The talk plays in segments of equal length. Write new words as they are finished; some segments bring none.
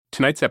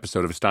Tonight's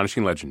episode of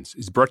Astonishing Legends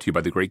is brought to you by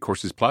the Great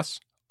Courses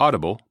Plus,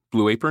 Audible,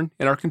 Blue Apron,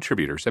 and our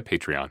contributors at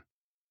Patreon.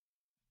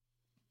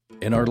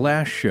 In our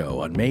last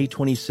show on May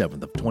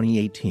 27th of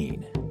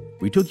 2018,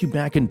 we took you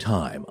back in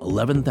time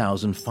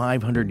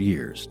 11,500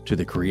 years to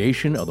the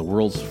creation of the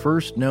world's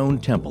first known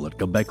temple at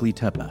Göbekli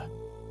Tepe,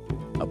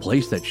 a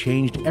place that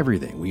changed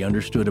everything we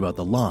understood about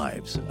the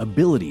lives,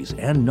 abilities,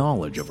 and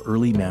knowledge of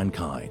early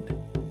mankind,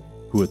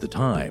 who at the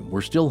time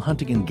were still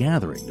hunting and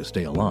gathering to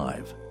stay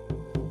alive.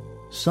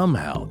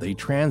 Somehow, they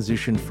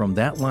transitioned from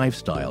that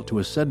lifestyle to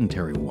a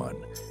sedentary one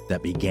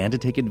that began to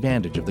take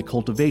advantage of the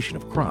cultivation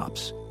of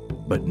crops,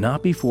 but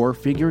not before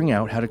figuring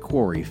out how to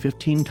quarry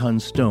 15-ton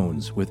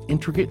stones with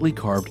intricately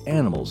carved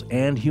animals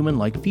and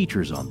human-like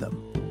features on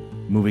them,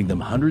 moving them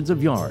hundreds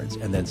of yards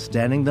and then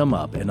standing them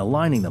up and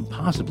aligning them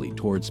possibly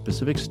towards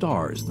specific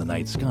stars in the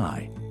night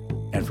sky.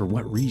 And for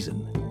what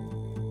reason?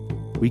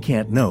 We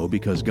can't know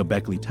because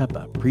Göbekli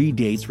Tepe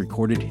predates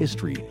recorded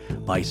history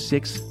by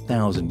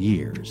 6,000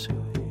 years.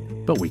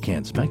 But we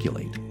can't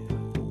speculate.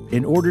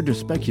 In order to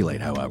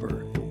speculate,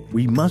 however,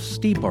 we must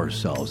steep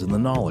ourselves in the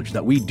knowledge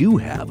that we do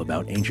have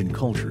about ancient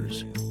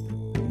cultures.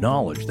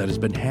 Knowledge that has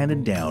been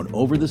handed down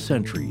over the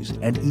centuries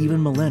and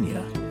even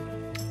millennia.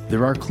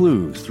 There are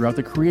clues throughout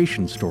the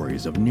creation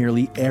stories of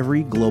nearly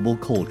every global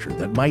culture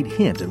that might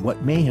hint at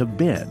what may have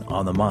been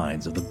on the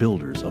minds of the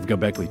builders of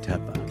Göbekli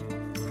Tepe.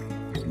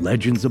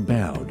 Legends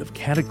abound of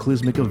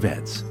cataclysmic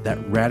events that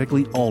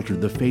radically altered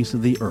the face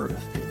of the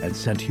earth and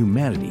sent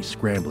humanity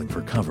scrambling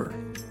for cover,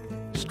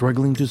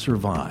 struggling to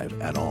survive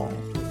at all.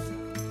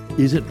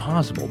 Is it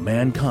possible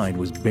mankind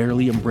was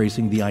barely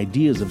embracing the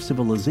ideas of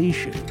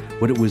civilization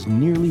when it was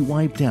nearly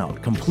wiped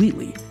out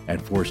completely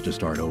and forced to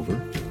start over?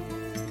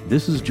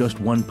 This is just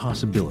one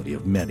possibility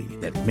of many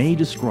that may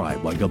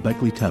describe why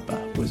Göbekli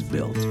Tepe was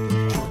built.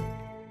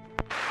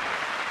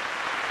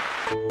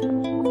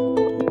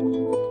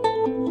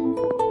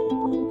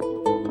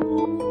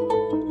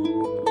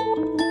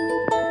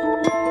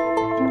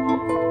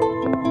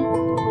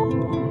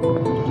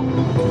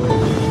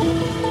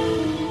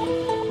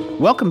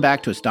 Welcome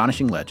back to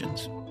Astonishing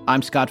Legends.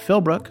 I'm Scott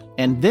Philbrook,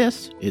 and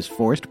this is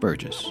Forrest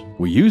Burgess.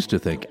 We used to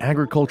think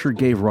agriculture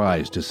gave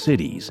rise to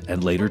cities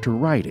and later to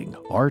writing,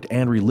 art,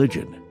 and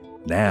religion.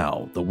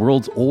 Now, the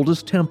world's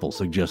oldest temple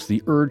suggests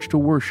the urge to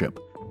worship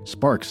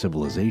sparks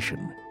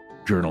civilization.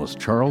 Journalist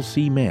Charles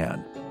C.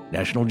 Mann,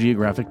 National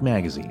Geographic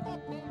Magazine,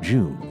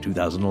 June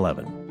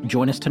 2011.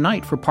 Join us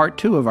tonight for part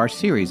 2 of our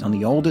series on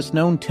the oldest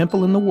known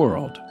temple in the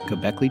world,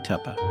 Göbekli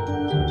Tepe.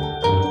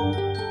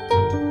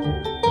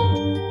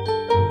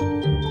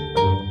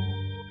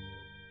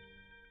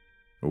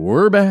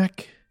 We're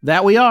back.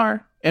 That we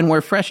are, and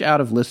we're fresh out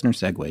of listener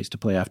segues to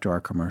play after our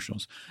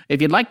commercials.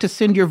 If you'd like to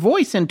send your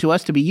voice in to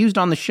us to be used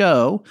on the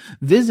show,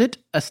 visit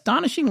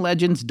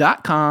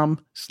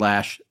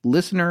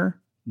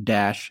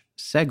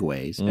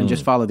astonishinglegends.com/listener-segues and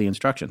just follow the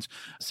instructions.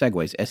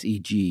 Segues,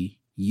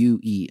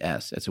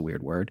 S-E-G-U-E-S. That's a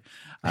weird word.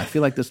 I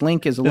feel like this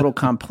link is a little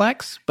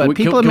complex, but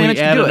people have managed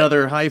to do it. Can we add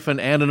another hyphen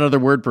and another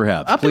word,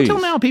 perhaps? Up until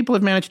now, people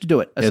have managed to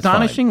do it.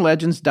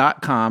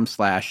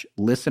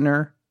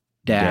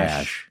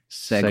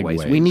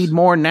 astonishinglegends.com/listener-segues. We need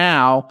more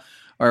now,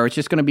 or it's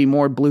just going to be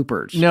more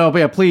bloopers. No, but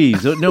yeah,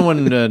 please. No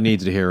one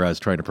needs to hear us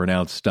trying to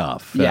pronounce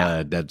stuff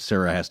Yeah. that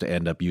Sarah has to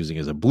end up using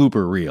as a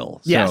blooper reel.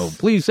 Yes. So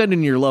please send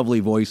in your lovely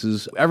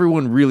voices.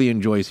 Everyone really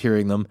enjoys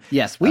hearing them.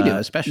 Yes, we do,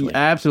 especially.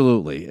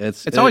 Absolutely.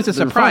 It's always a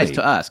they're surprise funny.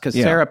 to us because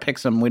Sarah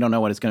picks them. We don't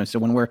know what it's going to. So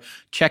when we're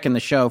checking the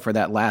show for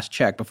that last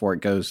check before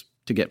it goes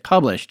to get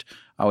published,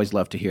 I always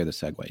love to hear the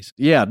segues.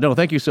 Yeah, no,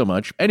 thank you so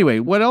much. Anyway,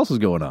 what else is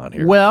going on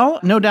here?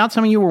 Well, no doubt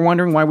some of you were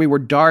wondering why we were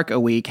dark a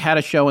week, had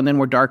a show, and then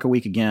we're dark a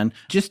week again.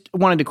 Just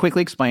wanted to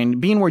quickly explain,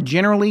 being we're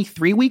generally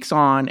 3 weeks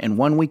on and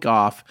 1 week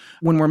off,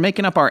 when we're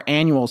making up our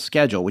annual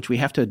schedule, which we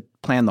have to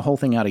plan the whole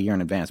thing out a year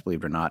in advance,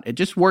 believe it or not, it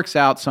just works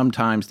out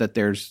sometimes that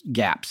there's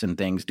gaps in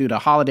things due to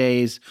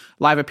holidays,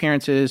 live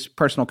appearances,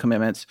 personal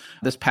commitments.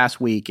 This past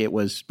week, it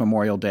was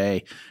Memorial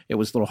Day. It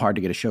was a little hard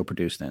to get a show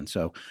produced then.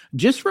 So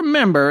just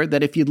remember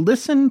that if you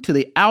listen to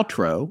the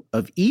outro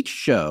of each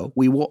show,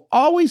 we will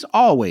always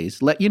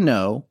let you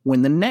know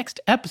when the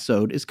next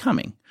episode is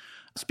coming.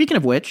 Speaking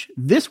of which,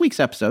 this week's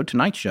episode,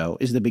 tonight's show,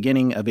 is the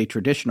beginning of a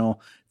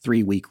traditional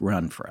 3-week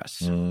run for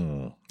us.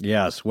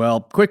 Yes, well,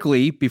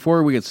 quickly,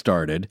 before we get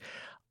started,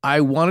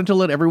 I wanted to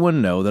let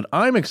everyone know that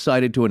I'm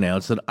excited to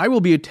announce that I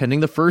will be attending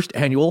the first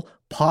annual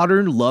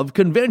Modern Love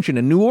Convention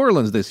in New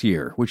Orleans this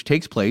year, which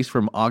takes place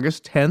from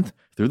August 10th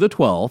through the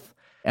 12th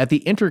at the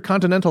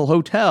Intercontinental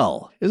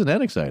Hotel. Isn't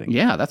that exciting?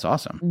 Yeah, that's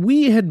awesome.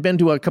 We had been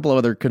to a couple of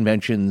other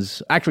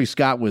conventions. Actually,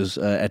 Scott was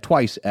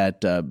twice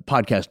at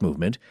Podcast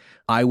Movement.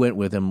 I went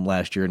with him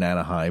last year in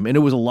Anaheim, and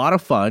it was a lot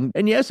of fun.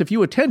 And yes, if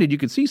you attended, you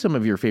could see some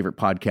of your favorite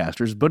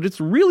podcasters, but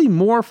it's really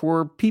more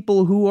for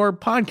people who are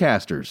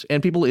podcasters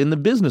and people in the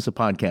business of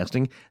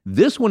podcasting.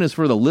 This one is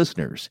for the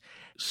listeners.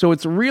 So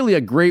it's really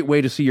a great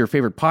way to see your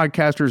favorite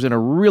podcasters in a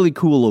really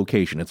cool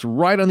location. It's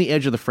right on the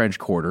edge of the French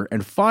Quarter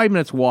and 5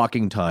 minutes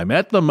walking time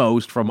at the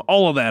most from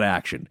all of that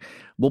action.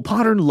 Well,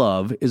 Modern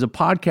Love is a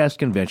podcast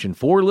convention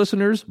for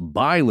listeners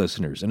by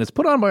listeners, and it's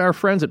put on by our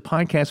friends at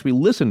Podcasts We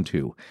Listen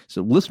To.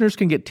 So listeners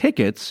can get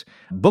tickets,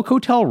 book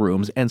hotel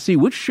rooms, and see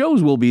which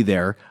shows will be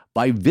there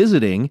by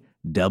visiting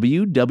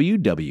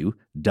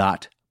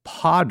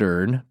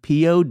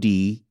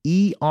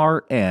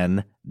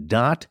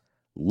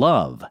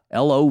www.podern.love,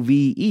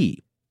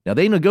 L-O-V-E. Now,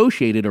 they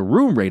negotiated a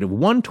room rate of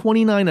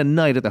 $129 a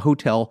night at the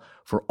hotel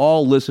for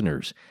all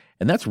listeners.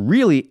 And that's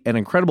really an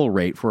incredible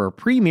rate for a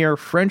premier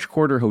French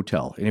Quarter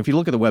hotel. And if you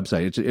look at the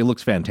website, it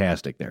looks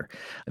fantastic there.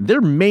 There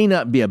may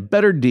not be a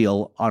better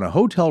deal on a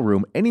hotel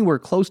room anywhere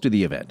close to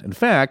the event. In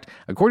fact,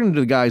 according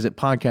to the guys at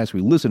Podcasts We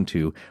Listen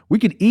To, we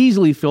could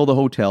easily fill the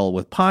hotel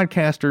with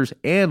podcasters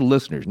and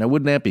listeners. Now,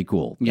 wouldn't that be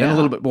cool? Yeah. And a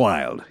little bit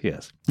wild,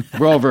 yes.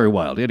 We're all very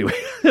wild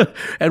anyway.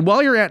 And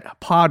while you're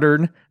at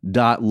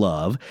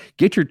podern.love,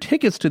 get your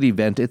tickets to the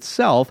event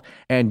itself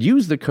and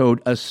use the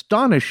code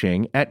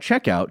ASTONISHING at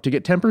checkout to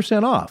get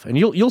 10% off. And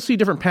you'll see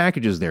different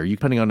packages there,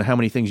 depending on how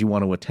many things you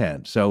want to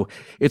attend. So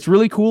it's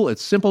really cool.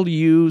 It's simple to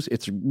use.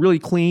 It's really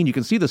clean. You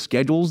can see the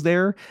schedules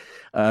there.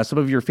 Some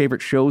of your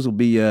favorite shows will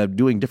be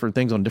doing different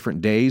things on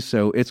different days.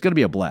 So it's going to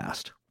be a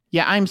blast.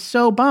 Yeah, I'm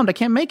so bummed. I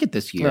can't make it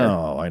this year.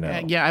 Oh, I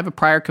know. Yeah, I have a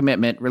prior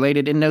commitment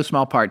related in no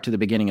small part to the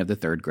beginning of the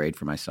 3rd grade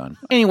for my son.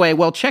 Anyway,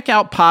 well, check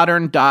out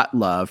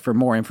podern.love for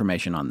more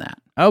information on that.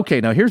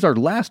 Okay, now here's our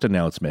last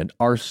announcement.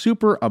 Our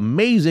super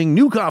amazing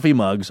new coffee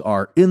mugs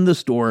are in the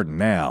store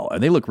now,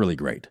 and they look really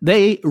great.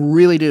 They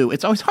really do.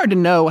 It's always hard to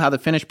know how the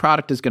finished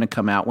product is going to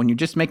come out when you're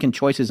just making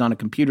choices on a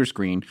computer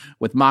screen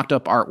with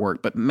mocked-up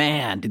artwork. But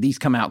man, did these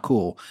come out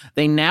cool.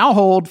 They now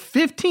hold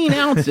 15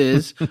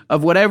 ounces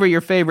of whatever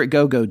your favorite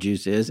go-go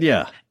juice is.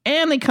 Yeah.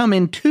 And they come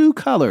in 2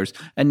 colors,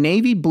 a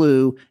navy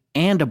blue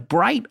and a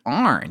bright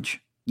orange.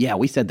 Yeah,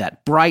 we said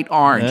that. Bright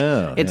orange.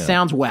 Oh, it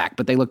sounds whack,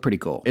 but they look pretty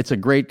cool. It's a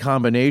great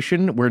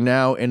combination. We're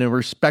now in a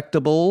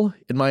respectable,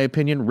 in my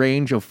opinion,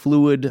 range of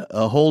fluid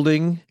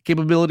holding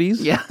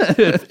capabilities. Yeah.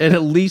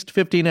 At least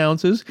 15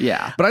 ounces.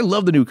 Yeah. But I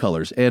love the new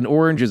colors, and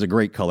orange is a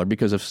great color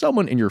because if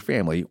someone in your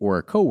family or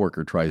a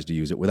coworker tries to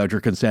use it without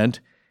your consent,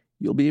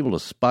 you'll be able to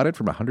spot it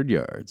from 100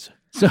 yards.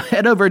 So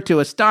head over to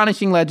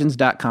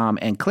astonishinglegends.com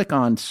and click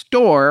on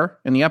Store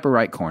in the upper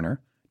right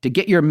corner to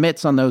get your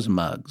mitts on those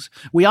mugs.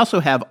 We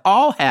also have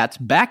all hats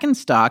back in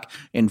stock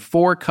in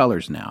 4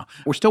 colors now.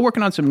 We're still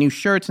working on some new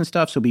shirts and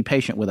stuff, so be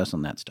patient with us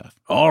on that stuff.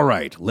 All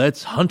right,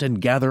 let's hunt and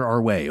gather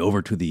our way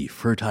over to the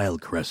Fertile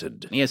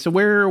Crescent. Yeah, so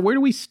where do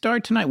we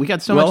start tonight? We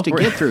got so much to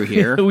get through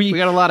here. we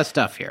got a lot of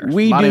stuff here.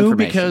 We do,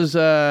 because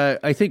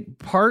I think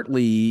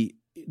partly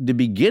the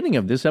beginning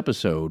of this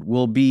episode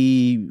will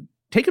be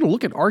taking a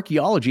look at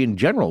archaeology in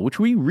general, which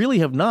we really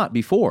have not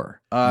before.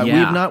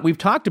 We've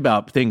talked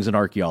about things in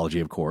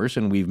archaeology, of course,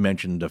 and we've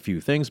mentioned a few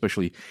things,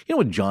 especially,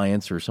 with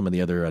giants or some of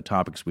the other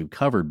topics we've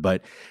covered.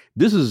 But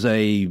this is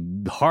a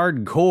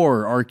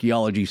hardcore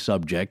archaeology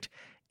subject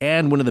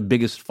and one of the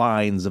biggest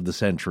finds of the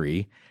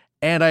century.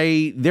 And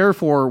I,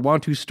 therefore,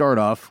 want to start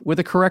off with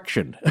a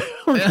correction.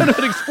 We're going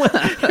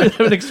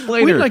to an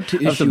explainer. We'd like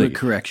to issue a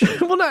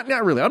correction. Well, not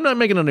really. I'm not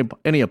making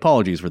any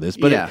apologies for this.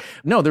 But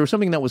no, there was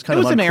something that was kind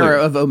of unclear. It was an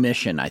error of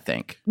omission, I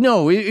think.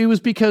 No, it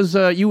was because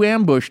you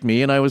ambushed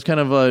me, and I was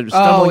kind of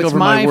stumbling over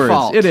my words.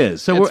 Fault. It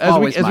is. So as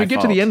we get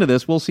fault. to the end of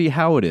this, we'll see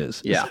how it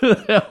is. Yeah.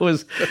 That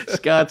was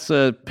Scott's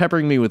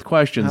peppering me with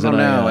questions. I don't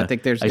know. I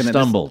think I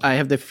stumbled. I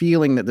have the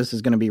feeling that this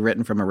is going to be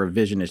written from a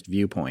revisionist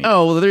viewpoint.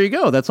 Oh, well, there you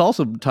go. That's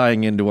also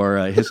tying into our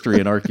history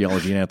and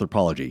archaeology and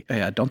anthropology.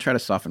 Yeah, don't try to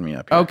soften me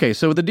up here. Okay,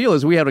 so the deal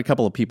is we had a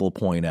couple of people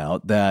point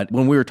out that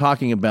when we were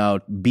talking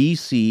about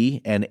BC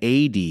and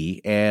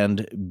AD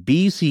and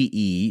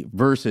BCE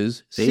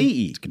versus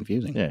CE. It's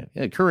confusing. Yeah,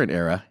 current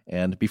era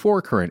and before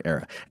current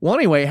era. Well,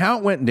 anyway, how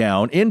it went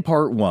down in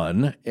part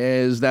 1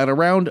 is that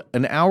around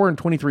an hour and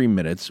 23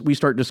 minutes, we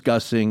start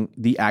discussing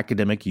the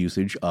academic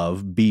usage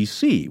of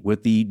BC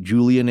with the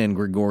Julian and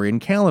Gregorian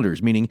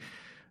calendars, meaning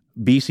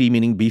BC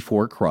meaning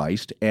before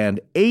Christ, and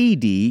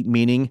AD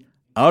meaning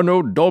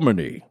Anno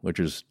Domini,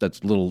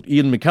 that's little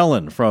Ian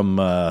McKellen from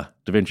Da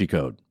Vinci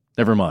Code.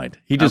 Never mind.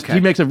 He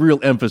makes a real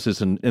emphasis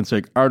in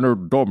saying Anno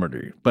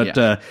Domini.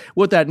 But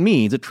what that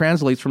means, it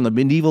translates from the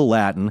medieval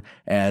Latin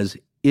as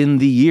in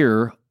the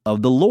year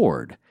of the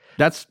Lord.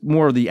 That's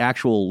more of the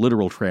actual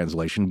literal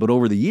translation, but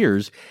over the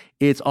years,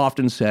 it's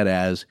often said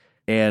as,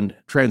 and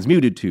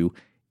transmuted to,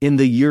 in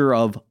the year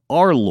of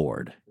our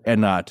Lord,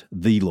 and not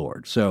the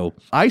Lord. So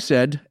I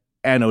said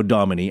Anno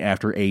Domini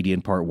after AD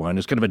in part 1.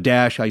 It's kind of a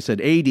dash. I said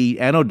AD,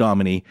 Anno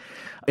Domini,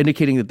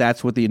 indicating that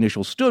that's what the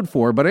initial stood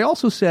for. But I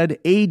also said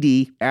AD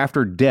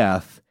after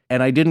death,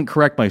 and I didn't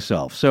correct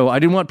myself. So I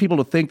didn't want people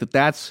to think that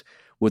that's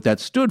what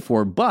that stood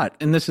for, but...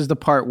 And this is the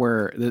part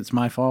where it's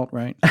my fault,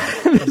 right?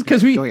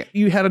 Because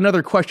you had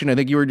another question. I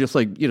think you were just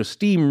like,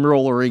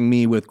 steamrollering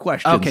me with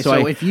questions. Okay,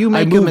 so if you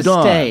make a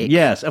mistake,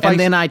 yes,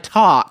 then I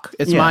talk,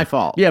 it's my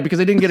fault. Yeah, because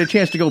I didn't get a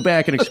chance to go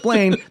back and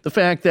explain the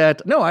fact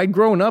that, no, I'd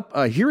grown up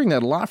hearing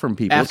that a lot from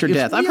people. After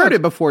death. I've heard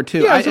it before, too.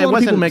 Yeah, it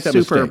wasn't make that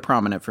super mistake.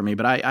 prominent for me,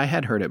 but I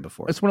had heard it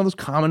before. It's one of those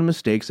common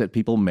mistakes that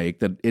people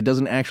make, that it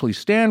doesn't actually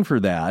stand for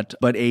that,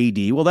 but AD,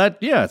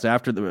 it's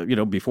after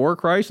the, before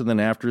Christ and then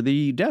after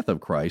the death of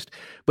Christ.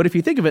 But if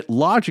you think of it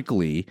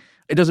logically,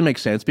 it doesn't make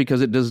sense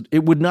because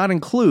it would not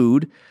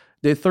include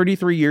the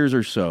 33 years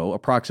or so,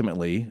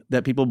 approximately,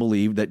 that people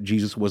believe that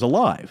Jesus was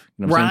alive.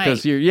 You know what I'm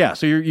saying?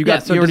 Because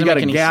you already got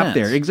a gap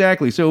there.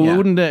 Exactly. So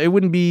it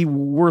wouldn't be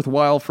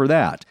worthwhile for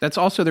that. That's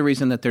also the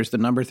reason that there's the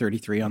number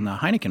 33 on the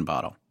Heineken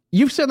bottle.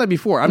 You've said that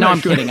before.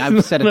 I'm kidding.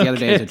 I've said it the other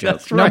day as a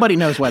joke. Right. Nobody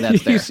knows why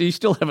that's there. You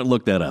still haven't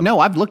looked that up.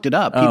 No, I've looked it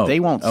up. They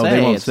won't say.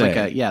 They won't it's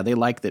say. Like they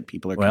like that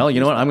people are. Well, you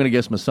know what? I'm going to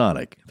guess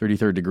Masonic,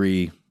 33rd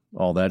degree,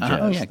 all that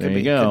jazz. There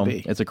you go.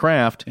 It's a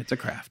craft. It's a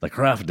craft. The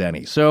craft,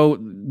 Denny. So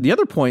the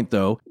other point,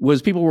 though,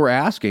 was people were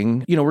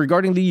asking,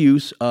 regarding the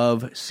use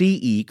of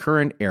CE,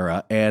 current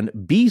era, and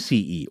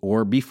BCE,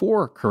 or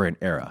before current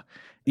era.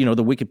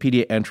 The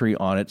Wikipedia entry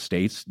on it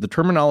states, the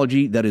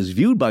terminology that is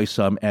viewed by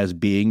some as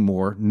being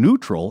more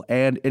neutral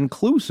and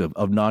inclusive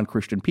of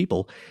non-Christian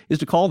people is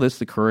to call this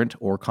the current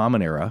or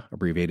common era,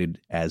 abbreviated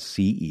as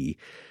CE,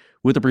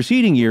 with the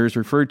preceding years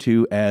referred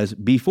to as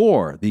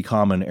before the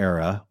common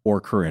era or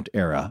current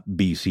era,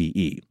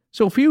 BCE.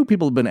 So a few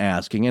people have been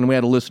asking, and we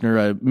had a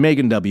listener,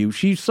 Megan W.,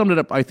 she summed it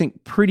up, I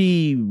think,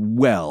 pretty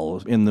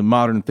well in the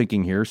modern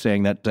thinking here,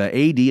 saying that AD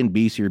and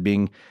BC are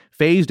being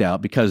phased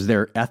out because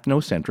they're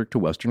ethnocentric to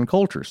Western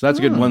culture. So that's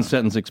a good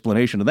one-sentence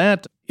explanation of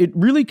that. It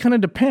really kind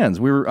of depends.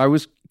 I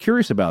was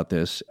curious about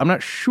this. I'm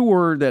not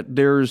sure that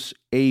there's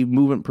a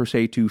movement per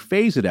se to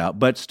phase it out,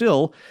 but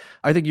still,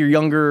 I think your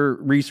younger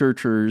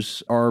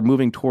researchers are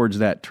moving towards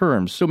that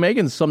term. So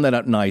Megan summed that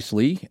up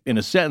nicely in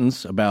a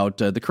sentence about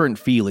the current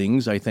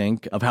feelings, I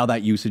think, of how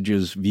that usage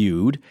is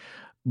viewed.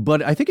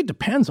 But I think it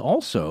depends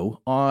also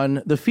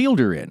on the field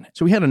you're in.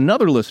 So we had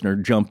another listener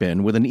jump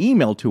in with an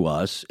email to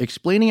us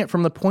explaining it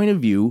from the point of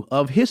view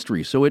of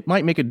history. So it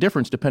might make a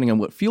difference depending on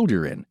what field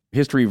you're in,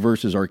 history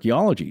versus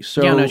archaeology.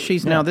 So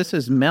now this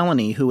is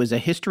Melanie, who is a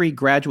history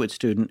graduate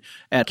student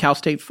at Cal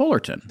State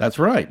Fullerton. That's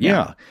right,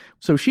 yeah.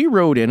 So she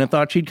wrote in and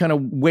thought she'd kind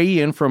of weigh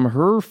in from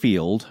her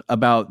field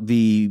about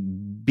the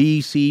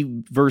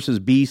BC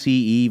versus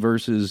BCE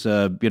versus,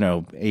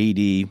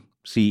 AD,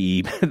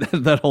 CE,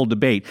 that whole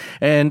debate.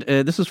 And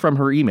this is from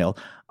her email.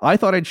 I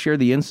thought I'd share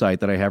the insight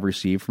that I have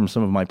received from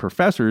some of my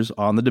professors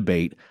on the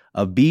debate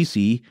of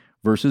BC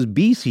versus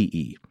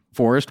BCE.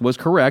 Forrest was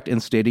correct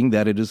in stating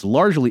that it is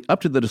largely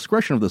up to the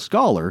discretion of the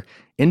scholar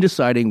in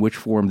deciding which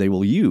form they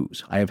will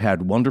use. I have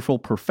had wonderful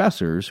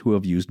professors who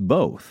have used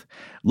both.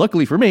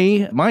 Luckily for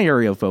me, my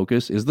area of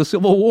focus is the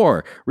Civil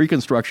War,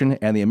 Reconstruction,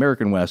 and the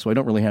American West, so I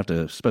don't really have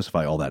to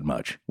specify all that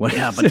much.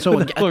 But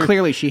so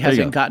clearly she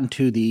hasn't gotten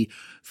to the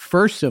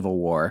First Civil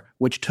War,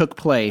 which took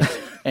place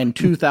in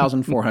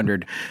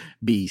 2400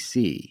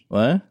 BC.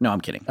 What? No,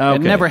 I'm kidding. Okay.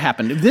 It never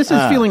happened. This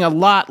is feeling a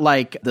lot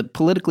like the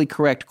politically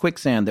correct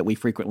quicksand that we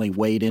frequently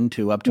wade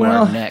into up to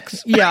our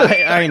necks. Yeah,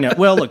 I know.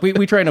 Well, look,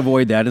 we try and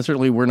avoid that, and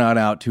certainly we're not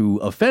out to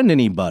offend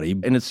anybody.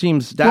 And it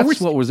seems that's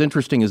what was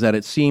interesting, is that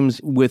it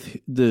seems with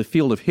the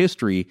field of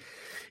history,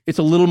 it's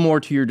a little more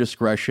to your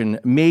discretion.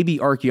 Maybe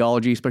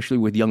archaeology, especially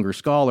with younger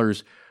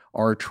scholars,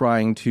 are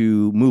trying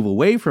to move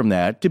away from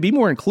that to be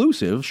more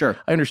inclusive. Sure.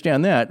 I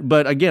understand that.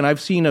 But again,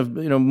 I've seen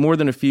more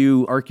than a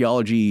few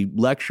archaeology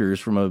lectures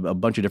from a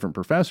bunch of different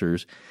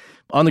professors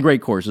on the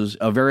great courses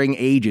of varying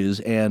ages.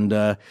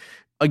 And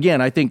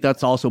again, I think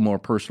that's also more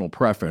personal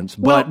preference,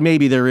 but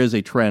maybe there is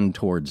a trend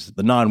towards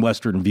the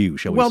non-Western view,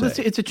 shall we say. Well,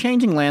 it's a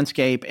changing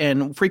landscape,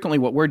 and frequently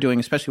what we're doing,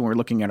 especially when we're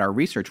looking at our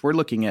research, we're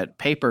looking at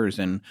papers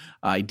and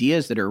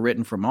ideas that are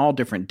written from all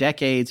different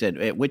decades,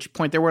 at which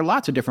point there were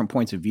lots of different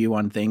points of view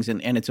on things,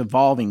 and it's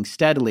evolving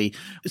steadily.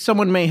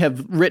 Someone may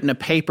have written a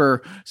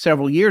paper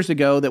several years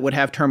ago that would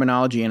have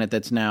terminology in it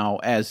that's now,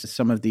 as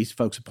some of these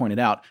folks have pointed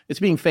out, it's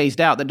being phased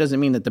out. That doesn't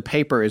mean that the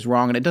paper is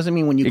wrong, and it doesn't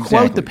mean when you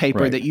quote the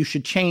paper that you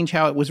should change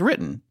how it was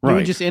written. You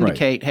would just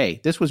indicate,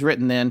 hey, this was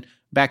written then.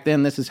 Back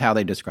then, this is how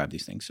they describe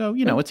these things. So,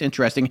 it's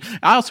interesting.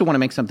 I also want to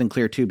make something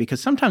clear, too, because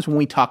sometimes when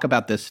we talk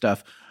about this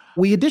stuff,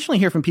 we additionally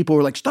hear from people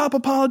who are like, stop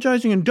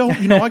apologizing and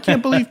don't, I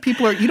can't believe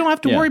people are, you don't have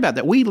to worry about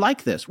that. We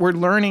like this. We're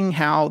learning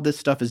how this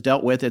stuff is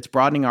dealt with. It's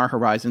broadening our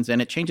horizons,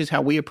 and it changes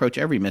how we approach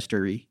every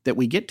mystery that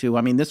we get to.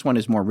 I mean, this one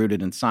is more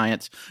rooted in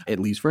science, at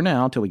least for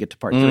now, until we get to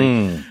part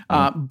 3.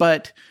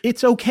 But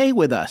it's okay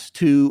with us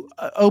to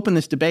open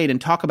this debate and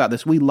talk about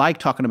this. We like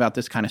talking about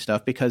this kind of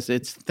stuff because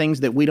it's things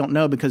that we don't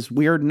know because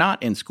we're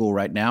not in school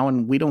right now,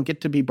 and we don't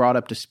get to be brought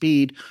up to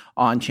speed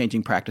on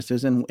changing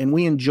practices. And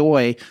we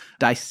enjoy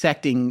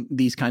dissecting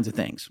these kinds of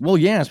things. Well,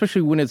 yeah,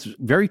 especially when it's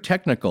very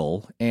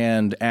technical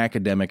and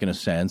academic in a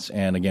sense.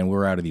 And again,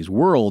 we're out of these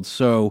worlds.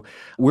 So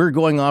we're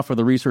going off of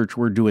the research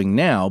we're doing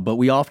now, but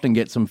we often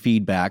get some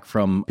feedback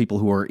from people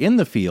who are in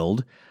the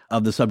field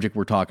of the subject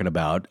we're talking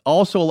about.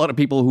 Also, a lot of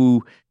people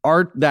who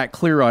aren't that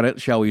clear on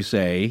it, shall we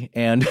say,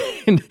 and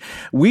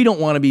we don't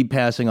want to be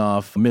passing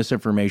off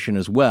misinformation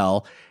as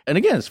well. And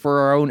again, it's for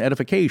our own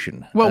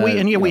edification. Well,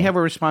 we have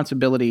a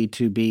responsibility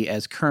to be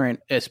as current,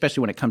 especially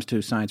when it comes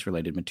to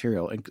science-related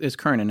material, as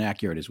current and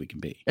accurate as we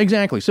can be.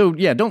 Exactly. So,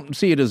 yeah, don't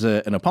see it as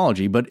an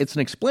apology, but it's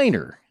an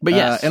explainer. But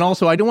yes. And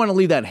also, I don't want to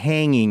leave that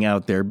hanging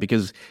out there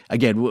because,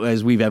 again,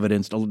 as we've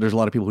evidenced, there's a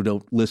lot of people who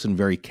don't listen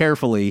very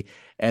carefully,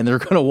 and they're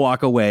going to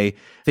walk away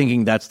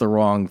thinking that's the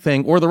wrong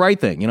thing or the right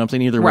thing. You know what I'm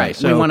saying? Either way. Right.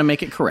 So we want to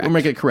make it correct. We'll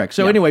make it correct.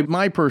 So anyway,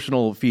 my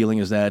personal feeling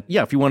is that,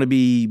 if you want to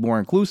be more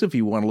inclusive, if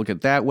you want to look at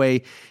it that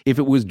way, if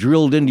it was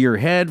drilled into your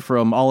head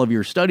from all of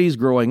your studies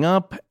growing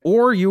up,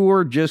 or you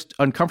were just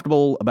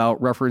uncomfortable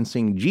about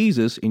referencing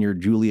Jesus in your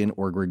Julian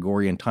or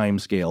Gregorian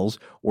timescales,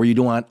 or you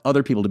don't want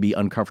other people to be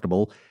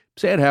uncomfortable,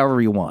 say it however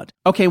you want.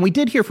 Okay, we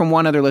did hear from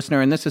one other listener,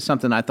 and this is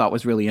something I thought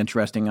was really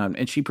interesting,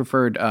 and she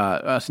preferred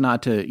us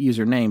not to use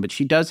her name, but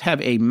she does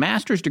have a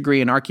master's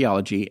degree in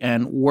archaeology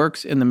and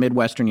works in the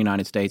Midwestern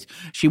United States.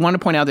 She wanted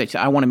to point out that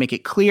I want to make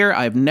it clear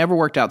I've never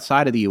worked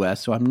outside of the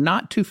U.S., so I'm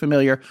not too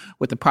familiar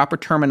with the proper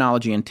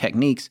terminology and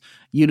techniques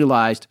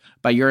utilized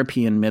by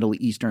European Middle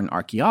Eastern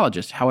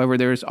archaeologists. However,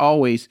 there's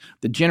always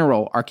the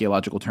general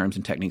archaeological terms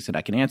and techniques that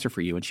I can answer for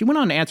you. And she went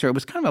on to answer. It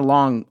was kind of a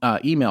long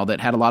email that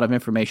had a lot of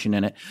information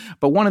in it.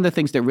 But one of the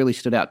things that really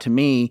stood out to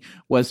me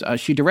was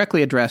she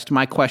directly addressed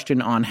my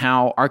question on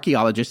how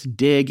archaeologists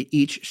dig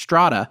each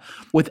strata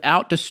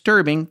without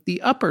disturbing the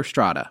upper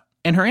strata.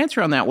 And her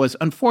answer on that was,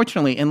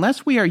 unfortunately,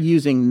 unless we are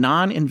using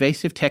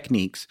non-invasive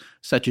techniques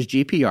such as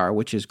GPR,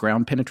 which is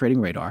ground-penetrating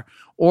radar,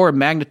 or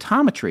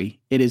magnetometry,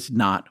 it is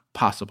not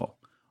possible.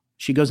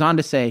 She goes on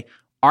to say,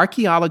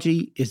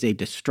 archaeology is a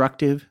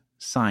destructive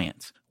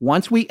science.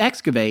 Once we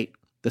excavate,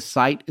 the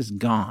site is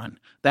gone.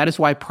 That is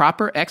why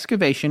proper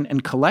excavation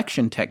and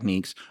collection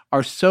techniques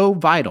are so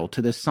vital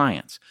to this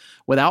science.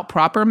 Without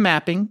proper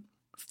mapping,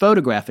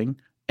 photographing,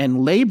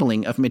 and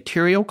labeling of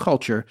material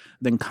culture,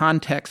 then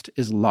context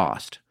is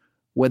lost.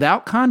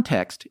 Without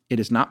context, it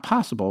is not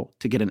possible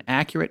to get an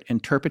accurate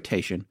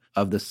interpretation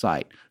of the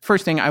site.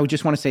 First thing, I would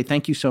just want to say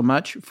thank you so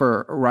much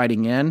for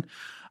writing in.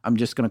 I'm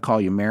just going to call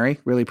you Mary.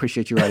 Really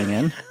appreciate you writing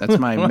in. That's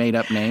my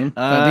made-up name.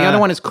 The other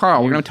one is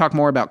Carl. We're going to talk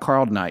more about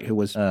Carl tonight, who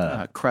was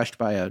crushed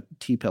by a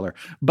T-pillar.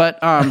 But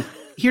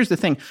here's the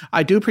thing.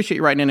 I do appreciate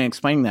you writing in and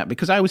explaining that,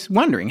 because I was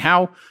wondering,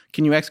 how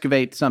can you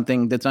excavate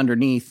something that's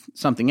underneath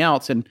something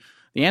else? And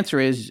the answer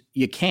is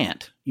you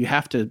can't. You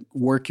have to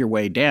work your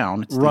way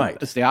down.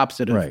 It's the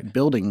opposite of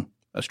building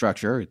a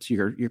structure. It's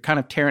you're kind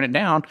of tearing it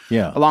down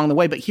along the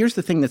way. But here's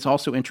the thing that's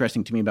also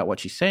interesting to me about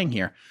what she's saying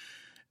here.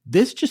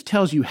 This just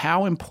tells you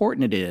how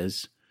important it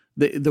is,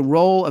 the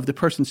role of the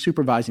person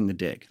supervising the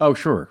dig. Oh,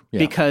 sure. Yeah.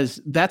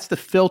 Because that's the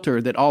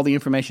filter that all the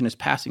information is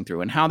passing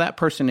through. And how that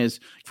person is,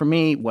 for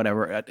me,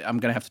 whatever, I'm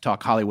going to have to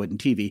talk Hollywood and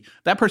TV,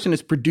 that person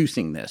is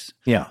producing this.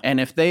 Yeah.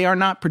 And if they are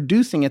not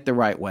producing it the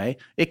right way,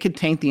 it could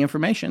taint the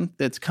information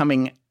that's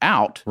coming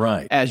out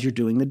as you're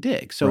doing the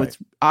dig. So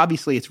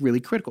it's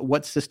really critical.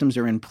 What systems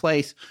are in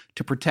place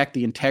to protect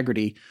the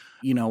integrity,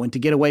 and to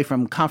get away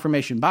from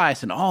confirmation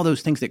bias and all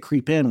those things that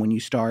creep in when you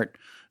start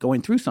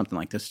going through something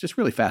like this. It's just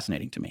really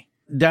fascinating to me.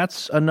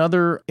 That's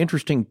another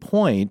interesting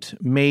point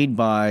made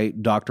by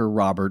Dr.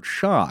 Robert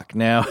Schoch.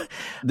 Now,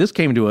 this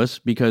came to us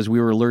because we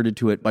were alerted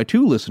to it by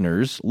two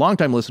listeners,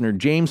 longtime listener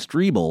James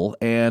Strebel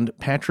and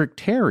Patrick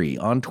Terry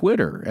on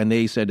Twitter. And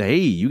they said, hey,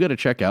 you got to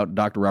check out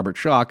Dr. Robert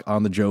Schoch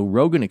on the Joe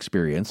Rogan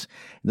Experience.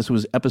 This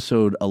was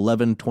episode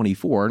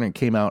 1124, and it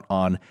came out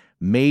on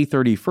May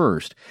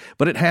 31st.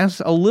 But it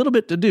has a little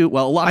bit to do,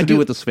 a lot to do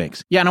with the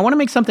Sphinx. Yeah, and I want to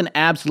make something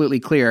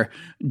absolutely clear.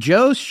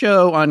 Joe's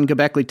show on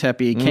Göbekli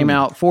Tepe came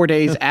out 4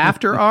 days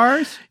after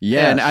ours.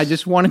 Yes. And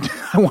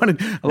I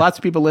wanted lots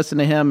of people listen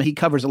to him. He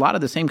covers a lot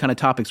of the same kind of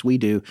topics we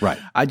do. Right.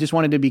 I just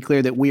wanted to be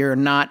clear that we are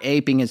not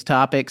aping his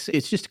topics.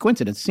 It's just a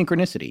coincidence,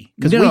 synchronicity.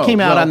 Because we came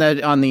out on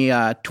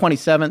the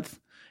 27th.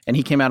 And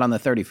he came out on the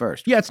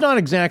 31st. Yeah, it's not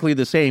exactly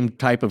the same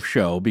type of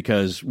show,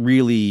 because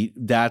really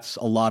that's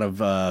a lot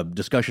of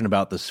discussion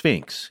about the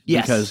Sphinx.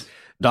 Yes. Because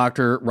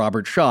Dr.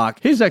 Robert Schoch,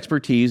 his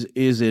expertise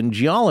is in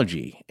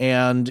geology.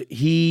 And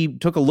he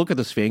took a look at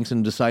the Sphinx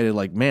and decided,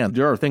 man,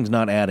 there are things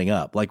not adding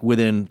up.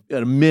 Within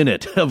a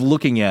minute of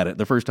looking at it,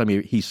 the first time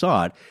he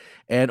saw it.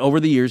 And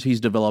over the years, he's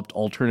developed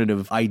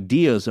alternative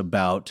ideas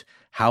about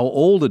how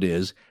old it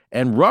is.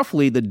 And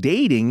roughly the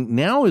dating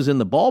now is in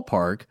the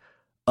ballpark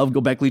of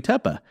Göbekli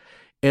Tepe.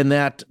 And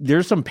that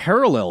there's some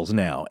parallels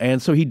now.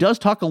 And so he does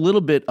talk a little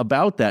bit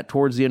about that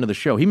towards the end of the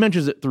show. He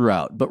mentions it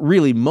throughout, but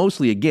really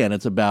mostly, again,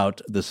 it's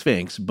about the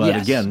Sphinx. But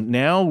again,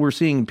 now we're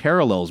seeing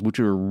parallels, which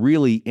are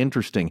really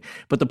interesting.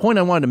 But the point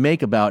I wanted to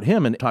make about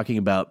him and talking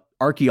about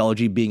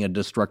archaeology being a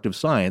destructive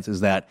science is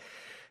that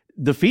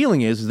the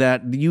feeling is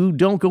that you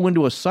don't go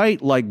into a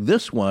site like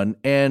this one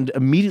and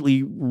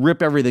immediately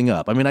rip everything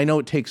up. I mean, I know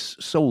it takes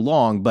so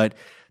long, but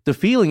the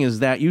feeling is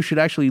that you should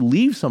actually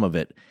leave some of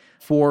it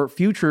for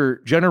future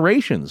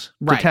generations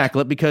to tackle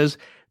it, because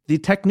the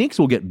techniques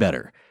will get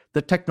better.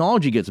 The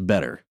technology gets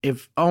better.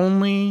 If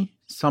only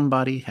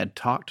somebody had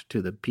talked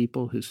to the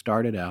people who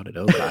started out at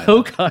Oak Island.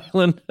 Oak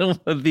Island,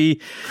 with the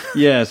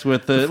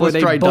Before let's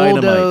they try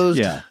bulldozed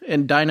dynamite. Yeah.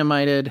 and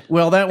dynamited.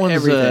 Well, that one's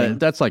everything.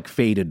 That's like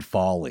fated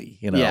folly,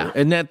 Yeah.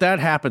 and that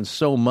happens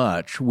so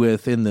much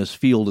within this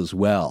field as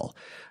well.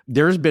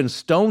 There's been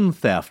stone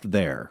theft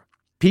there.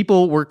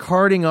 People were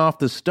carting off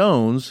the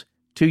stones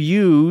to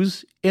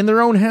use in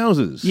their own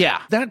houses.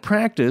 Yeah. That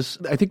practice,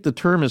 I think the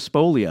term is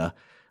spolia,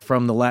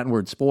 from the Latin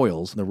word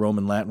spoils, the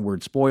Roman Latin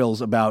word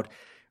spoils, about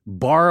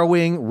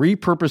borrowing,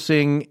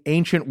 repurposing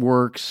ancient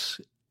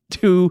works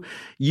to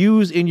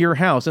use in your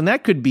house. And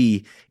that could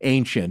be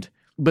ancient,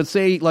 but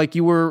say like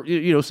you were,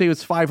 say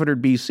it's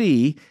 500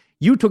 BC,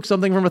 you took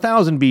something from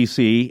 1000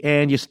 BC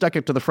and you stuck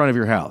it to the front of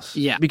your house.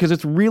 Yeah. Because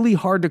it's really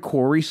hard to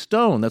quarry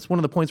stone. That's one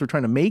of the points we're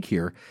trying to make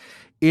here.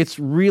 It's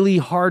really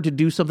hard to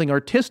do something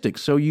artistic,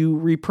 so you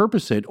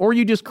repurpose it, or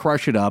you just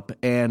crush it up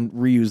and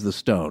reuse the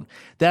stone.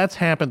 That's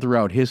happened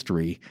throughout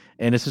history,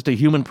 and it's just a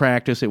human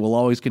practice. It will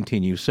always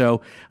continue.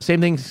 So same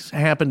things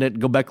happened at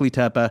Göbekli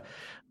Tepe.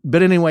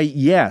 But anyway,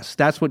 yes,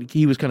 that's what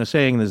he was kind of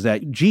saying, is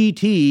that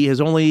GT has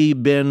only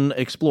been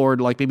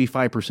explored like maybe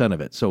 5% of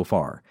it so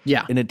far.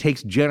 Yeah. And it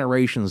takes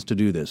generations to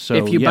do this.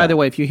 So, By the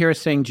way, if you hear us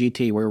saying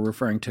GT, we're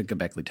referring to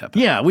Göbekli Tepe.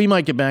 Yeah, we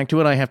might get back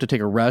to it. I have to take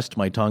a rest.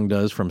 My tongue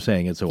does from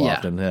saying it so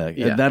often.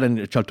 Yeah. That and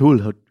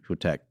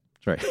Chatuchak.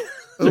 Right.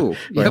 Oh,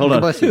 Right, hold on.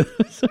 bless you.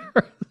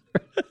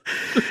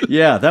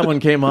 Yeah, that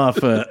one came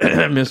off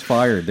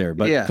misfired there.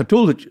 But Yeah.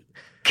 Chatuchak,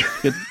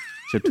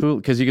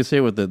 because you can say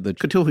with the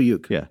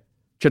Cthulhu. yeah.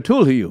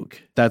 Chatuchak.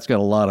 That's got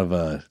a lot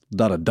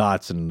of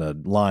dots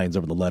and lines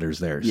over the letters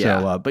there. Yeah.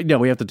 So, but no,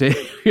 we have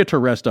to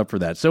rest up for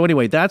that. So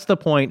anyway, that's the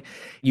point.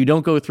 You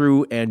don't go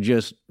through and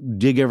just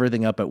dig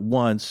everything up at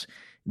once.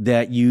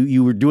 That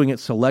you were doing it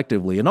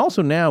selectively, and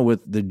also now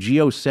with the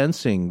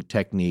geosensing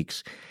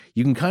techniques,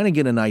 you can kind of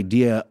get an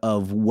idea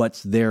of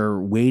what's there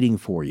waiting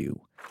for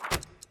you.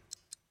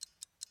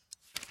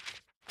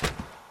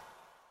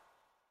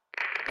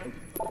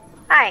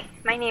 Hi,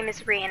 my name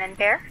is Rhiannon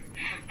Bear,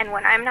 and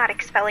when I'm not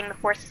expelling the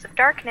forces of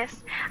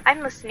darkness, I'm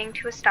listening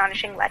to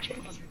Astonishing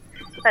Legends.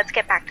 Let's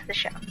get back to the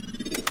show.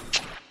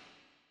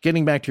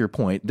 Getting back to your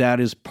point, that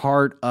is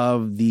part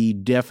of the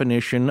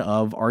definition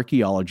of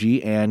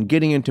archaeology, and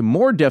getting into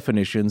more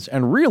definitions.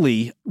 And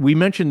really, we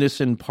mentioned this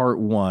in part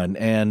 1,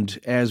 and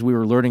as we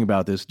were learning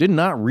about this, did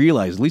not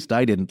realize, at least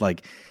I didn't,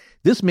 like,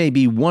 this may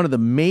be one of the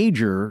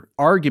major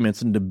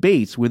arguments and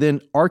debates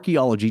within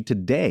archaeology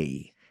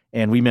today.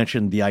 And we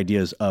mentioned the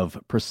ideas of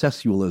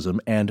processualism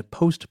and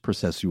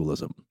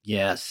post-processualism.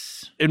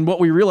 Yes. And what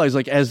we realized,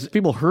 like, as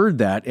people heard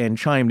that and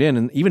chimed in,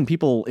 and even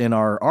people in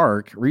our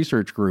ARC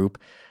research group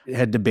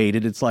had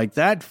debated, it's like,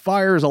 that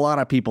fires a lot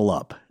of people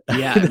up.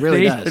 Yeah, it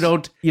really does.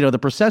 The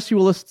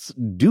processualists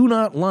do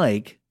not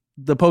like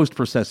the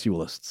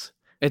post-processualists.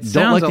 It Don't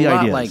sounds like the a lot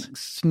ideas. like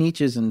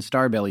Sneetches and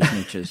Starbelly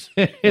Sneetches.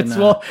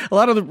 A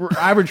lot of the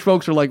average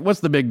folks are like,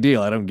 what's the big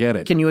deal? I don't get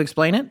it. Can you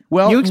explain it?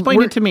 Well, you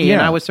explained it to me,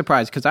 and yeah. I was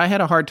surprised because I had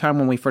a hard time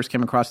when we first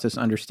came across this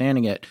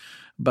understanding it,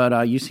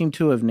 but you seem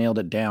to have nailed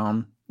it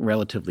down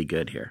relatively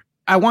good here.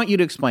 I want you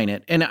to explain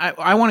it, and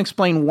I want to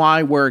explain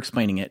why we're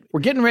explaining it. We're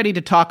getting ready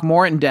to talk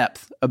more in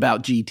depth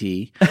about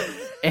GT,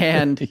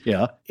 and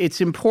Yeah. it's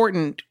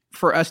important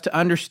for us to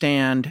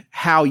understand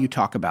how you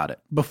talk about it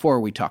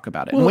before we talk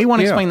about it. Well, and we want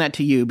to yeah. explain that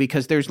to you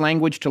because there's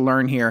language to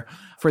learn here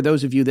for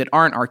those of you that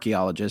aren't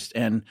archaeologists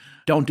and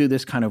don't do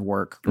this kind of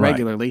work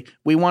regularly. Right.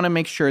 We want to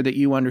make sure that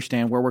you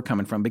understand where we're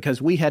coming from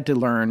because we had to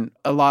learn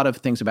a lot of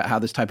things about how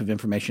this type of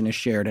information is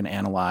shared and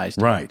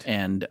analyzed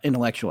and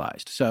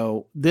intellectualized.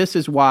 So this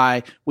is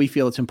why we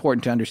feel it's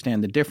important to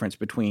understand the difference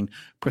between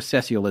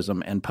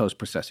processualism and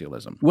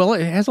post-processualism. Well,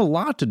 it has a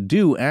lot to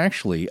do,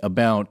 actually,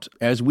 about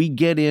as we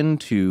get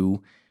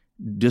into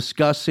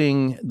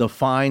discussing the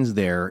finds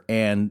there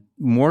and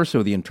more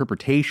so the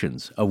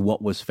interpretations of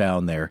what was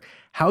found there,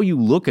 how you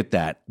look at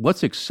that,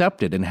 what's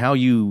accepted, and how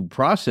you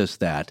process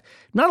that,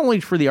 not only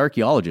for the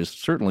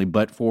archaeologists, certainly,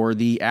 but for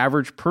the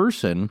average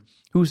person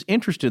who's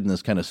interested in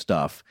this kind of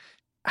stuff.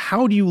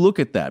 How do you look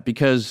at that?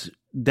 Because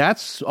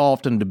that's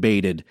often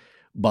debated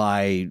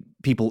by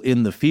people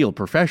in the field,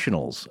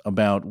 professionals,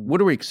 about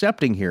what are we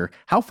accepting here?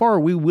 How far are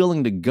we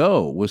willing to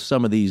go with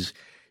some of these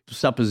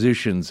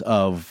suppositions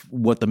of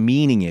what the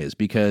meaning is,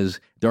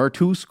 because there are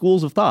two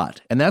schools of thought,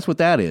 and that's what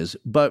that is.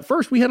 But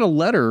first, we had a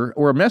letter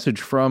or a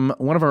message from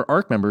one of our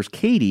ARC members,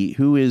 Katie,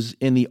 who is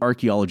in the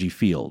archaeology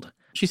field.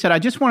 She said, I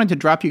just wanted to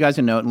drop you guys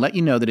a note and let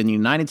you know that in the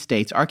United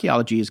States,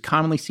 archaeology is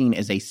commonly seen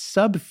as a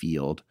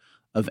subfield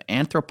of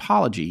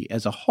anthropology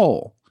as a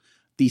whole.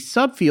 The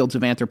subfields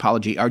of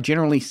anthropology are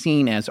generally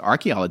seen as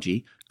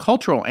archaeology,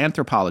 cultural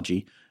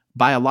anthropology,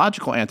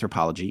 biological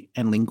anthropology,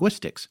 and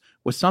linguistics,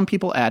 with some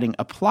people adding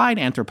applied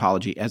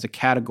anthropology as a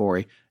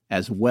category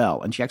as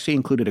well. And she actually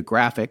included a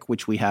graphic,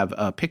 which we have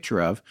a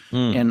picture of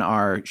in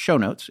our show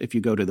notes if you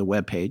go to the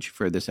webpage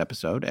for this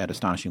episode at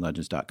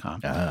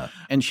astonishinglegends.com.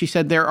 And she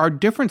said there are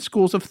different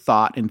schools of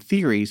thought and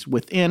theories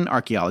within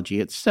archaeology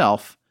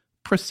itself,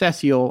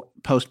 processual,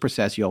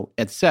 post-processual,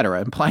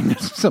 etc., implying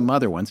there's some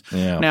other ones.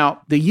 Yeah.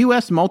 Now, the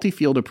U.S.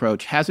 multi-field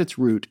approach has its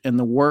root in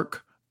the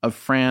work of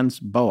Franz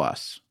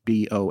Boas,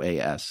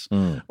 B-O-A-S,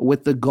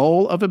 with the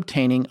goal of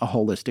obtaining a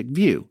holistic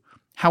view.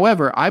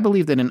 However, I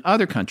believe that in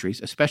other countries,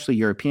 especially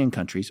European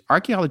countries,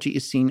 archaeology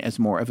is seen as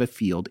more of a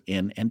field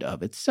in and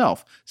of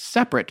itself,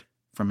 separate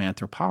from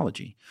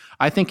anthropology.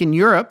 I think in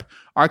Europe,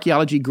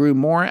 archaeology grew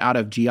more out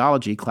of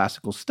geology,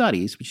 classical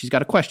studies, but she's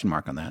got a question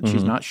mark on that.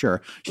 She's not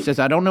sure. She says,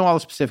 I don't know all the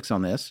specifics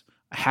on this.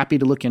 Happy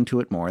to look into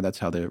it more. That's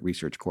how the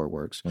Research Corps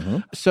works.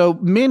 So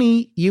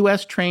many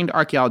U.S.-trained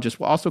archaeologists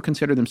will also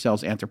consider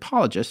themselves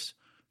anthropologists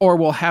or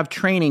will have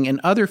training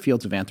in other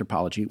fields of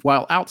anthropology,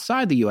 while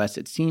outside the U.S.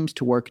 it seems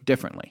to work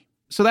differently.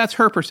 So that's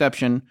her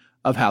perception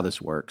of how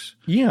this works.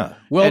 Yeah.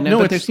 Well, no,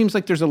 but there seems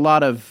like there's a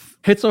lot of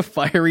it's a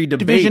fiery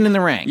debate. Division in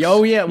the ranks.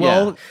 Oh, yeah.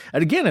 Well,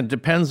 and again, it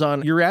depends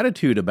on your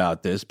attitude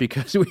about this,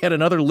 because we had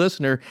another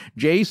listener,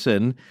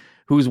 Jason,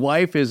 whose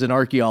wife is an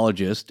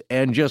archaeologist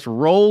and just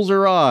rolls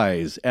her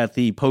eyes at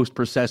the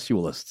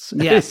post-processualists.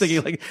 Yes.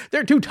 Thinking, like,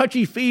 they're too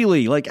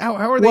touchy-feely. Like, how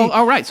are they? Well,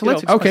 all right. So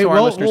let's explain so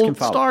our listeners can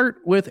follow. We'll start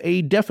with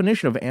a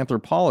definition of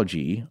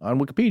anthropology on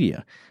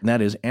Wikipedia. And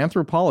that is,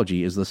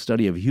 anthropology is the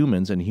study of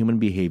humans and human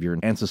behavior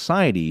and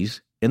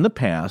societies in the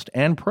past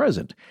and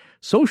present.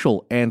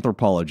 Social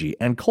anthropology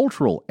and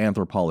cultural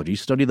anthropology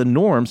study the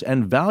norms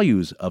and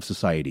values of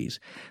societies.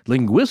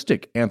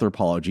 Linguistic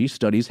anthropology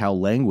studies how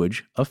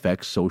language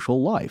affects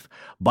social life.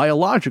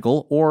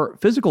 Biological or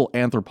physical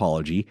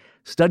anthropology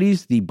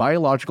studies the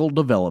biological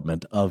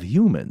development of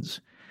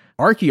humans.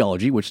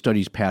 Archaeology, which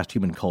studies past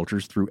human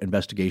cultures through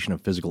investigation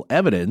of physical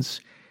evidence,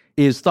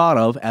 is thought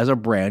of as a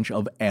branch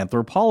of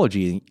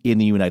anthropology in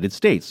the United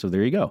States. So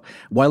there you go.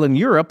 While in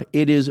Europe,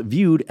 it is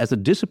viewed as a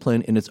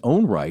discipline in its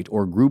own right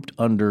or grouped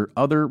under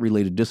other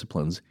related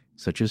disciplines,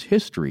 such as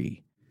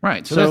history.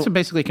 Right. So that's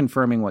basically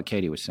confirming what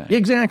Katie was saying.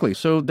 Exactly.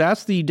 So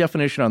that's the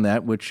definition on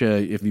that, which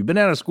if you've been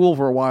out of school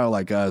for a while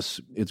like us,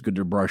 it's good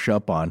to brush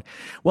up on.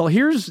 Well,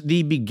 here's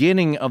the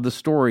beginning of the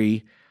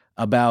story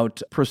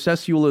about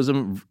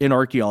processualism in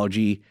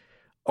archaeology,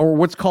 or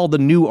what's called the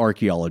new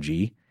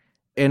archaeology,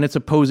 and its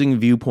opposing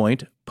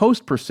viewpoint,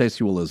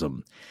 post-processualism.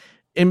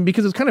 And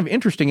because it's kind of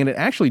interesting, and it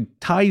actually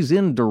ties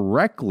in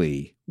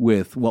directly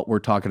with what we're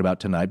talking about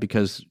tonight,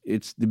 because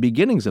it's the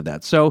beginnings of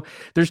that. So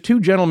there's two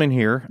gentlemen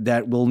here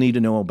that we'll need to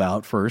know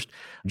about first,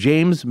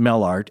 James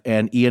Mellart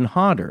and Ian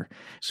Hodder.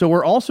 So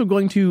we're also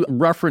going to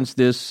reference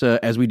this,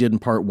 as we did in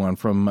part one,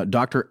 from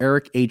Dr.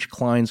 Eric H.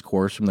 Klein's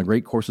course from the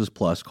Great Courses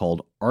Plus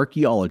called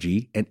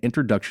Archaeology, An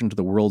Introduction to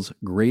the World's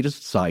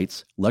Greatest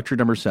Sites, lecture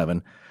number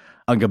 7,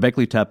 on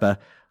Göbekli Tepe,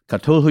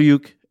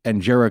 Çatalhöyük,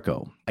 and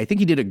Jericho. I think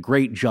he did a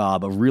great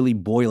job of really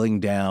boiling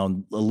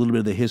down a little bit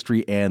of the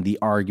history and the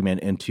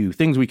argument into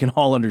things we can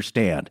all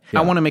understand. Yeah.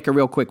 I want to make a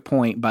real quick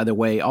point, by the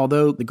way.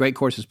 Although the Great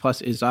Courses Plus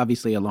is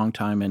obviously a long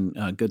time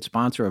and good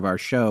sponsor of our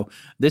show,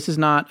 this is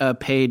not a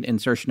paid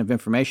insertion of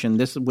information.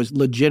 This was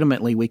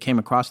legitimately, we came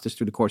across this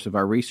through the course of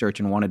our research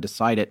and wanted to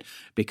cite it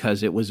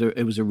because it was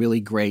a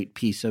really great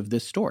piece of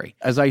this story.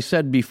 As I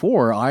said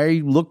before,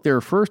 I looked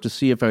there first to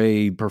see if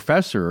a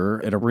professor,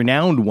 and a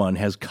renowned one,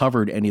 has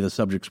covered any of the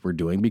subjects we're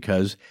doing,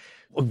 because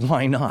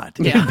why not?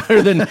 Yeah.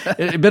 better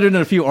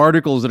than a few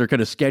articles that are kind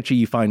of sketchy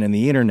you find on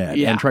the internet,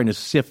 and trying to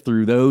sift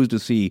through those to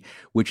see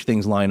which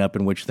things line up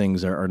and which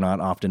things are not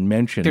often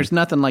mentioned. There's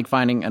nothing like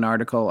finding an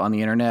article on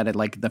the internet at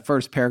like the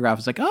first paragraph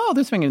is like, oh,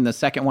 this thing, and the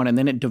second one, and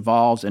then it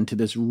devolves into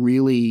this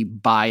really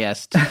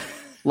biased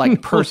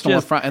like personal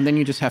affront, and then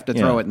you just have to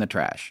throw it in the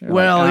trash. You're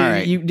well, like, all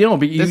right,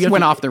 but this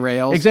went off the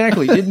rails.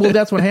 Exactly. Well,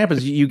 that's what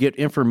happens. You get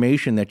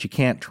information that you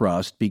can't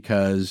trust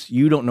because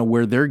you don't know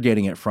where they're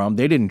getting it from.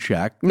 They didn't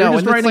check. They're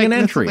just writing an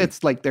entry.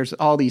 It's like there's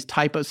all these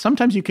typos.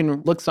 Sometimes you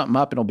can look something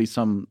up and it'll be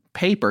some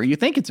paper. You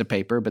think it's a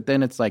paper, but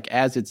then it's like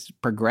as it's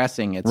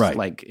progressing, it's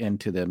like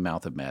into the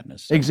mouth of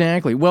madness. So.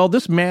 Exactly. Well,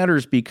 this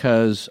matters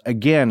because,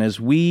 again,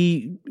 as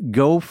we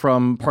go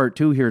from part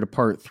 2 here to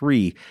part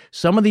 3,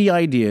 some of the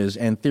ideas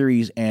and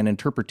theories and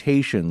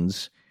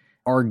interpretations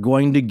are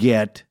going to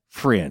get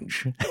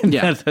fringe.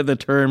 That's the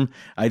term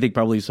I think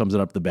probably sums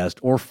it up the best,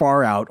 or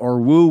far out,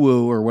 or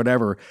woo-woo, or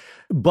whatever.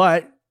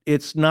 But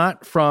it's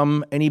not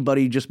from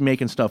anybody just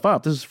making stuff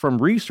up. This is from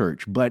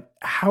research. But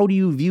how do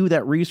you view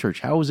that research?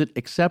 How is it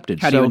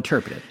accepted? How do you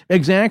interpret it?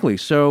 Exactly.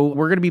 So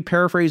we're going to be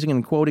paraphrasing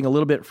and quoting a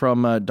little bit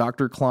from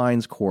Dr.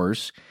 Klein's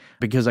course,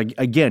 because,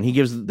 again, he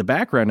gives the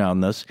background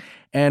on this.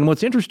 And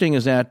what's interesting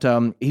is that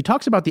he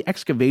talks about the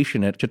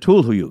excavation at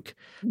Çatalhöyük,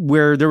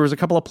 where there was a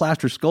couple of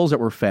plaster skulls that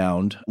were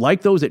found,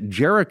 like those at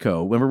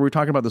Jericho. Remember, we were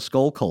talking about the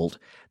skull cult.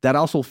 That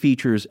also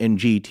features in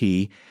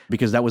GT,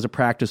 because that was a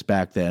practice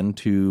back then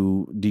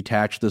to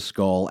detach the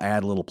skull,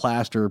 add a little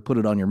plaster, put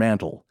it on your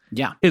mantle.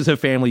 Yeah. Is a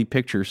family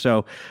picture.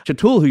 So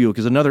Çatalhöyük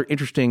is another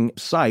interesting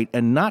site,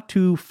 and not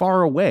too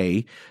far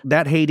away.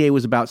 That heyday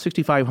was about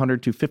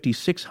 6500 to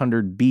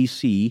 5600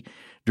 BC,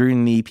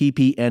 during the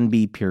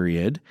PPNB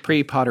period.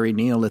 Pre-pottery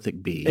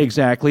Neolithic B.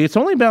 Exactly. It's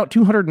only about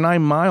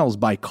 209 miles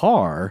by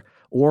car,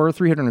 or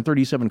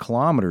 337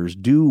 kilometers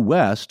due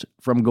west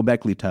from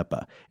Göbekli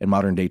Tepe in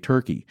modern-day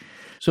Turkey.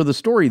 So the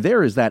story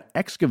there is that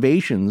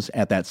excavations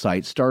at that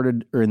site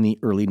started in the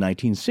early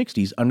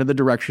 1960s under the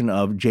direction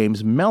of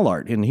James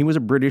Mellart, and he was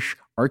a British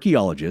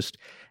archaeologist.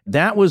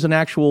 That was an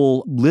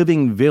actual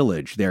living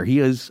village there. He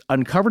has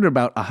uncovered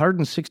about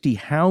 160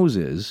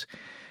 houses,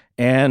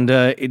 and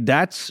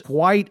that's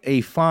quite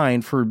a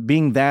find for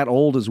being that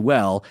old as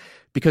well,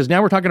 because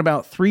now we're talking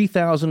about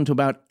 3,000 to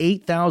about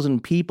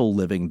 8,000 people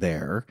living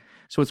there.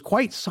 So it's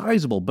quite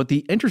sizable. But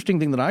the interesting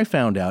thing that I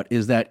found out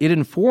is that it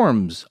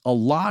informs a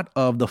lot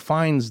of the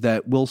finds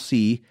that we'll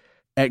see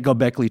at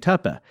Göbekli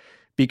Tepe,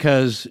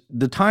 because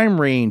the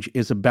time range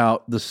is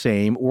about the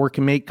same or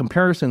can make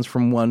comparisons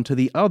from one to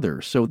the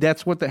other. So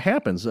that's what that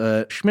happens.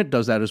 Schmidt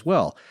does that as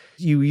well.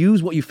 You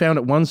use what you found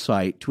at one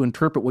site to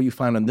interpret what you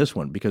find on this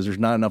one because there's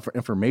not enough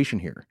information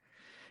here.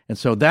 And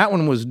so that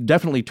one was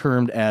definitely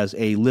termed as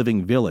a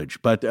living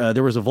village. But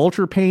there was a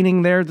vulture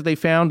painting there that they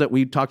found that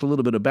we talked a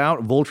little bit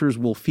about. Vultures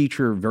will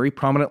feature very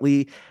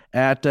prominently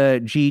at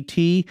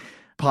GT,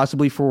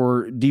 possibly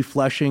for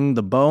defleshing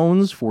the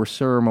bones for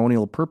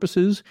ceremonial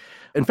purposes.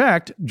 In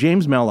fact,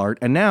 James Mellart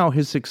and now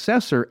his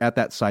successor at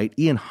that site,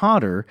 Ian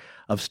Hodder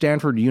of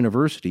Stanford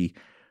University,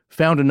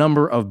 found a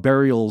number of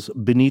burials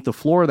beneath the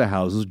floor of the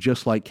houses,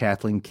 just like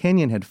Kathleen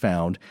Kenyon had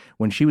found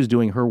when she was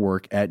doing her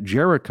work at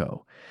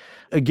Jericho.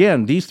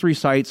 Again, these three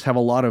sites have a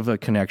lot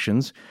of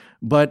connections,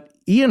 but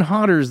Ian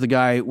Hodder is the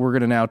guy we're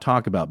going to now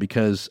talk about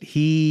because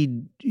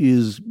he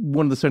is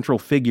one of the central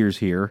figures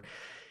here.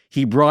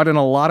 He brought in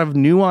a lot of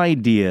new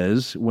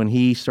ideas when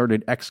he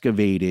started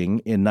excavating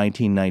in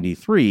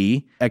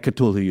 1993 at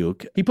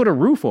Kutuluyuk. He put a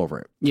roof over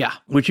it. Yeah.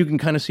 Which you can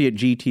kind of see at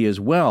GT as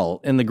well.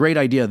 And the great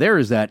idea there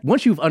is that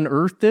once you've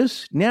unearthed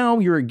this, now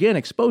you're again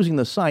exposing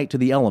the site to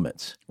the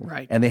elements.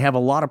 Right. And they have a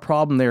lot of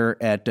problem there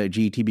at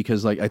GT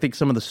because I think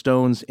some of the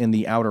stones in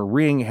the outer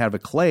ring have a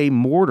clay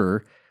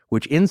mortar,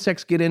 which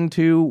insects get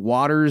into,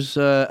 water's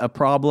a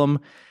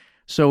problem.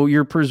 So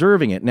you're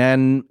preserving it.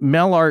 And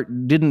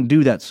Mellart didn't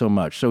do that so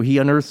much. So he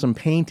unearthed some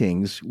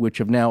paintings, which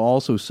have now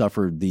also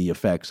suffered the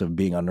effects of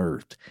being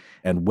unearthed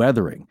and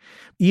weathering.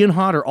 Ian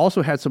Hodder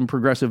also had some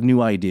progressive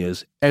new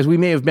ideas. As we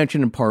may have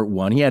mentioned in part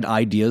one, he had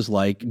ideas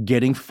like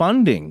getting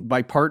funding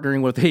by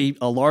partnering with a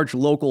large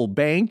local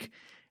bank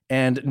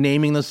and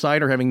naming the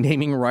site or having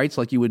naming rights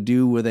like you would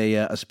do with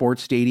a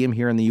sports stadium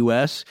here in the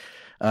U.S.,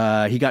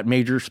 he got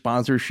major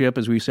sponsorship,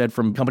 as we said,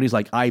 from companies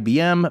like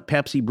IBM,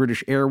 Pepsi,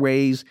 British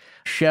Airways,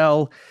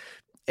 Shell.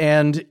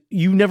 And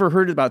you never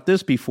heard about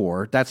this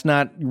before. That's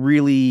not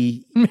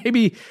really,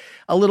 maybe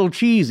a little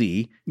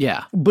cheesy.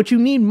 Yeah. But you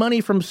need money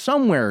from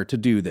somewhere to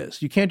do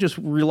this. You can't just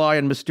rely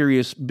on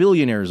mysterious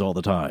billionaires all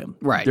the time.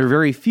 Right. They're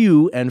very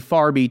few and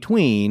far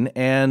between.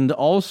 And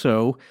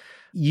also,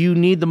 you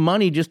need the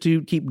money just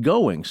to keep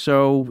going.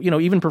 So,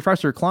 even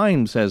Professor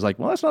Klein says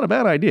well, that's not a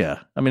bad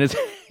idea. I mean,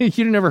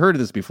 you've never heard of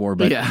this before,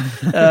 but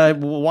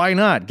why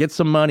not? Get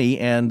some money.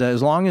 And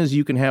as long as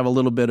you can have a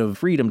little bit of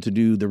freedom to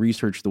do the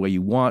research the way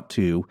you want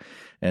to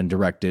and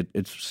direct it,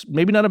 it's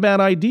maybe not a bad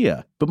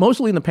idea. But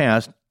mostly in the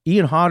past,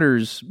 Ian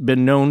Hodder's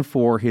been known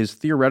for his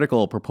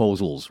theoretical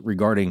proposals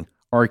regarding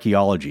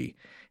archaeology.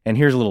 And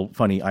here's a little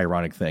funny,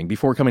 ironic thing.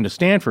 Before coming to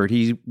Stanford,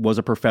 he was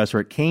a professor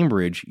at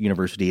Cambridge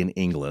University in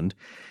England.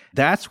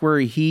 That's where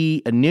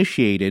he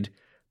initiated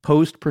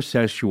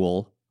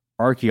post-processual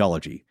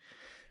archaeology.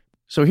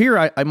 So here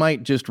I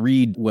might just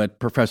read what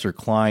Professor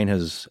Klein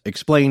has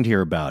explained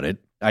here about it.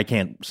 I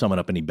can't sum it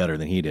up any better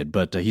than he did,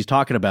 but he's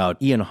talking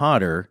about Ian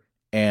Hodder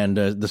and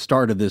the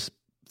start of this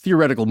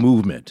theoretical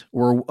movement,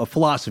 or a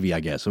philosophy,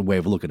 I guess, a way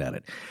of looking at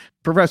it.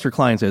 Professor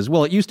Klein says,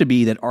 well, it used to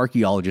be that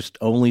archaeologists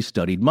only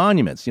studied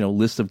monuments,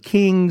 lists of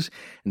kings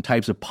and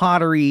types of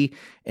pottery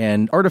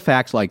and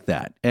artifacts like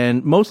that,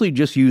 and mostly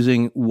just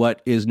using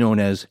what is known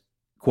as,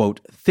 quote,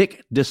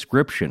 thick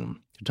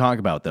description to talk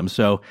about them.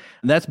 So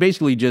that's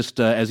basically just,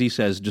 as he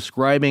says,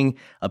 describing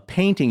a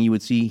painting you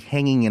would see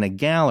hanging in a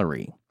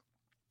gallery.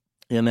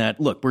 And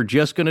that, look, we're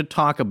just going to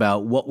talk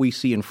about what we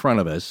see in front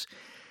of us,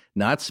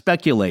 not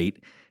speculate,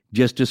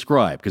 just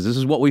describe, because this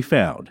is what we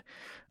found.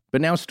 But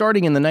now,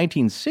 starting in the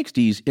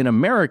 1960s, in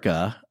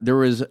America, there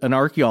was an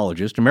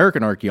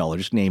American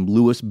archaeologist named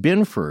Louis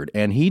Binford,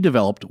 and he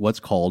developed what's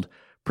called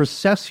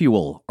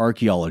processual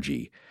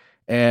archaeology.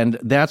 And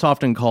that's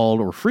often called,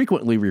 or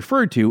frequently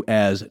referred to,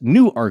 as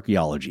new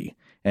archaeology.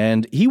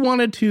 And he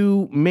wanted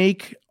to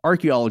make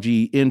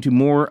archaeology into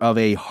more of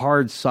a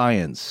hard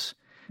science,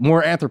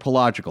 more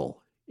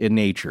anthropological in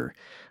nature.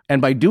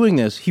 And by doing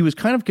this, he was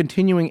kind of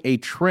continuing a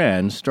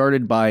trend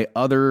started by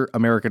other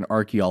American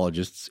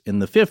archaeologists in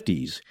the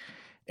 50s.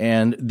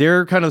 And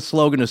their kind of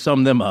slogan, to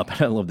sum them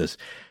up, I love this,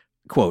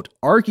 quote,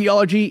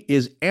 archaeology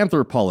is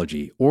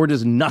anthropology, or it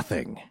is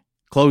nothing,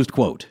 closed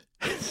quote.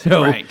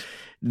 So right.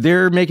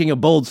 They're making a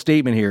bold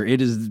statement here. It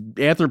is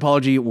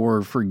anthropology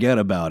or forget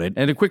about it.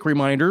 And a quick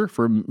reminder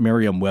from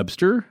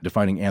Merriam-Webster,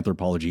 defining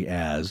anthropology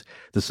as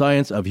the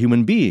science of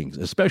human beings,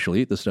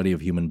 especially the study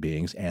of human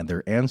beings and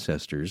their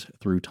ancestors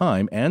through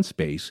time and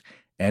space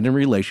and in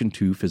relation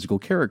to physical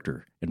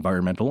character,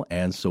 environmental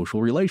and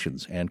social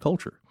relations, and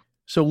culture.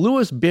 So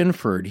Louis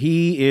Binford,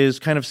 he is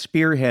kind of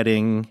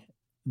spearheading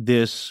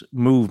this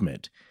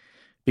movement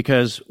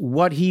because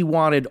what he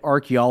wanted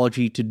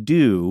archaeology to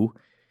do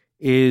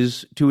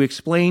is to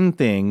explain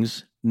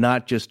things,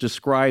 not just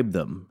describe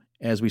them.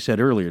 As we said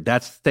earlier,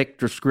 that's thick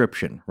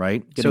description,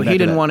 right? So he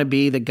didn't want to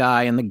be the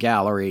guy in the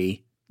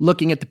gallery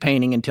looking at the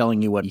painting and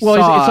telling you what he saw.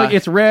 Well, it's like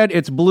it's red,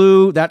 it's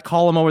blue, that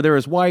column over there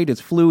is white,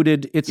 it's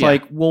fluted. It's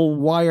like, well,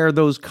 why are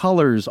those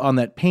colors on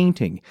that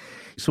painting?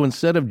 So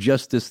instead of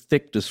just this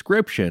thick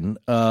description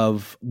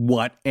of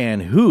what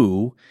and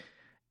who,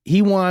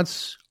 he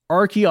wants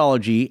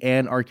archaeology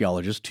and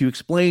archaeologists to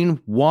explain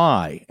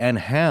why and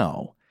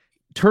how.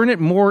 Turn it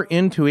more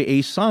into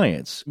a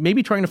science,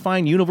 maybe trying to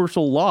find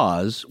universal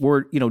laws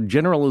or,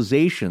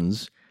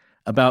 generalizations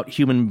about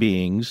human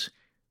beings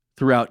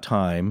throughout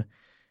time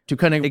to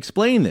kind of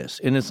explain this.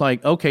 And it's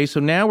like, okay,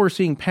 so now we're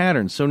seeing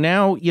patterns. So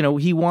now,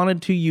 he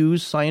wanted to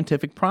use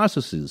scientific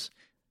processes.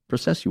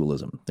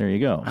 Processualism. There you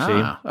go.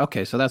 See?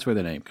 Okay, so that's where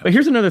the name comes. But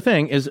here's another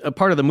thing, is a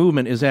part of the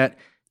movement is that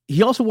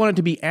he also wanted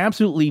to be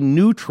absolutely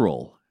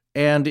neutral.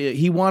 And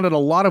he wanted a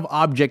lot of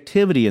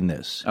objectivity in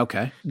this.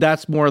 Okay.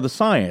 That's more of the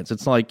science.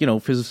 It's like,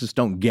 physicists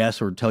don't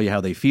guess or tell you how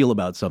they feel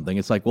about something.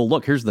 It's like, well,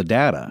 look, here's the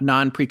data.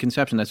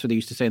 Non-preconception. That's what they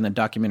used to say in the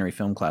documentary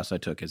film class I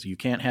took, is you're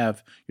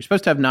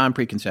supposed to have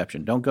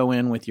non-preconception. Don't go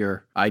in with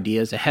your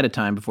ideas ahead of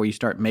time before you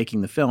start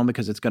making the film,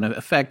 because it's going to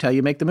affect how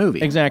you make the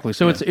movie. Exactly.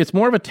 So it's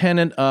more of a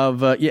tenet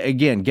of,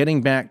 again, getting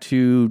back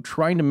to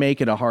trying to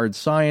make it a hard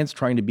science,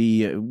 trying to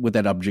be with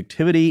that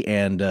objectivity,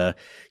 and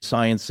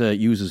science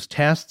uses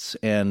tests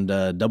and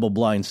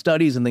double-blind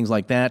studies and things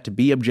like that to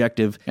be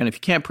objective. And if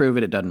you can't prove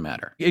it, it doesn't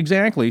matter.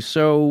 Exactly.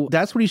 So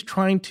that's what he's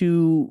trying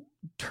to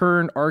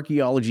turn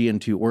archaeology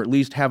into, or at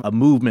least have a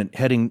movement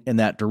heading in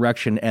that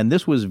direction. And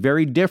this was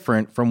very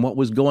different from what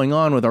was going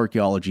on with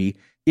archaeology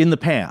in the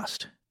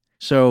past.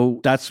 So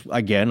that's,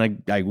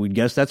 again, I would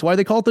guess that's why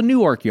they call it the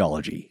new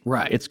archaeology.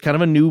 Right. It's kind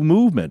of a new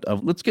movement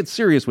of, let's get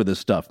serious with this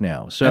stuff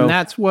now. So, and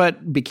that's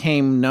what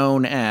became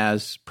known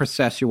as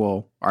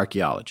processual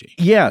archaeology.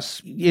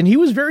 Yes. And he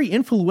was very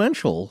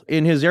influential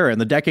in his era, in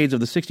the decades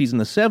of the 60s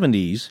and the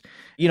 70s.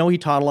 He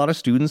taught a lot of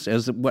students,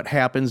 as what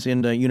happens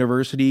in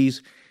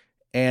universities,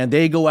 and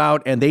they go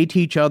out and they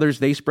teach others,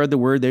 they spread the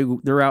word,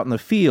 they're out in the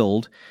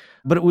field.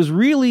 But it was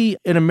really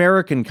an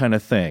American kind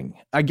of thing.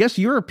 I guess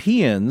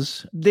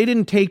Europeans, they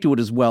didn't take to it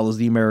as well as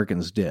the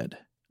Americans did.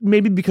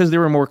 Maybe because they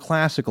were more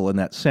classical in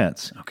that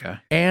sense. Okay.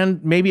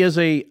 And maybe as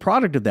a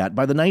product of that,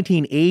 by the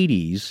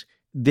 1980s,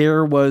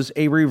 there was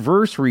a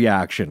reverse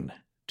reaction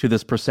to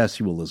this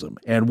processualism.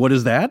 And what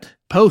is that?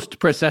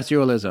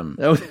 Post-processualism.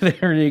 Oh,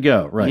 there you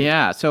go. Right.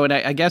 Yeah. So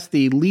I guess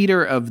the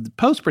leader of the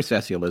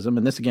post-processualism,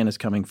 and this again is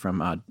coming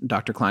from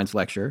Dr. Klein's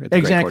lecture. At the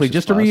Exactly.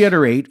 Just to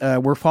reiterate,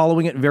 we're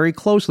following it very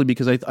closely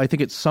because I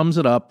think it sums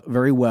it up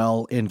very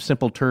well in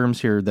simple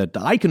terms here that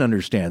I can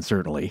understand,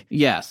 certainly.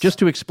 Yes. Just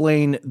to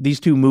explain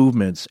these two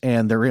movements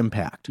and their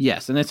impact.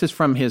 Yes. And this is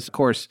from his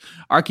course,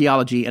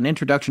 Archaeology, An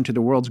Introduction to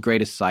the World's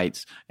Greatest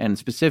Sites, and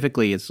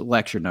specifically it's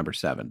lecture number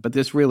 7. But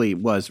this really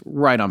was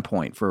right on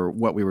point for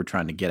what we were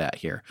trying to get at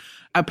here.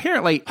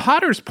 Apparently,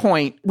 Hodder's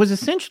point was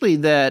essentially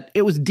that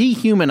it was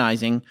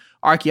dehumanizing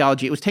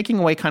archaeology. It was taking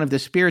away kind of the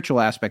spiritual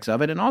aspects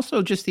of it, and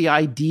also just the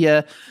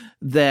idea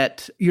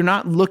that you're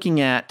not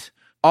looking at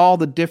all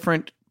the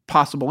different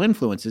possible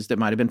influences that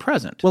might have been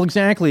present. Well,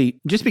 exactly.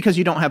 Just because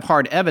you don't have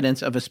hard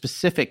evidence of a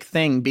specific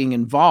thing being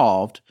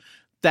involved,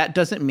 that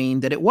doesn't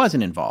mean that it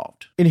wasn't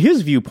involved. In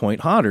his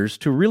viewpoint, Hodder's,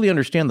 to really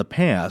understand the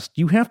past,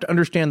 you have to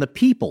understand the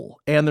people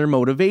and their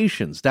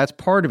motivations. That's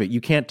part of it.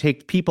 You can't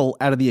take people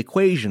out of the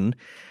equation.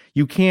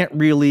 You can't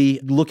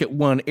really look at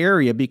one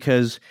area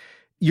because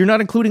you're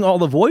not including all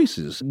the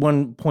voices.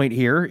 One point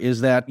here is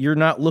that you're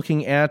not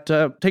looking at,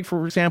 take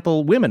for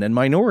example, women and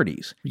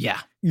minorities. Yeah.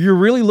 You're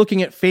really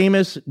looking at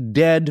famous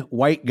dead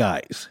white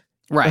guys.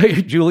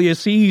 Right.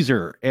 Julius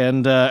Caesar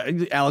and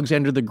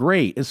Alexander the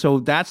Great. And so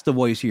that's the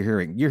voice you're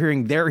hearing. You're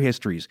hearing their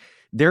histories,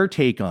 their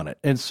take on it.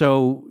 And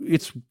so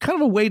it's kind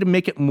of a way to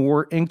make it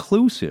more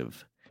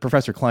inclusive.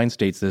 Professor Klein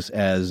states this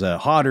as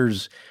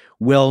Hodder's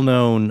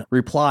well-known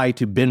reply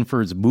to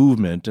Binford's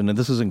movement, and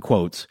this is in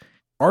quotes,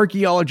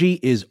 "Archaeology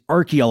is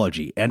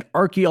archaeology, and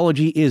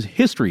archaeology is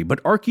history,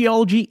 but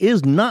archaeology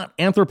is not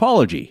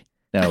anthropology."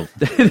 Now,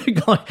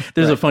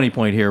 there's a funny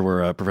point here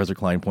where Professor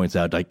Klein points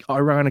out, like,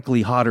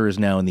 ironically, Hodder is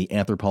now in the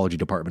anthropology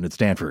department at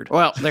Stanford.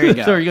 Well, there you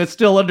go. So it's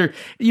still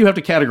you have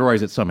to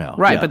categorize it somehow.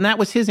 Right, Yeah. but that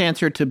was his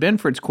answer to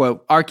Binford's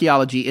quote,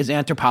 "Archaeology is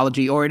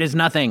anthropology or it is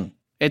nothing."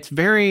 It's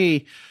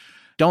very...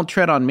 don't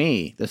tread on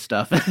me, this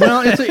stuff.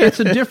 Well, it's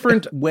a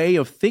different way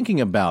of thinking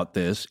about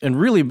this and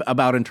really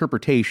about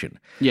interpretation.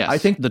 Yes. I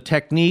think the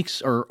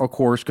techniques are, of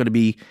course, going to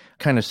be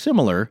kind of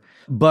similar,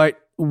 but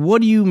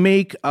what do you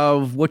make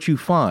of what you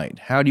find?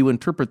 How do you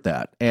interpret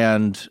that?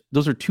 And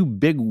those are two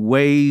big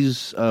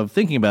ways of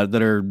thinking about it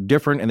that are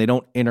different, and they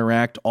don't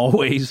interact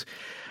always,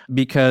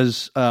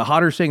 because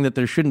Hodder's saying that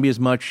there shouldn't be as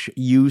much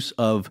use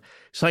of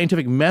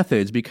scientific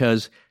methods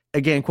because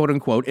again, quote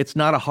unquote, it's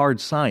not a hard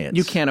science.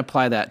 You can't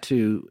apply that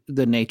to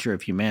the nature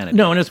of humanity.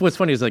 No, and what's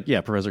funny is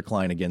Professor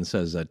Klein again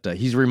says that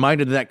he's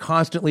reminded of that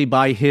constantly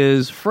by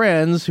his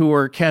friends who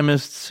are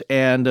chemists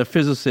and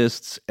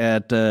physicists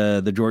at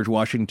the George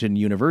Washington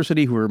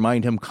University, who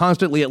remind him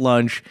constantly at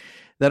lunch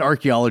that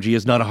archaeology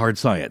is not a hard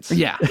science.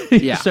 Yeah.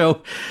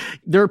 So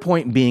their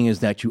point being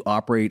is that you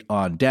operate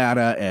on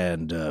data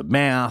and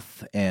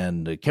math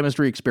and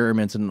chemistry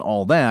experiments and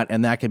all that,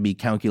 and that can be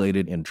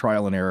calculated in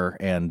trial and error,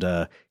 and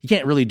you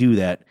can't really do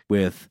that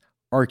with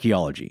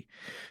archaeology.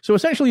 So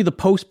essentially the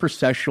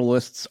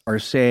post-processualists are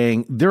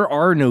saying there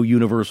are no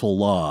universal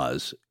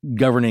laws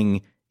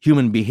governing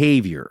human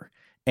behavior,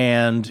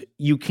 and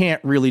you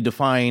can't really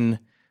define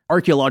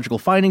archaeological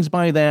findings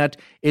by that.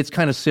 It's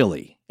kind of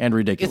silly and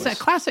ridiculous. It's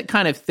that classic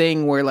kind of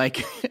thing where,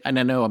 like, and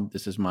I know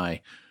this is my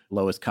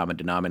lowest common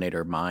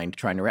denominator mind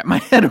trying to wrap my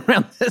head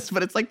around this,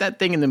 but it's like that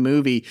thing in the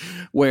movie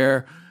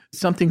where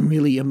something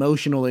really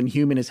emotional and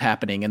human is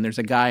happening, and there's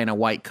a guy in a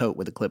white coat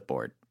with a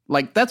clipboard.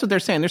 Like, that's what they're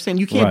saying. They're saying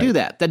you can't do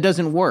that. That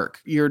doesn't work.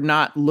 You're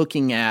not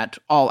looking at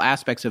all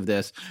aspects of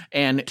this.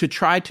 And to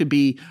try to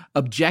be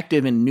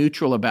objective and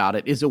neutral about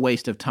it is a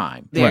waste of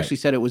time. They actually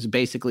said it was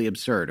basically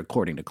absurd,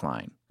 according to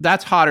Klein.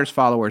 That's Hodder's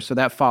followers, so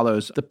that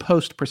follows the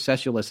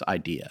post-processualist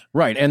idea.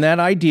 Right, and that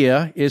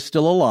idea is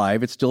still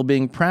alive. It's still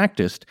being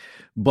practiced.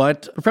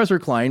 But Professor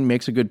Klein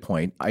makes a good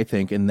point, I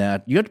think, in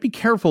that you have to be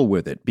careful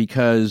with it,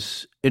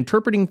 because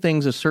interpreting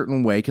things a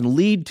certain way can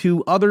lead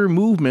to other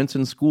movements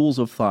and schools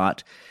of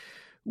thought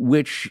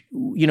which,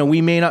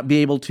 we may not be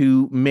able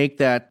to make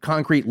that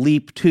concrete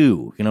leap to.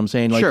 You know what I'm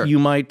saying? Like, you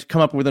might come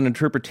up with an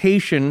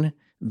interpretation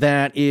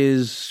that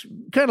is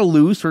kind of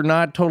loose or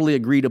not totally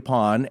agreed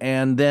upon,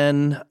 and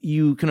then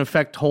you can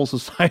affect whole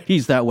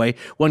societies that way.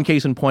 One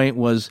case in point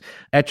was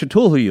at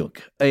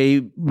Çatalhöyük,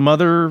 a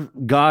mother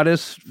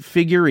goddess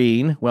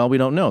figurine. Well, we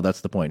don't know.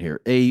 That's the point here.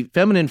 A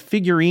feminine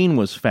figurine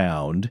was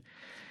found,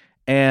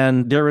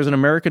 and there was an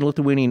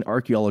American-Lithuanian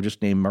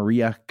archaeologist named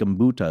Marija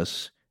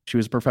Gambutas. She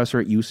was a professor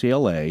at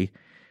UCLA,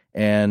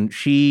 and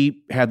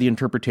she had the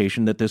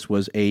interpretation that this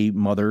was a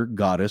mother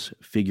goddess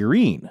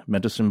figurine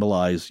meant to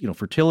symbolize,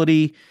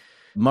 fertility,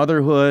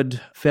 motherhood,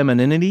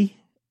 femininity,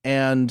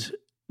 and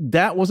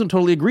that wasn't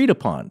totally agreed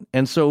upon.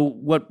 And so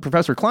what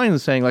Professor Klein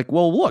is saying,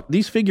 well, look,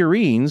 these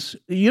figurines,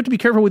 you have to be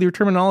careful with your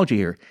terminology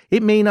here.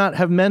 It may not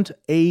have meant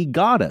a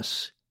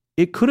goddess.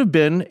 It could have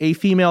been a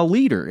female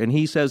leader. And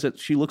he says that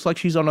she looks like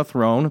she's on a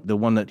throne, the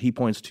one that he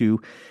points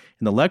to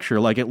in the lecture.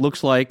 Like, it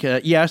looks like,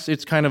 yes,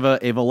 it's kind of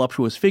a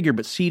voluptuous figure,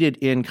 but seated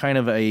in kind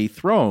of a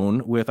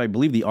throne with, I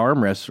believe, the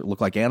armrests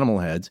look like animal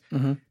heads.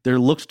 Mm-hmm. There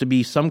looks to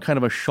be some kind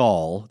of a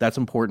shawl. That's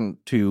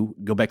important to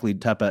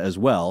Göbekli Tepe as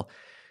well,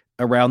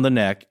 around the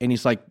neck. And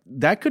he's like,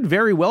 that could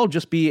very well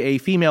just be a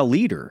female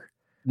leader,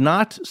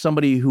 not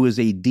somebody who is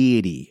a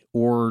deity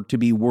or to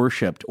be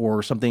worshipped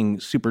or something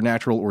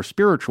supernatural or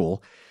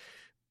spiritual.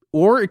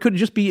 Or it could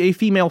just be a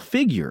female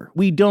figure.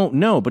 We don't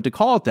know. But to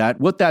call it that,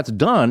 what that's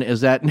done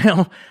is that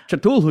now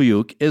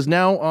Çatalhöyük is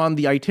now on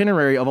the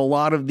itinerary of a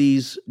lot of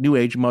these New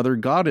Age Mother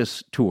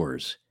Goddess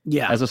tours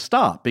as a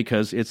stop,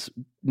 because it's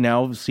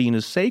now seen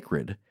as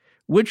sacred,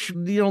 which,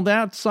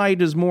 that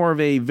site is more of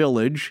a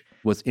village.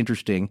 What's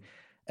interesting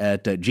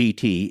at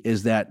GT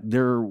is that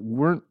there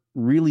weren't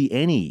really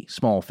any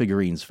small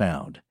figurines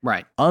found.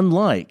 Right.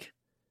 Unlike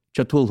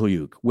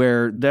Çatalhöyük,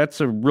 where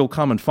that's a real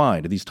common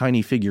find of these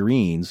tiny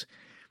figurines,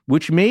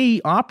 which may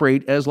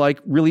operate as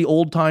really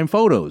old-time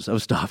photos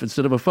of stuff.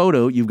 Instead of a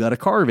photo, you've got a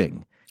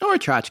carving. Or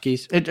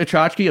tchotchkes. A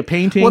tchotchke, a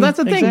painting. Well, that's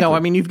the thing, though. I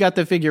mean, you've got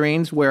the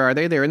figurines. Where are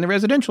they? They're in the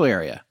residential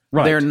area.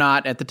 Right. They're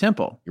not at the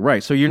temple.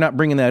 Right, so you're not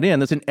bringing that in.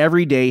 That's an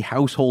everyday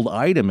household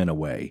item in a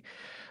way.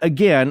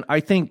 Again,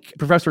 I think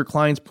Professor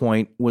Klein's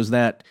point was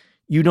that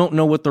you don't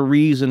know what the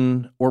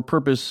reason or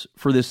purpose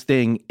for this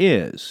thing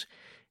is.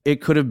 It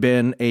could have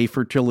been a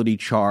fertility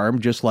charm,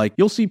 just like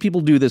you'll see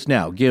people do this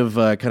now, give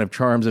kind of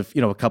charms if,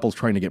 a couple's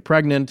trying to get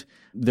pregnant.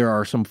 There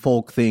are some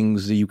folk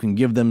things that you can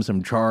give them,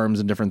 some charms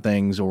and different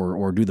things,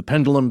 or do the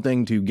pendulum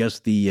thing to guess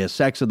the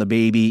sex of the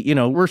baby.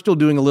 We're still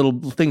doing a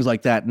little things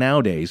like that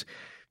nowadays.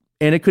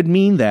 And it could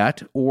mean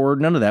that or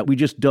none of that. We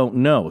just don't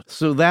know.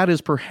 So that is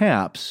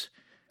perhaps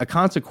a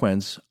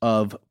consequence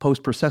of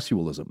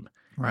post-processualism,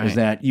 is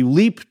that you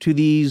leap to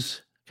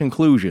these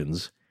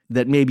conclusions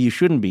that maybe you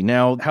shouldn't be.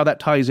 Now, how that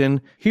ties in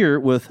here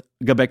with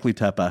Göbekli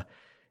Tepe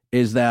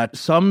is that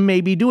some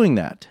may be doing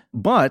that,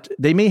 but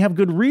they may have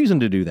good reason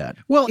to do that.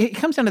 Well, it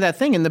comes down to that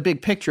thing in the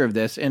big picture of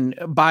this. And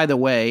by the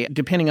way,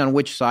 depending on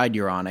which side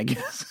you're on, I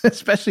guess,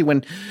 especially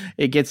when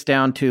it gets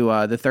down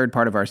to the third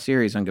part of our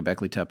series on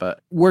Göbekli Tepe,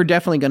 we're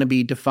definitely going to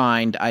be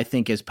defined, I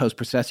think, as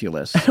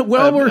post-processualists.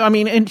 Well,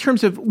 in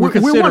terms of, we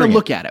want to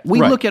look at it. We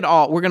look at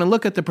all. We're going to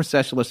look at the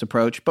processualist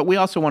approach, but we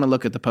also want to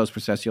look at the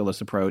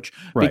post-processualist approach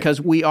because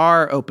we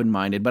are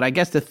open-minded. But I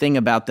guess the thing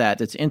about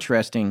that's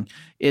interesting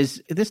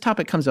is this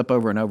topic comes up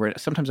over and over.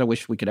 Sometimes I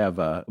wish we could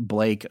have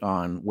Blake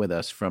on with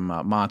us from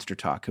Monster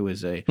Talk, who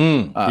is a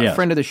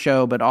friend of the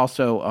show, but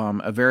also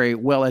a very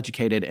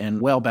well-educated and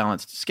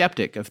well-balanced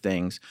skeptic of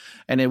things.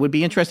 And it would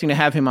be interesting to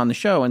have him on the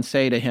show and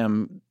say to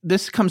him,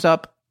 this comes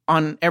up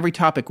on every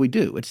topic we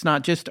do. It's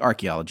not just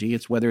archaeology.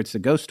 It's whether it's the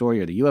ghost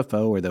story or the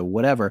UFO or the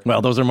whatever.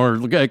 Well, those are more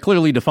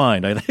clearly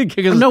defined, I think.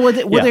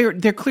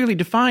 They're clearly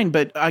defined,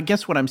 but I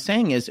guess what I'm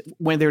saying is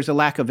when there's a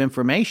lack of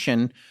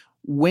information,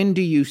 when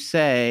do you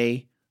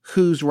say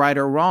who's right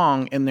or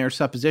wrong in their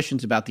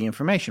suppositions about the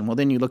information? Well,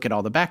 then you look at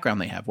all the background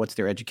they have. What's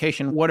their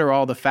education? What are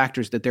all the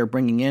factors that they're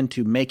bringing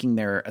into making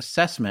their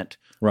assessment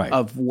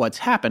of what's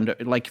happened?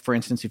 Like, for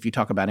instance, if you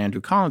talk about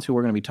Andrew Collins, who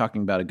we're going to be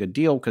talking about a good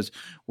deal because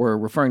we're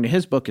referring to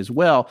his book as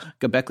well,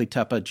 Göbekli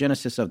Tepe,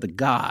 Genesis of the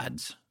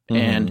Gods.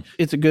 And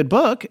it's a good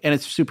book, and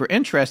it's super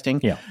interesting.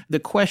 Yeah.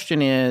 The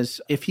question is,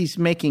 if he's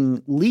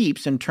making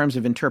leaps in terms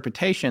of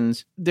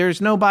interpretations,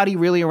 there's nobody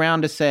really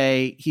around to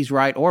say he's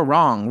right or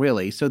wrong,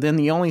 really. So then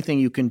the only thing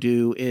you can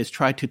do is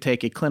try to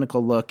take a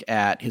clinical look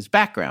at his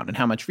background and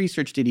how much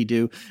research did he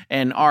do,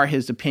 and are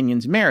his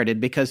opinions merited?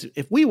 Because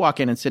if we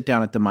walk in and sit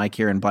down at the mic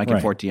here in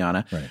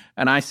Blankenfortiana,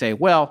 and I say,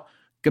 well,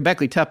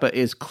 Göbekli Tepe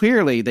is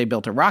clearly, they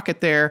built a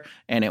rocket there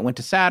and it went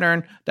to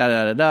Saturn,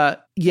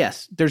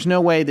 Yes, there's no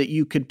way that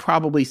you could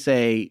probably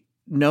say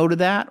no to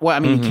that. Well, I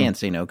mean, you can't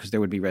say no because there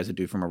would be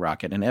residue from a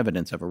rocket and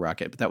evidence of a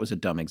rocket, but that was a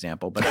dumb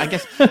example. But I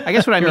guess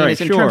what I mean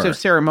is in terms of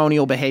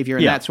ceremonial behavior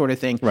and that sort of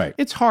thing,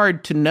 it's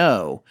hard to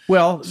know.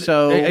 Well,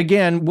 so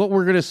again, what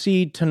we're going to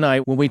see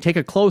tonight when we take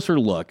a closer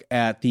look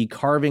at the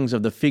carvings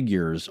of the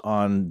figures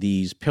on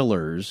these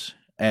pillars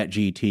at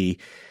GT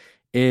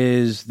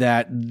is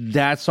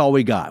that's all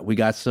we got. We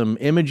got some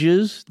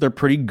images. They're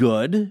pretty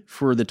good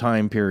for the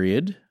time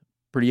period,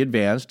 pretty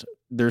advanced.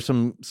 There's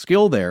some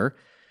skill there,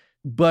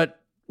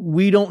 but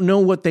we don't know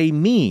what they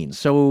mean.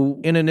 So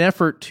in an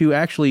effort to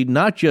actually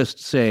not just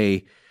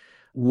say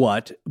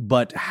what,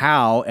 but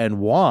how and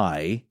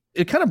why,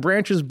 it kind of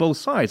branches both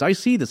sides. I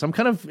see this. I'm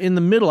kind of in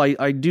the middle.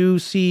 I do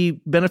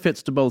see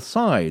benefits to both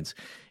sides.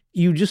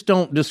 You just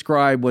don't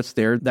describe what's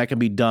there. That can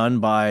be done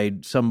by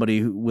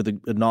somebody with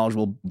a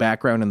knowledgeable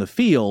background in the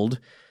field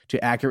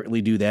to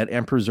accurately do that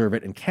and preserve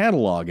it and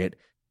catalog it.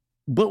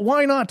 But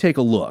why not take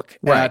a look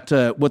at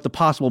what the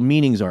possible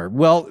meanings are?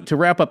 Well, to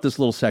wrap up this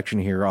little section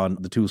here on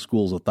the two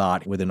schools of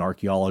thought within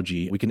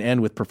archaeology, we can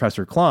end with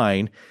Professor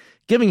Klein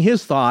giving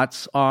his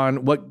thoughts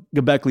on what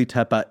Göbekli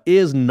Tepe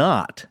is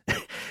not.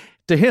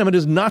 To him, it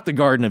is not the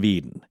Garden of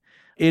Eden.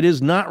 It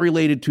is not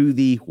related to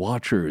the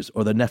Watchers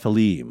or the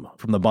Nephilim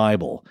from the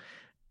Bible.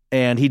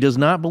 And he does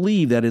not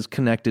believe that is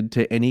connected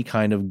to any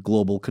kind of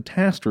global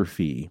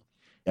catastrophe.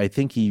 I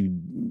think he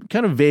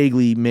kind of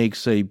vaguely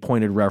makes a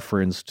pointed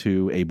reference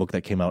to a book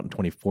that came out in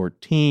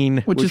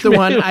 2014. Which is the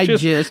one I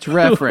just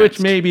referenced. Which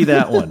may be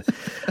that one.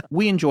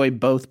 We enjoy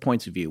both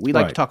points of view. We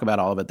like to talk about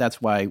all of it.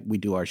 That's why we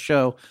do our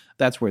show.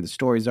 That's where the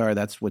stories are.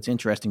 That's what's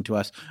interesting to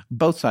us.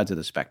 Both sides of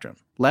the spectrum,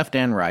 left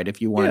and right, if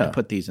you wanted to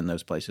put these in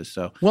those places.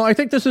 So, well, I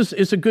think this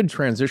is a good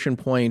transition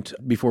point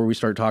before we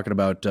start talking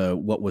about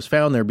what was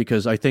found there,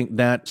 because I think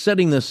that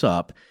setting this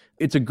up,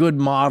 it's a good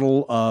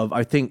model of,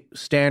 I think,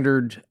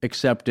 standard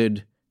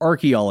accepted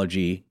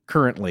archaeology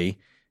currently,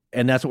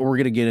 and that's what we're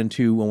going to get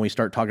into when we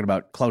start talking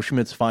about Klaus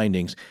Schmidt's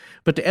findings.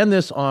 But to end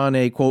this on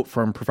a quote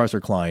from Professor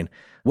Klein,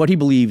 what he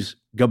believes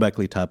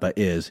Göbekli Tepe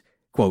is,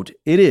 quote,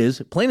 "It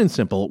is, plain and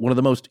simple, one of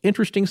the most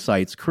interesting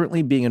sites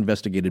currently being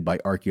investigated by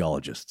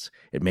archaeologists.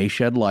 It may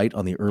shed light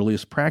on the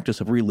earliest practice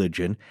of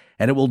religion,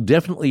 and it will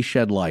definitely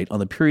shed light on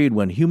the period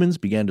when humans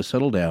began to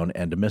settle down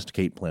and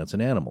domesticate plants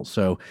and animals."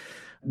 So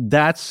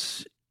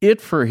that's it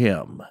for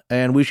him,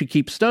 and we should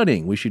keep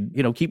studying. We should,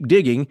 keep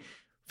digging,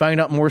 find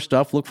out more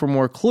stuff, look for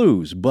more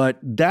clues. But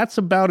that's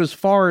about as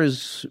far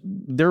as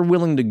they're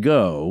willing to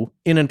go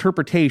in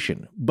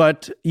interpretation.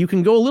 But you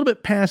can go a little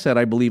bit past that,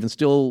 I believe, and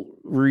still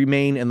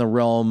remain in the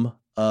realm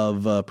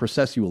of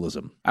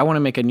processualism. I want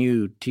to make a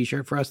new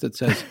T-shirt for us that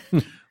says,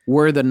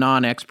 "We're the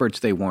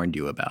non-experts they warned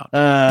you about."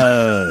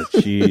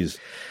 Jeez.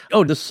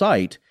 The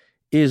site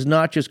is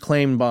not just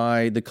claimed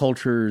by the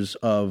cultures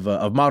of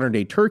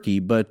modern-day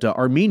Turkey, but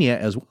Armenia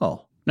as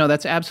well. No,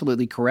 that's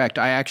absolutely correct.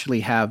 I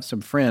actually have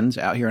some friends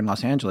out here in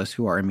Los Angeles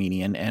who are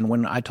Armenian, and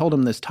when I told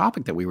them this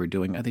topic that we were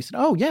doing, they said,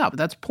 "Oh, yeah,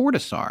 that's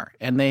Portasar."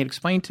 And they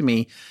explained to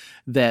me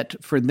that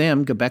for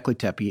them, Göbekli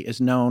Tepe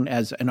is known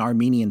as an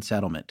Armenian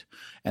settlement,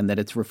 and that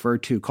it's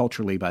referred to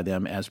culturally by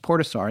them as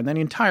Portasar. And then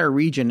the entire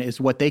region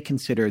is what they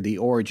consider the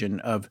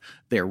origin of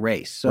their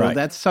race. So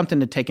that's something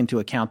to take into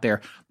account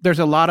there. There's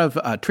a lot of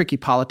tricky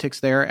politics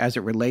there as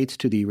it relates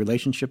to the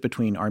relationship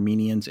between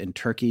Armenians and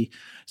Turkey.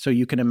 So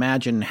you can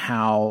imagine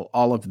how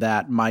all of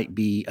that might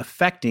be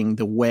affecting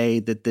the way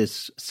that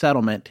this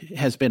settlement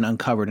has been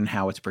uncovered and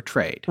how it's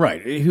portrayed.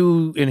 Right.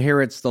 Who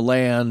inherits the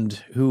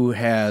land, who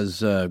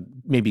has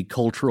maybe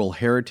cultural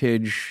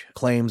heritage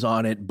claims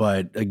on it.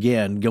 But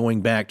again,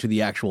 going back to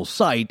the actual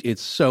site,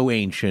 it's so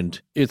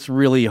ancient, it's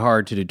really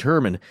hard to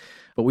determine.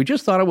 But we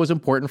just thought it was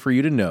important for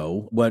you to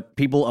know what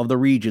people of the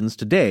regions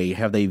today,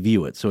 how they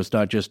view it. So it's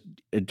not just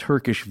a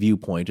Turkish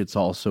viewpoint, there's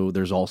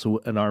also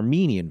an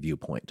Armenian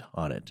viewpoint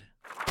on it.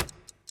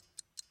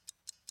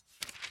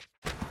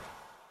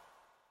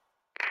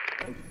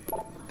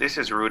 This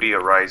is Rudy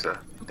Ariza.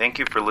 Thank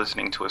you for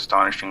listening to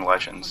Astonishing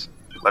Legends.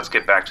 Let's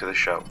get back to the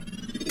show.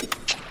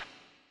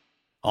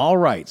 All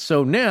right,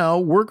 so now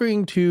we're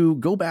going to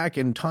go back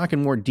and talk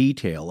in more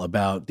detail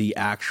about the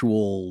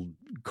actual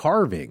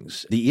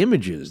carvings, the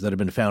images that have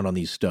been found on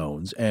these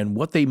stones, and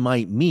what they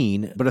might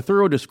mean, but a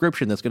thorough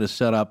description that's going to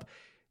set up,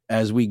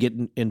 as we get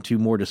into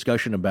more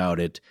discussion about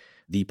it,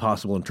 the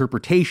possible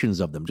interpretations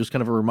of them. Just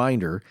kind of a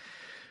reminder.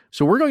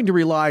 So we're going to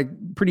rely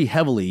pretty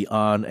heavily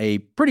on a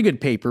pretty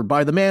good paper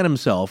by the man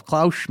himself,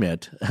 Klaus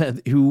Schmidt,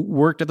 who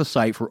worked at the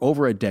site for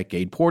over a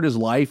decade, poured his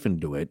life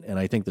into it, and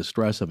I think the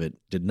stress of it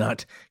did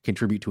not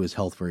contribute to his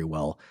health very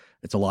well.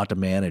 It's a lot to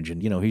manage,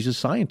 and, he's a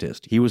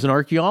scientist. He was an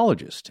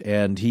archaeologist,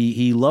 and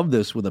he loved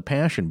this with a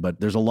passion, but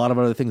there's a lot of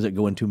other things that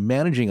go into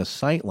managing a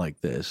site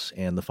like this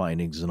and the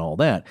findings and all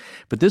that.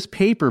 But this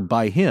paper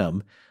by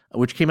him,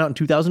 which came out in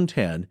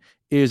 2010,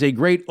 is a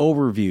great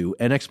overview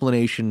and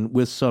explanation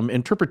with some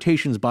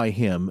interpretations by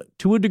him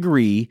to a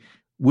degree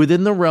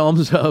within the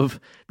realms of,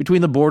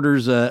 between the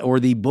borders or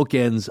the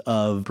bookends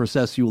of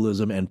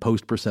processualism and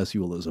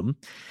post-processualism.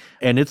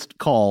 And it's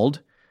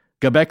called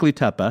Göbekli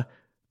Tepe,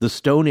 The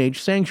Stone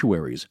Age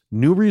Sanctuaries,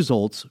 New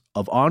Results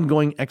of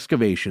Ongoing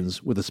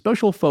Excavations with a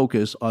Special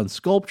Focus on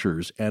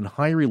Sculptures and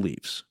High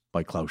Reliefs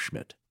by Klaus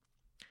Schmidt.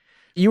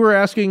 You were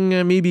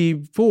asking me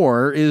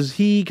before, is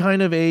he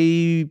kind of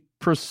a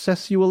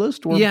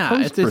processualist or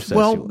post-processualist?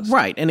 Well,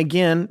 right. And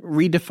again,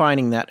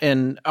 redefining that.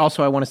 And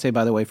also I want to say,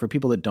 by the way, for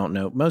people that don't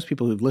know, most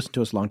people who've listened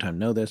to us a long time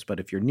know this, but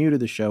if you're new to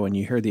the show and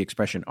you hear the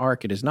expression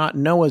ARC, it is not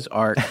Noah's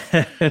Ark.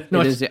 It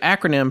is the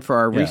acronym for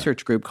our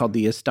research group called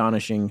the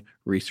Astonishing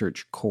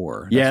Research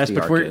Corps. Yes,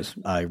 but we're,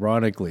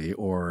 ironically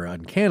or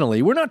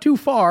uncannily, we're not too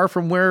far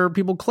from where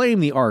people claim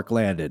the Ark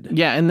landed.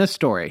 Yeah, in this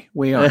story,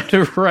 we are.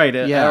 Right,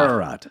 at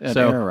Ararat.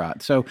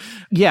 Ararat. So,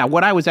 yeah,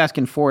 what I was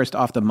asking Forrest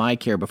off the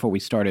mic here before we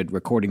started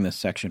recording this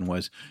section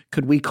was,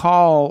 could we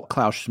call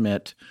Klaus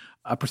Schmidt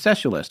a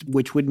processualist,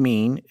 which would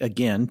mean,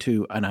 again,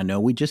 and I know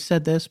we just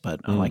said this,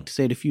 but I like to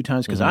say it a few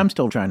times because I'm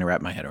still trying to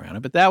wrap my head around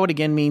it, but that would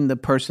again mean the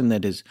person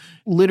that is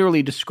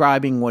literally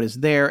describing what is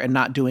there and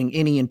not doing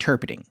any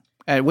interpreting.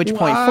 At which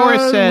point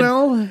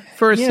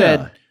Forrest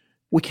said,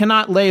 we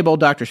cannot label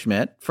Dr.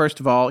 Schmidt. First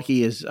of all,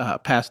 he is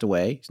passed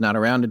away. He's not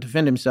around to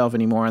defend himself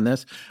anymore on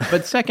this.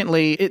 But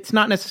secondly, it's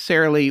not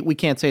necessarily, we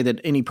can't say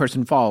that any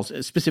person falls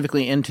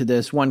specifically into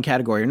this one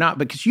category or not,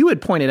 because you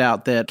had pointed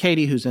out that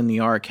Katie, who's in the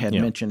ARC, had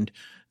mentioned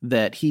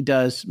that he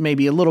does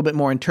maybe a little bit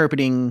more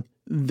interpreting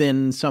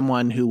than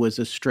someone who was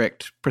a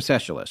strict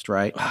processualist,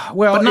 right?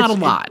 Well, but not a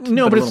lot.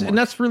 And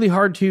that's really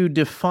hard to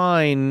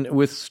define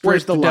with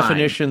strict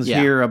definitions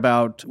here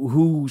about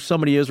who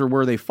somebody is or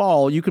where they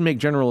fall. You can make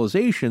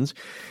generalizations,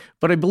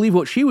 but I believe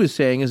what she was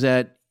saying is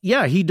that,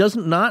 he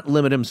doesn't not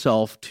limit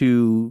himself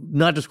to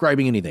not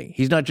describing anything.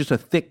 He's not just a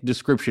thick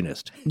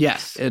descriptionist.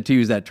 Yes. To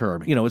use that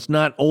term. It's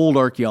not old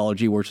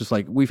archaeology where it's just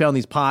like, we found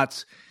these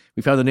pots,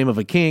 we found the name of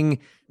a king,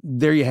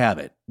 there you have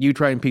it. You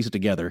try and piece it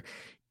together.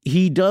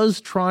 He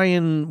does try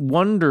and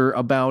wonder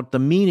about the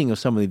meaning of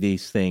some of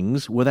these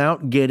things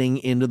without getting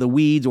into the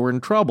weeds or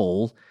in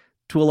trouble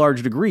to a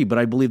large degree. But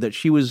I believe that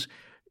she was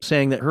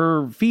saying that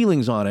her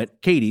feelings on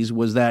it, Katie's,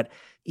 was that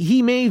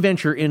he may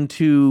venture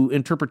into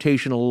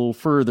interpretation a little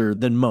further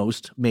than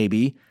most,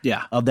 maybe,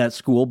 of that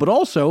school, but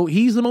also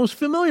he's the most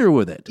familiar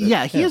with it.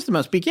 Yeah, he is the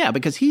most big,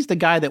 because he's the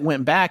guy that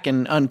went back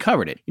and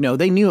uncovered it.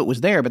 They knew it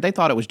was there, but they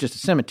thought it was just a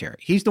cemetery.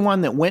 He's the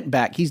one that went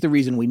back. He's the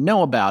reason we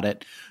know about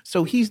it.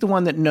 So he's the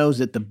one that knows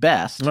it the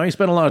best. Well, he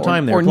spent a lot of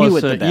time there. Or Plus, knew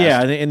it the best.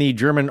 Yeah, in the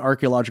German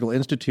Archaeological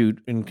Institute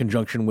in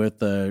conjunction with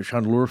the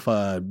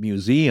Schandlurfa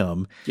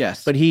Museum.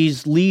 Yes. But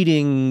he's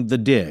leading the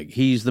dig.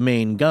 He's the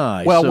main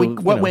guy. Well,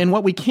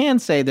 what we can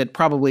say that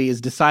probably is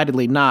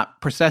decidedly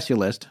not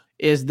processualist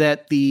is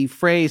that the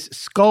phrase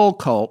skull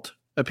cult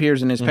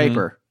appears in his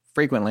paper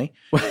frequently.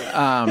 Is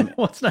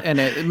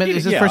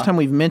this the first time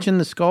we've mentioned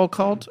the skull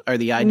cult or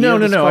the idea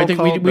of the skull I think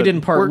cult? we did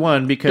in part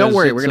one because... Don't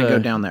worry, we're going to go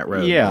down that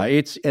road. Yeah,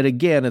 it's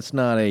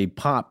not a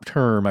pop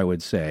term, I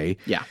would say.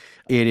 Yeah.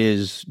 It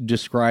is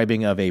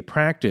describing of a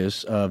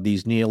practice of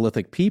these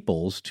Neolithic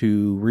peoples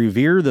to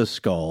revere the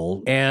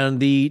skull and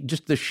the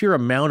sheer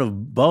amount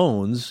of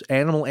bones,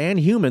 animal and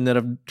human, that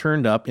have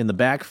turned up in the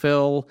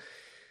backfill,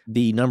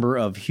 the number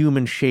of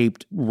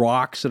human-shaped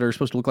rocks that are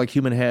supposed to look like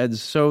human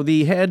heads. So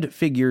the head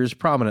figures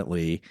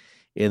prominently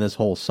in this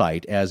whole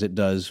site, as it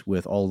does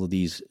with all of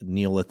these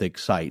Neolithic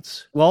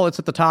sites. Well, it's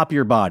at the top of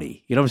your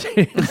body. You know what I'm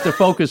saying? It's the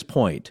focus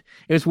point.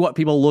 It's what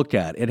people look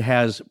at. It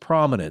has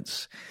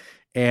prominence.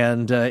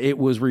 And it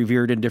was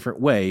revered in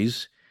different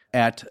ways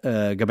at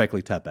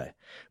Göbekli Tepe,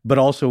 but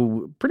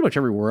also pretty much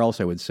everywhere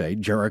else, I would say,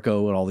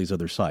 Jericho and all these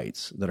other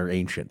sites that are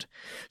ancient.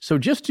 So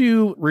just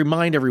to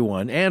remind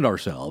everyone and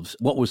ourselves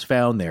what was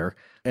found there,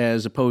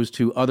 as opposed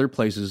to other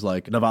places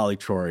like Navali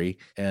Chori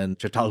and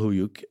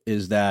Çatalhöyük,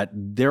 is that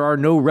there are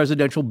no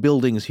residential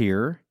buildings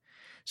here.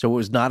 So it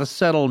was not a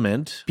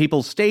settlement.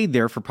 People stayed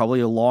there for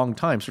probably a long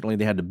time. Certainly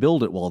they had to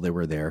build it while they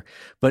were there,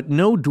 but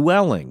no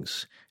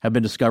dwellings have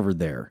been discovered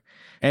there.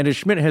 And as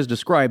Schmidt has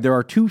described, there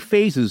are two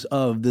phases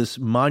of this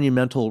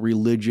monumental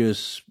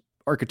religious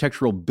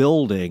architectural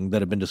building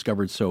that have been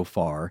discovered so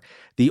far.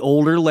 The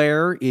older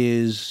layer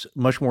is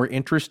much more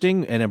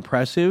interesting and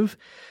impressive.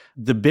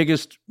 The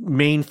biggest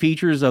main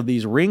features of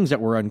these rings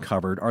that were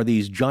uncovered are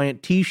these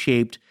giant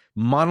T-shaped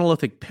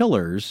monolithic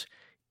pillars,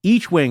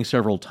 each weighing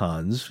several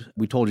tons.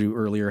 We told you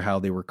earlier how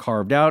they were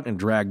carved out and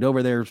dragged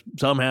over there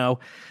somehow.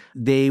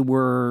 They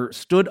were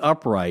stood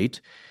upright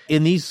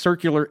in these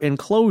circular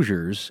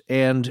enclosures.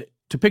 And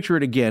to picture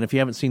it again, if you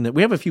haven't seen that,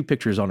 we have a few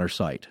pictures on our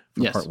site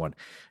for part one.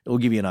 It will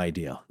give you an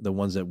idea, the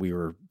ones that we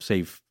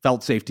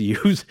felt safe to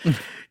use.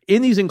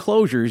 In these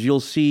enclosures, you'll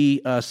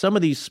see some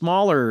of these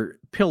smaller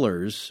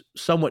pillars,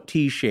 somewhat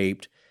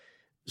T-shaped,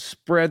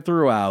 spread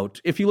throughout.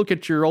 If you look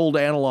at your old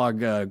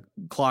analog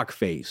clock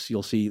face,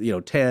 you'll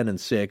see 10 and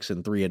 6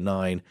 and 3 and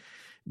 9.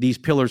 These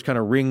pillars kind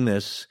of ring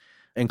this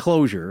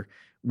enclosure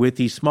with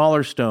these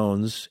smaller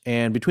stones,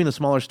 and between the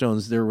smaller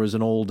stones there was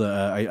an old,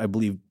 I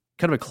believe,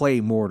 kind of a clay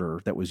mortar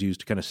that was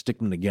used to kind of stick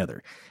them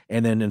together.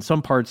 And then in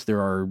some parts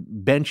there are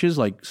benches,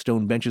 like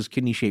stone benches,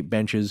 kidney-shaped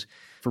benches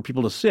for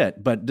people to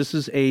sit. But this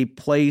is a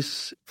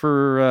place,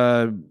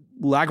 for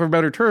lack of a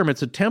better term,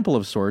 it's a temple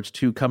of sorts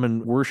to come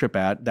and worship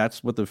at.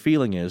 That's what the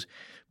feeling is.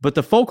 But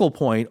the focal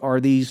point are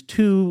these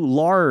two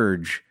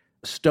large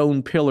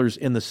stone pillars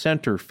in the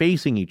center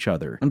facing each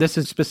other. And this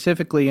is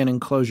specifically in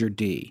enclosure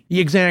D.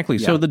 Exactly.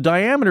 Yeah. So the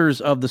diameters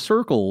of the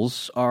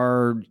circles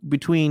are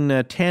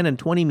between 10 and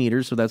 20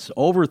 meters, so that's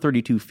over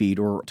 32 feet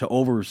or to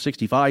over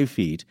 65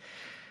 feet.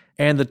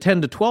 And the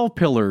 10 to 12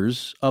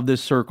 pillars of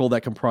this circle that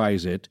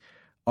comprise it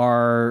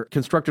are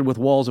constructed with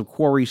walls of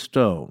quarry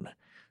stone.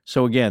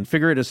 So again,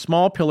 figure it as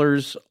small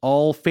pillars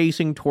all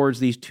facing towards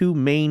these two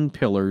main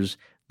pillars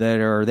that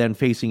are then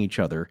facing each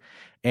other.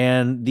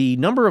 And the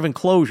number of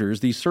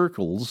enclosures, these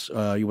circles, you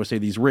want to say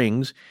these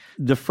rings,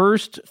 the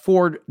first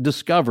 4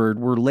 discovered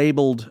were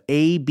labeled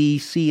A, B,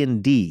 C,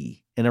 and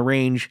D in a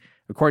range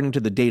according to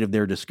the date of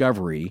their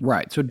discovery.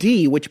 Right. So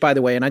D, which, by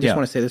the way, and I just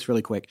want to say this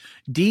really quick,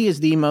 D is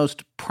the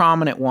most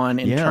prominent one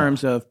in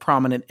terms of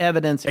prominent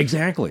evidence.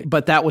 Exactly.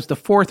 But that was the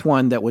 4th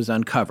one that was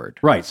uncovered.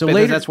 Right. So because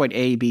later, that's what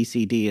A, B,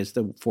 C, D is,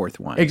 the 4th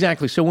one.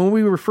 Exactly. So when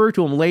we refer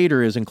to them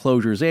later as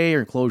enclosures A or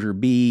enclosure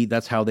B,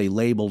 that's how they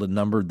labeled and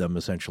numbered them,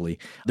 essentially.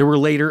 There were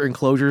later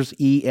enclosures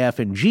E, F,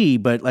 and G,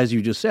 but as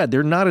you just said,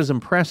 they're not as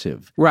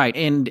impressive. Right.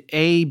 And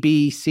A,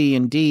 B, C,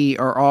 and D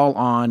are all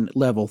on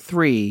level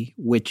 3,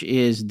 which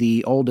is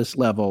the oldest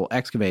level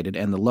excavated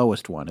and the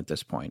lowest one at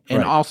this point.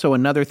 And also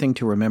another thing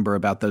to remember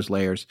about those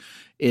layers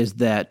is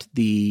that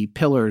the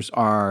pillars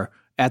are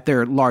at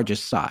their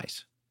largest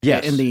size.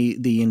 Yes. In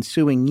the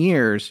ensuing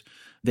years,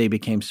 they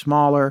became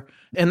smaller.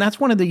 And that's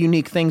one of the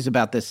unique things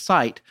about this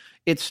site.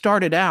 It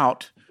started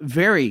out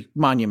very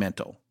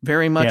monumental,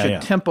 very much a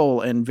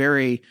temple and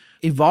very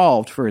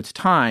evolved for its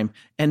time.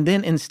 And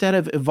then instead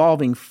of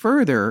evolving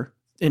further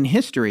in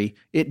history,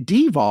 it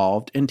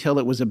devolved until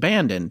it was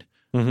abandoned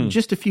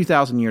just a few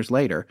thousand years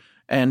later.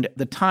 And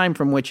the time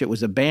from which it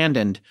was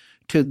abandoned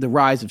to the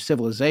rise of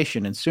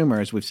civilization in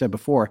Sumer, as we've said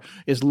before,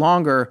 is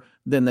longer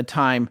than the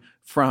time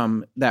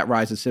from that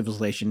rise of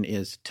civilization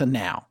is to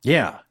now.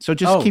 Yeah. So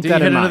just keep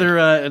that in mind.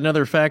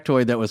 Another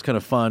factoid that was kind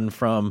of fun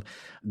from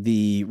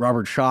the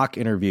Robert Schoch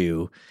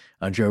interview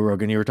on Joe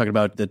Rogan. You were talking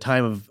about the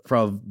time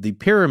from the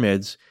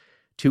pyramids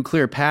to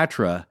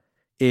Cleopatra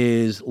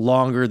is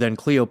longer than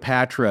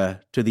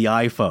Cleopatra to the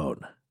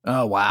iPhone.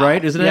 Oh, wow.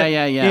 Right? Isn't it?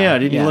 Yeah. Yeah.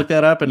 Did you look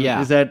that up? And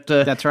is that...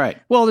 that's right.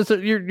 Well,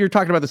 you're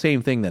talking about the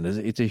same thing then.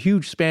 It's a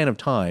huge span of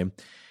time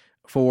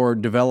for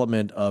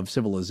development of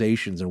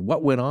civilizations. And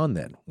what went on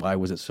then? Why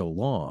was it so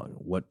long?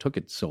 What took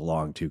it so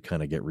long to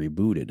kind of get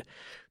rebooted?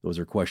 Those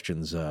are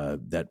questions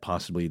that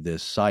possibly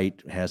this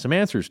site has some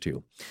answers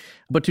to.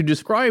 But to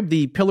describe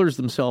the pillars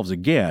themselves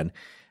again,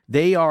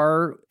 they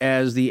are,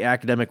 as the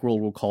academic world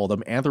will call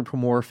them,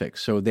 anthropomorphic.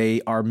 So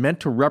they are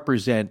meant to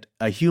represent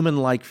a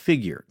human-like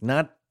figure,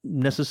 not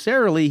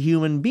necessarily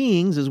human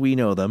beings as we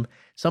know them,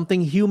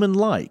 something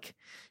human-like,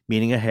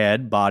 meaning a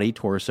head, body,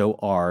 torso,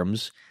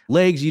 arms,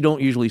 legs you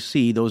don't usually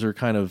see. Those are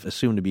kind of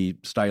assumed to be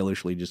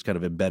stylishly just kind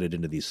of embedded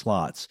into these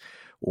slots,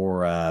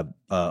 or a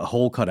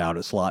hole cut out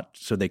a slot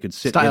so they could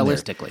sit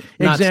stylistically, in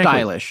there. not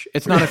stylish.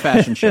 It's not a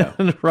fashion show.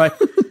 Right.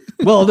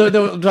 Well,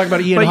 they'll talk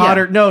about Ian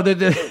Hodder. Yeah. No,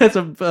 that's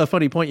a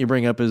funny point you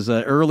bring up. Is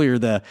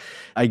earlier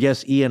I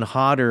guess Ian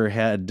Hodder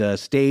had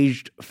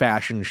staged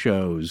fashion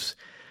shows.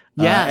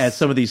 At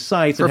some of these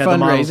sites for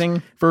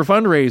fundraising. For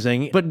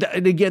fundraising. But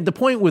again, the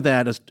point with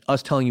that is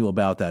us telling you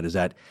about that is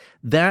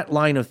that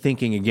line of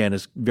thinking, again,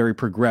 is very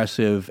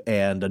progressive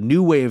and a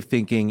new way of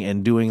thinking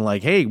and doing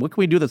like, hey, what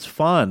can we do that's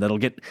fun, that'll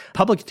get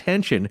public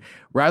attention,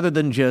 rather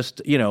than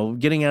just,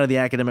 getting out of the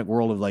academic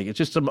world of like, it's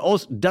just some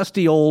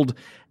dusty old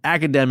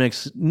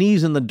academics,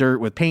 knees in the dirt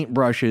with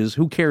paintbrushes.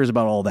 Who cares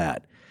about all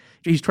that?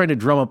 He's trying to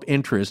drum up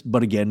interest,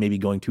 but again, maybe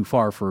going too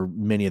far for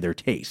many of their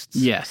tastes.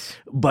 Yes.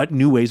 But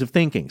new ways of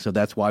thinking. So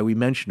that's why we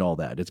mentioned all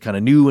that. It's kind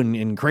of new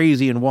and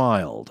crazy and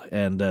wild,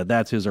 and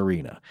that's his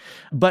arena.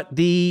 But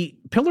the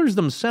pillars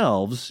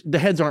themselves, the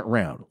heads aren't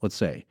round, let's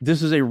say.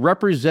 This is a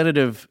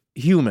representative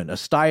human, a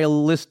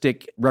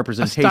stylistic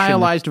representation. A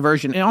stylized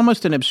version, and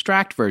almost an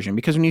abstract version,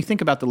 because when you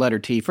think about the letter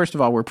T, first of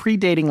all, we're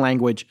predating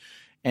language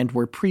and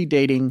we're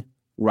predating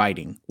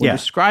writing. We're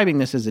describing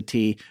this as a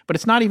T, but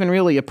it's not even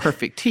really a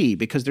perfect T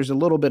because there's a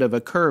little bit of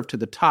a curve to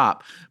the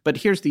top. But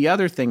here's the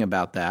other thing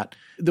about that.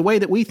 The way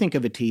that we think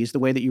of a T is the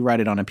way that you write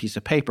it on a piece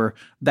of paper.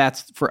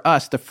 That's, for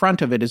us, the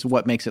front of it is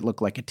what makes it look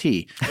like a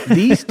T.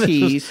 These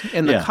T's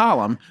in the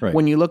column,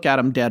 when you look at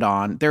them dead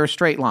on, they're a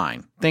straight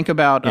line. Think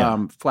about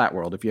Flat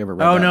World, if you ever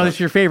read that. Oh, no, book. that's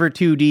your favorite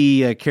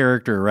 2D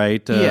character,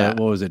 right? What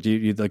was it?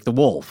 You like the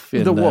wolf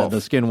in the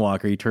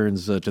Skinwalker. He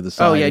turns to the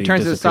side. Oh, yeah, he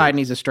turns to the side and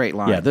he's a straight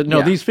line.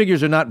 These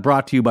figures are not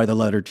brought to you by the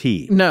letter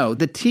T. No,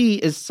 the T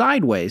is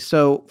sideways.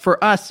 So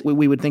for us,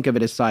 we would think of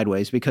it as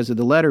sideways because of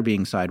the letter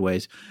being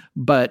sideways.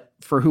 But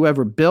for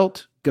whoever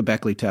built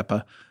Göbekli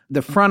Tepe,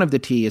 the front of the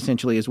T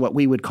essentially is what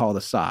we would call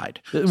the side.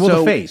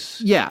 The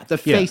face. Yeah, the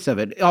face of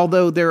it,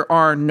 although there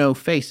are no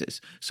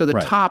faces. So the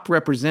top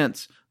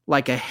represents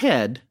like a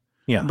head,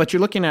 but you're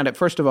looking at it,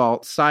 first of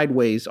all,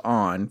 sideways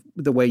on,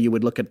 the way you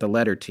would look at the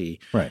letter T.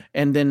 Right.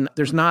 And then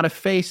there's not a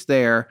face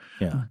there,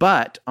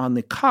 but on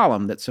the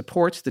column that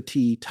supports the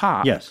T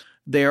top,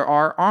 there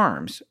are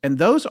arms. And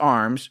those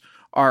arms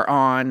are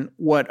on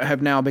what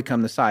have now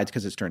become the sides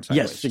because it's turned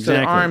sideways. Yes, exactly. So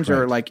the arms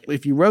are like,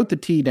 if you wrote the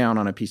T down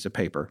on a piece of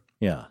paper,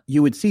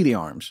 you would see the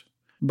arms.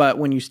 But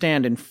when you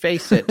stand and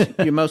face it,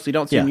 you mostly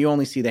don't see them. You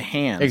only see the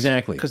hands.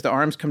 Exactly. Because the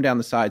arms come down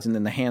the sides and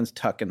then the hands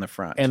tuck in the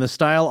front. And the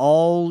style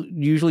all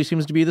usually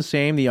seems to be the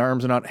same. The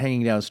arms are not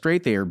hanging down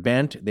straight. They are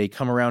bent. They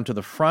come around to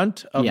the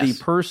front of the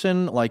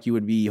person like you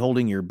would be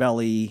holding your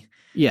belly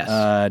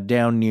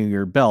down near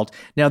your belt.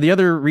 Now, the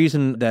other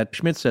reason that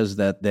Schmidt says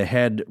that the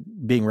head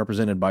being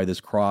represented by this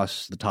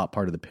cross, the top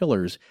part of the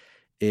pillars,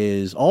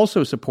 is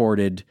also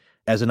supported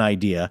as an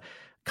idea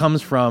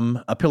comes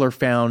from a pillar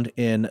found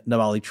in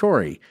Navali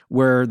Chori,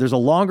 where there's a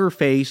longer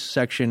face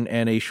section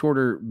and a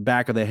shorter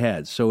back of the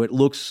head. So it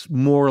looks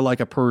more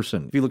like a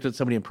person. If you looked at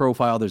somebody in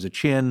profile, there's a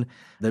chin,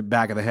 the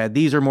back of the head.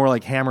 These are more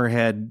like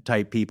hammerhead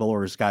type people,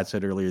 or as Scott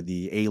said earlier,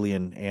 the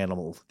alien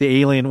animal.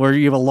 The alien where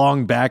you have a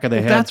long back of the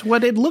head. That's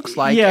what it looks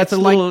like. Yeah, it's a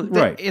little,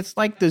 It's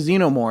like the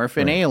xenomorph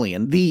in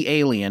Alien, the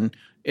alien.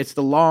 It's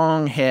the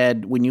long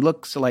head. When you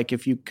look, so like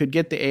if you could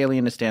get the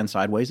alien to stand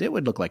sideways, it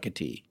would look like a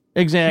T.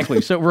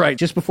 Exactly. So,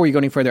 Just before you go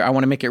any further, I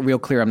want to make it real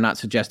clear I'm not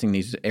suggesting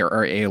these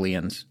are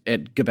aliens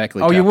at Göbekli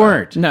Tepe. Oh, you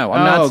weren't? No,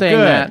 I'm not saying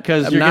that.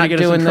 Because you're going to get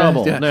us in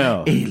trouble.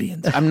 No.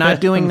 Aliens. I'm not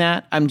doing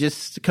that. I'm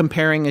just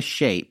comparing a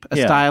shape, a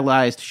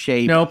stylized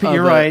shape. No,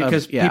 you're right,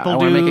 because I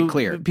want to make it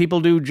clear. People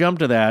do jump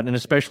to that, and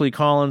especially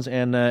Collins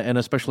and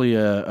especially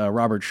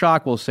Robert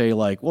Schock will say,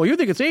 like, well, you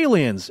think it's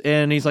aliens.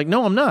 And he's like,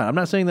 no, I'm not. I'm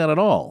not saying that at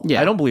all.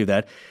 Yeah. I don't believe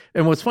that.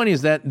 And what's funny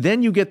is that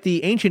then you get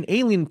the ancient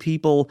alien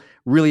people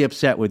really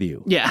upset with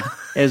you. Yeah.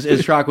 As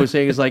Schock was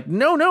saying, is like,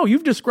 no,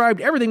 you've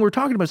described everything we're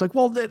talking about. It's like,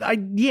 well,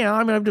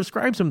 I've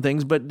described some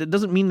things, but it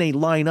doesn't mean they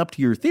line up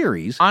to your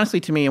theories. Honestly,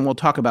 to me, and we'll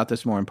talk about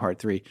this more in part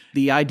 3,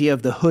 the idea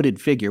of the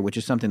hooded figure, which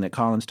is something that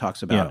Collins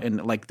talks about,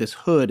 and like this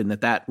hood, and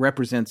that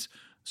represents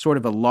sort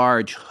of a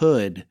large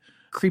hood,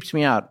 creeps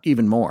me out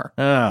even more.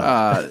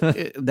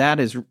 That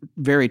is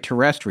very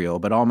terrestrial,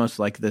 but almost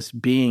like this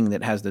being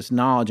that has this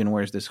knowledge and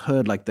wears this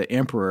hood like the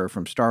Emperor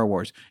from Star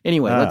Wars.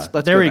 Anyway, let's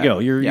there you go.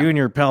 You and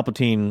your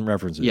Palpatine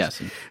references.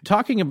 Yes.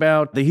 Talking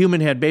about the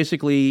human head,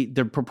 basically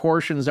the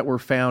proportions that were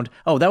found.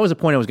 Oh, that was a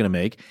point I was going to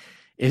make,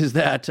 is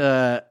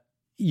that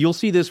you'll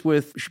see this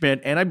with Schmidt,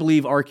 and I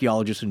believe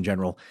archaeologists in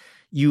general.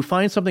 You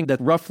find something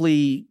that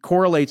roughly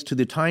correlates to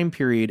the time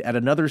period at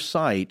another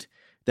site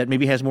that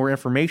maybe has more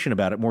information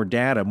about it, more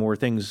data, more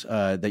things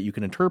that you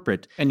can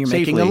interpret. And you're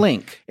safely. making a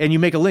link. And you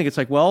make a link. It's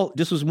like, well,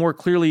 this was more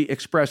clearly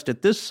expressed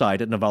at this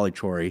site at Navali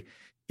Chori.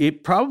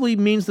 It probably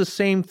means the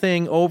same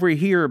thing over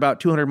here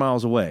about 200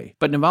 miles away.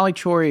 But Navali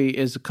Chori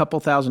is a couple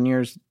thousand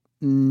years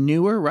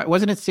newer, right?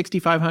 Wasn't it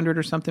 6,500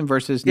 or something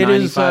versus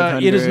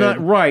 9,500? It is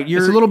not, right.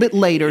 It's a little bit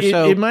later,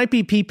 so... It might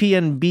be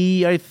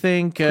PPNB, I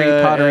think.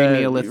 Pre-pottery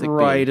Neolithic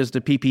right, as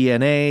the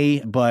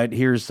PPNA, but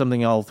here's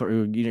something I'll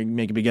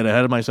make me get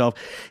ahead of myself.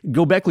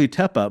 Göbekli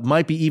Tepe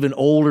might be even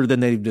older than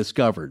they've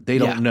discovered. They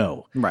don't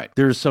know. Right.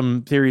 There's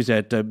some theories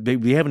that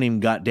we haven't even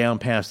got down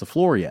past the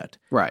floor yet.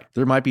 Right.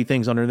 There might be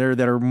things under there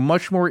that are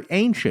much more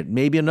ancient,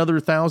 maybe another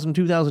 1,000,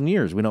 2,000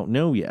 years. We don't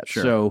know yet.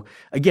 Sure. So,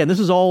 again, this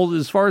is all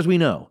as far as we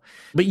know.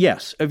 But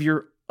yes, if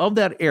you're of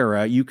that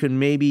era, you can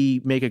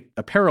maybe make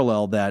a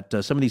parallel that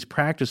some of these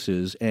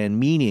practices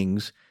and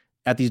meanings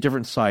at these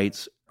different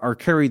sites are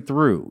carried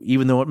through,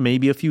 even though it may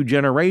be a few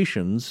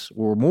generations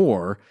or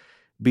more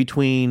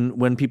between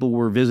when people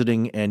were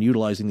visiting and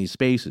utilizing these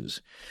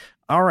spaces.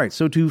 All right,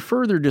 so to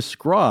further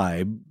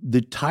describe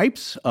the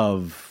types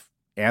of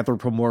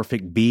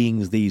anthropomorphic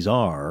beings these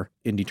are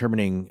in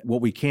determining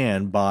what we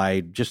can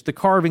by just the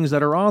carvings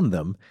that are on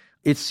them,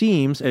 it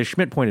seems, as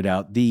Schmidt pointed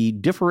out, the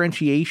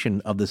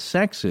differentiation of the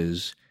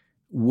sexes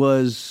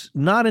was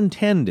not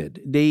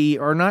intended. They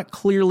are not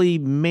clearly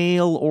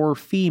male or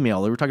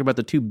female. They were talking about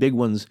the two big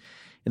ones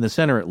in the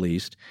center, at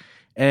least.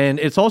 And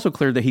it's also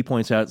clear that he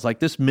points out, it's like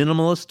this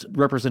minimalist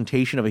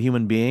representation of a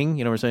human being.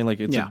 You know what I'm saying? Like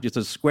it's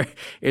a square,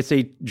 it's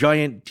a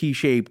giant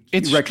T-shaped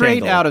It's rectangle.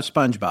 straight out of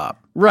SpongeBob.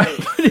 Right.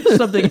 It's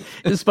something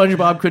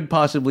SpongeBob could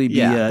possibly be,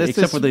 this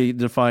except is for the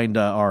defined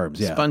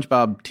arms. Yeah.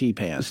 SpongeBob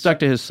T-pants. Stuck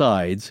to his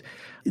sides.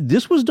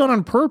 This was done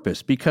on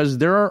purpose because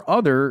there are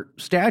other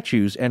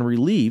statues and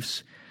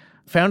reliefs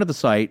found at the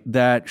site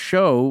that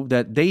show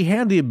that they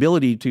had the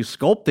ability to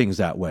sculpt things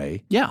that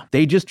way. Yeah.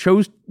 They just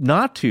chose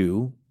not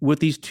to with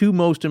these two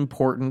most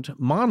important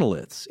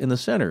monoliths in the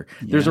center.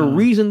 There's a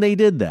reason they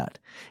did that.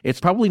 It's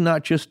probably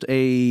not just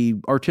a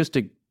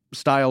artistic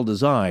style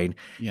design.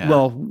 Yeah.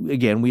 Well,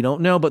 again, we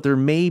don't know, but there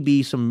may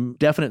be some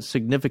definite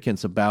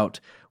significance about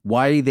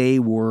why they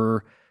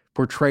were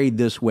portrayed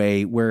this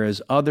way,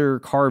 whereas other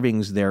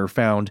carvings there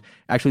found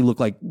actually look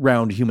like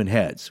round human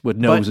heads with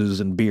noses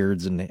and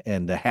beards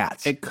and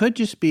hats. It could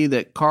just be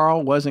that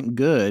Carl wasn't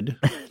good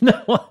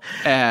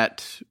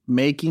at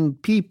making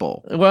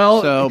people.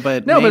 Well,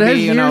 but no,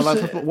 maybe,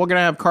 but we're going to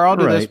have Carl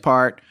do this Right.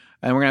 part,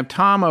 and we're going to have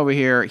Tom over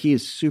here. He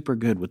is super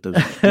good with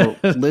those little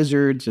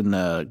lizards and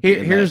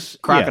the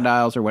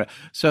crocodiles or whatever.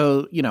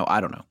 So, I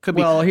don't know. Could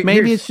be.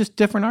 Maybe it's just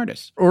different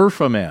artists.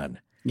 Urfa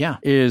Man. Yeah.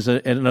 Is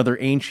another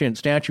ancient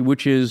statue,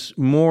 which is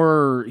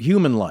more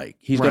human-like.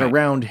 He's got a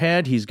round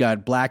head. He's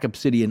got black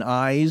obsidian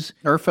eyes.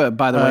 Urfa,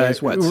 by the way,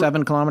 is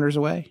 7 kilometers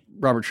away?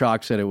 Robert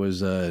Schock said it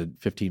was a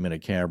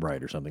 15-minute cab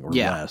ride or something, or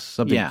less.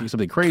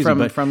 Something crazy, from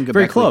but Göbekli,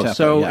 very close. Tepe,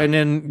 So, and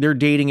then they're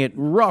dating it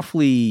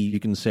roughly, you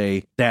can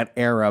say, that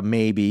era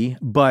maybe,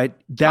 but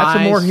that's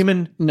Eyes, a more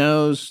human...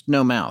 Nose,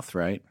 no mouth,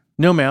 right?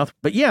 No mouth.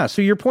 But yeah,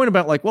 so your point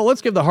about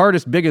let's give the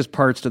hardest, biggest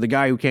parts to the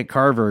guy who can't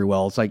carve very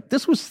well. It's like,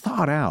 this was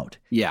thought out.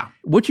 Yeah.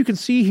 What you can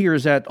see here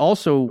is that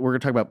also we're going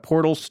to talk about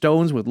portal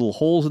stones with little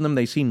holes in them.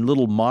 They've seen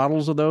little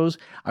models of those.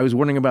 I was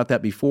wondering about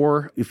that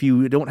before. If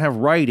you don't have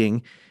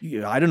writing,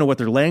 I don't know what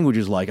their language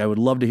is like. I would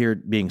love to hear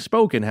it being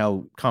spoken,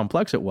 how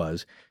complex it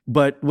was.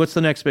 But what's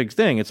the next big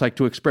thing? It's like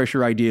to express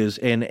your ideas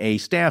in a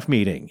staff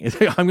meeting.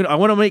 I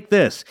want to make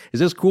this. Is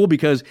this cool?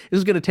 Because this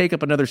is going to take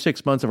up another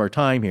 6 months of our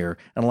time here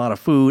and a lot of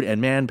food and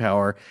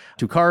manpower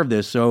to carve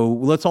this. So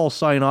let's all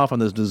sign off on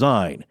this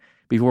design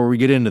before we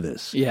get into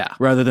this. Yeah.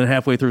 Rather than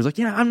halfway through, it's like,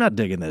 I'm not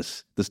digging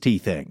this tea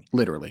thing.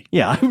 Literally.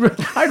 Yeah.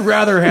 I'd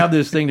rather have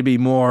this thing to be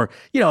more,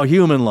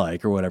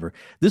 human-like or whatever.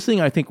 This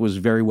thing, I think, was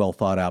very well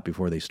thought out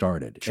before they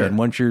started. Sure. And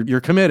once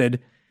you're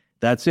committed,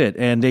 that's it.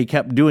 And they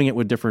kept doing it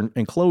with different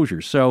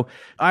enclosures. So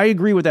I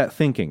agree with that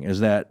thinking, is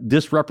that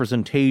this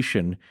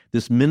representation,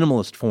 this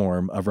minimalist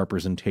form of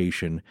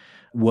representation,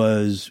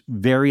 was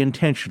very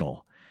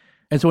intentional.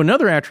 And so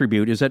another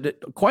attribute is that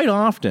quite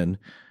often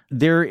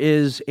there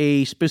is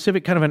a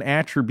specific kind of an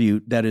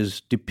attribute that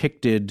is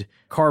depicted,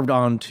 carved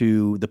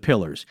onto the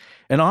pillars.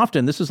 And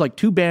often this is like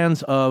two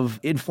bands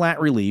in flat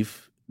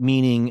relief,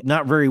 meaning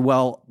not very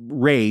well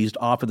raised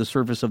off of the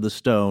surface of the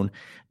stone.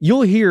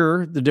 You'll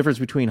hear the difference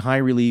between high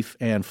relief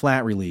and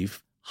flat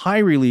relief. High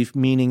relief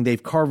meaning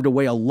they've carved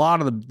away a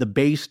lot of the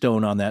base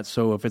stone on that.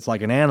 So if it's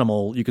like an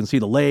animal, you can see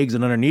the legs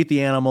and underneath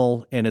the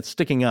animal, and it's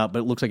sticking up, but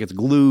it looks like it's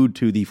glued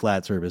to the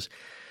flat surface.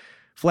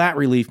 Flat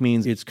relief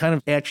means it's kind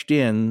of etched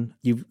in.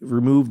 You've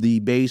removed the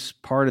base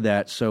part of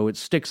that, so it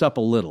sticks up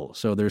a little.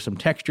 So there's some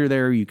texture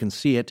there. You can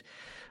see it.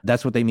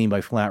 That's what they mean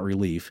by flat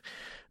relief.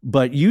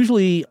 But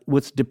usually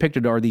what's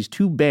depicted are these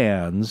two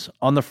bands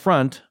on the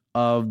front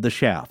of the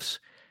shafts.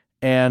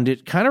 And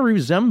it kind of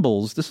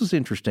resembles, this is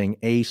interesting,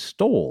 a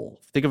stole.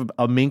 Think of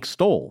a mink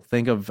stole.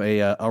 Think of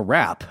a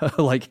wrap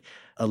like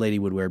a lady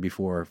would wear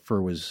before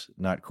fur was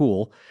not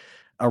cool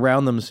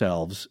around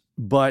themselves.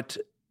 But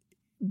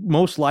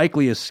most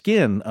likely a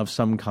skin of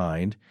some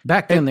kind.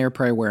 Back then, they were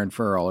probably wearing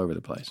fur all over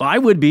the place. I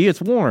would be.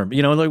 It's warm.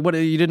 You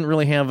didn't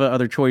really have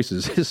other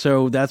choices.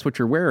 So that's what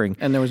you're wearing.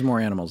 And there was more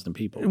animals than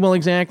people. Well,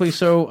 exactly.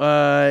 So,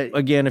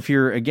 again, if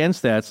you're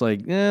against that, it's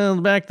like,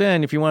 back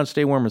then, if you want to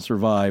stay warm and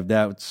survive,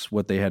 that's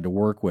what they had to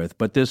work with.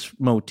 But this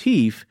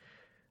motif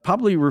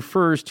probably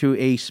refers to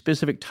a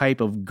specific type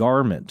of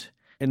garment.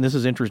 And this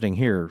is interesting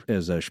here,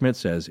 as Schmidt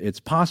says, it's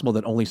possible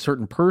that only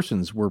certain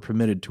persons were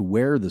permitted to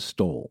wear the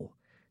stole.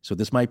 So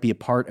this might be a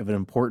part of an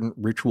important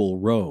ritual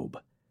robe.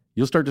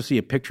 You'll start to see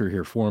a picture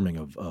here forming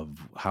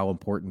of how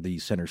important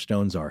these center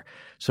stones are.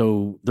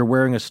 So they're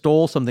wearing a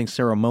stole, something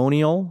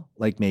ceremonial,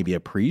 like maybe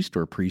a priest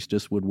or a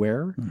priestess would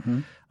wear,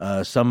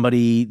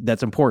 somebody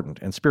that's important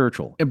and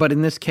spiritual. But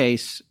in this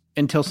case,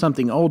 until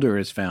something older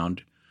is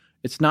found,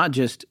 it's not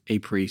just a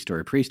priest or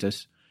a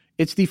priestess.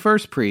 It's the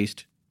first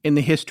priest in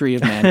the history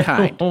of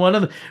mankind.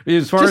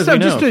 As far as we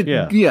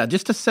know.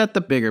 Just to set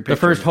the bigger picture.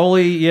 The first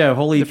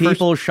holy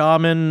people,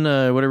 shaman,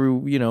 whatever,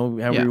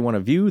 however you want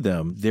to view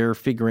them, they're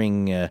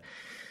figuring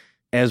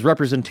as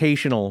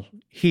representational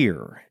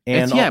here.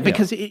 And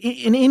because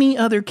in any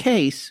other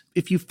case,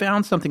 if you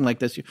found something like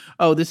this,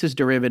 this is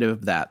derivative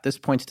of that. This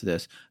points to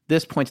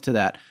this points to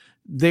that.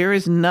 There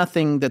is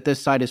nothing that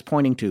this site is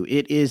pointing to.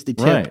 It is the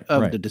tip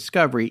of the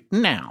discovery.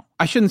 Now,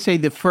 I shouldn't say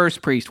the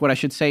first priest. What I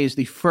should say is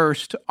the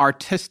first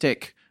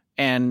artistic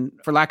and,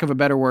 for lack of a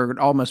better word,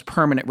 almost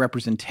permanent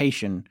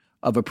representation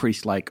of a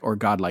priest-like or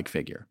godlike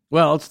figure.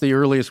 Well, it's the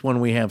earliest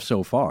one we have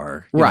so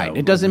far. Right.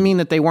 It doesn't mean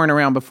that they weren't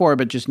around before,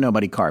 but just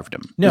nobody carved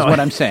them. No. Is what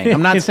I'm saying.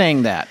 I'm not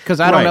saying that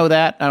because I don't know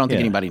that. I don't think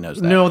anybody knows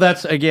that. No,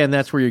 that's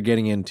where you're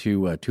getting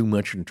into too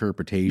much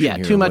interpretation. Yeah,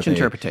 here too much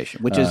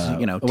interpretation, which is,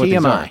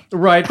 TMI.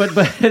 Right, but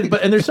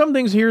and there's some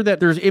things here that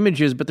there's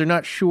images, but they're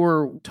not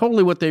sure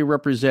totally what they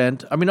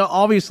represent. I mean,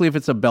 obviously, if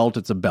it's a belt,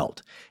 it's a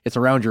belt. It's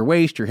around your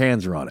waist, your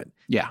hands are on it.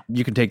 Yeah.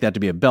 You can take that to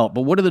be a belt,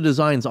 but what do the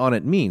designs on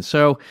it mean?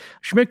 So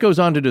Schmidt goes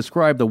on to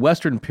describe the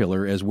Western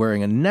pillar as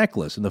wearing a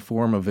necklace in the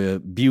form of a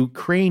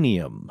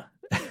bucranium,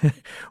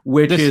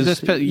 which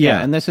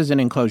and this is an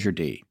enclosure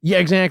D. Yeah,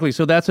 exactly.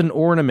 So that's an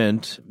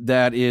ornament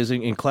that is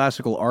in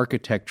classical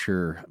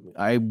architecture.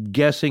 I'm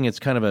guessing it's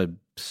kind of a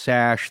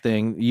sash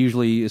thing.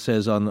 Usually it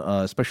says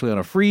especially on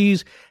a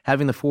frieze,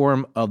 having the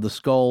form of the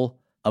skull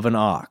of an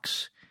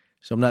ox.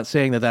 So I'm not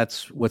saying that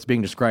that's what's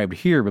being described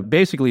here, but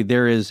basically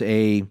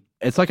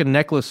it's like a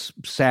necklace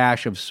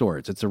sash of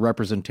sorts. It's a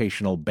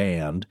representational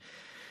band.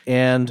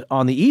 And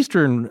on the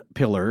eastern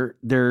pillar,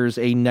 there's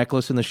a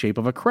necklace in the shape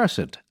of a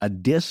crescent, a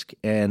disc,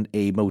 and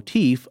a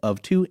motif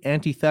of two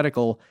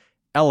antithetical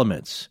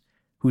elements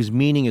whose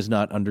meaning is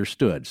not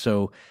understood.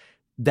 So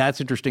that's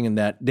interesting in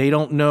that they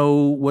don't know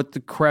what the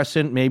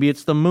crescent, maybe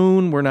it's the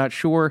moon, we're not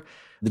sure,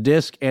 the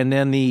disc, and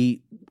then the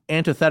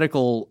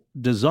antithetical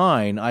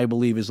design, I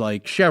believe, is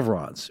like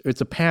chevrons.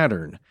 It's a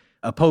pattern,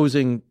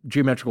 opposing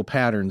geometrical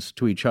patterns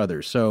to each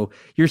other. So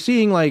you're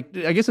seeing I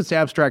guess it's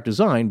abstract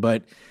design,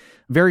 but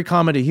very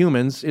common to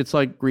humans. It's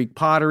like Greek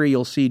pottery.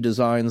 You'll see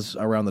designs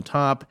around the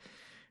top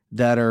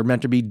that are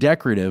meant to be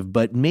decorative,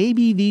 but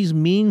maybe these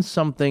mean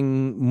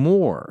something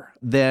more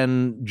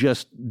than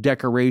just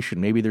decoration.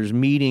 Maybe there's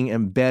meaning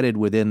embedded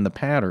within the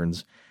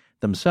patterns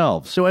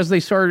themselves. So as they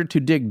started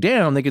to dig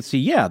down, they could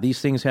see,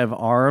 these things have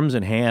arms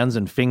and hands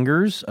and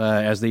fingers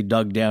as they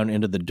dug down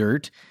into the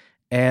dirt.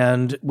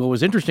 And what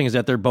was interesting is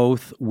that they're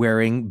both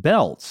wearing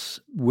belts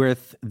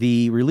with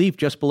the relief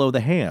just below the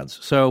hands.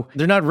 So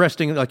they're not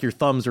resting like your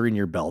thumbs are in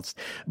your belts.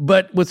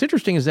 But what's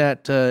interesting is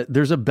that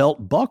there's a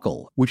belt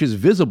buckle, which is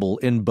visible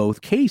in both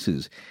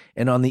cases.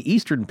 And on the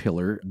eastern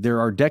pillar, there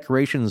are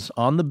decorations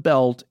on the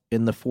belt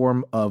in the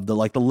form of the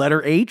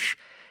letter H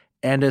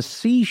and a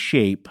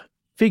C-shape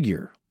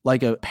figure,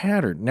 like a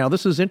pattern. Now,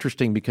 this is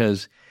interesting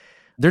because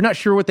they're not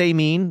sure what they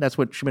mean. That's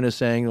what Schmidt is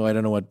saying. I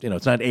don't know what,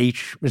 it's not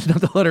H. It's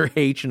not the letter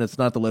H and it's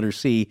not the letter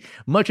C,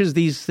 much as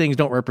these things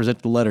don't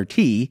represent the letter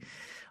T,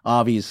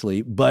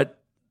 obviously. But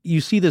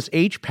you see this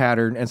H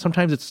pattern, and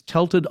sometimes it's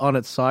tilted on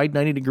its side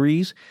 90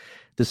 degrees.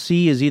 The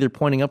C is either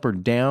pointing up or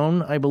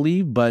down, I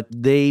believe, but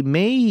they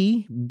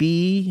may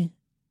be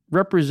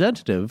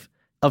representative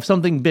of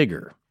something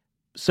bigger.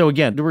 So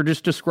again, we're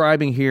just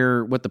describing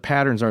here what the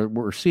patterns are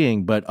we're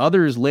seeing, but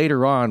others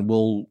later on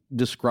will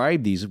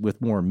describe these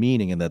with more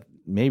meaning, and that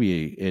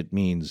maybe it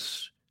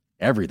means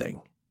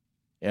everything.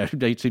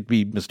 They should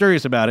be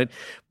mysterious about it,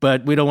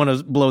 but we don't want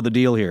to blow the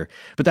deal here.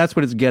 But that's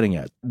what it's getting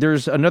at.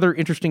 There's another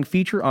interesting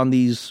feature on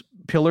these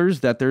pillars,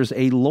 that there's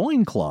a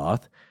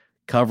loincloth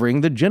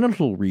covering the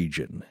genital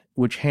region,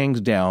 which hangs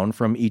down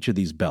from each of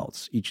these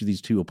belts, each of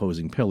these two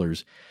opposing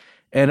pillars.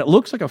 And it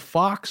looks like a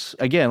fox,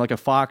 again, like a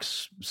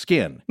fox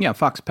skin. Yeah,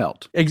 fox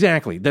pelt.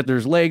 Exactly. That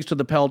there's legs to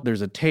the pelt,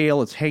 there's a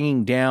tail, it's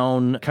hanging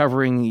down,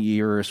 covering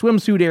your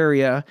swimsuit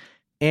area.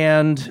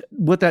 And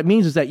what that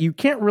means is that you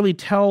can't really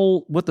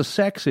tell what the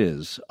sex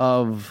is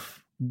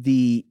of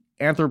the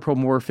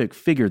anthropomorphic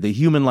figure, the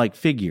human-like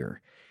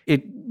figure.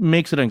 It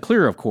makes it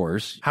unclear, of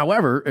course.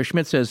 However, as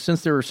Schmidt says,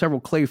 since there are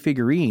several clay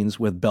figurines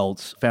with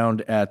belts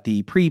found at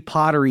the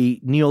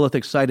pre-pottery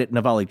Neolithic site at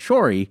Navali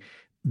Chori,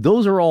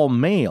 those are all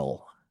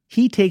male.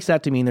 He takes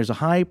that to mean there's a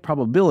high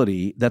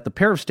probability that the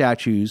pair of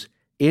statues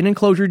in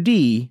enclosure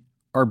D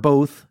are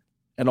both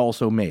and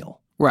also male.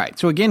 Right.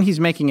 So again, he's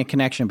making a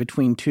connection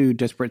between two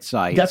disparate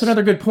sites. That's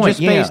another good point.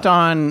 Just based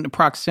on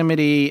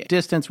proximity,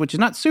 distance, which is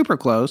not super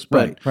close,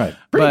 but right.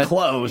 Pretty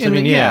close. In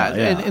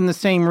the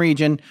same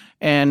region,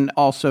 and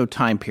also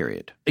time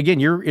period. Again,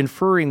 you're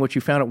inferring what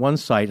you found at one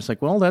site. It's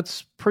like, well,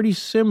 that's pretty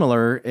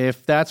similar.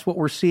 If that's what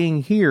we're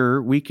seeing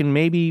here, we can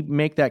maybe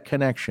make that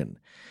connection.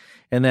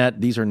 And that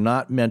these are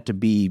not meant to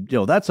be,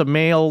 that's a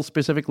male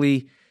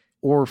specifically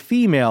or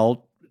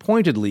female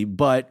pointedly,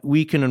 but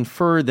we can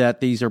infer that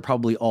these are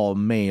probably all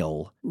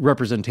male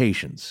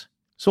representations.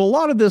 So a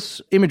lot of this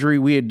imagery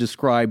we had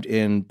described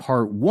in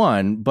part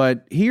 1,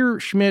 but here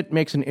Schmidt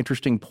makes an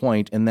interesting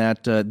point in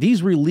that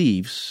these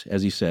reliefs,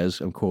 as he says,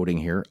 I'm quoting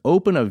here,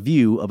 open a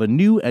view of a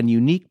new and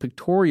unique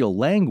pictorial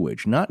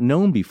language not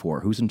known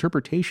before, whose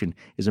interpretation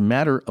is a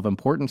matter of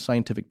important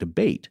scientific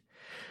debate.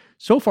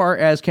 So far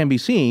as can be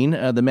seen,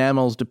 the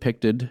mammals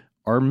depicted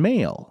are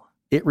male.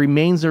 It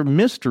remains a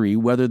mystery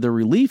whether the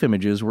relief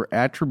images were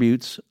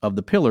attributes of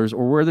the pillars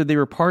or whether they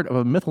were part of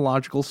a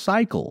mythological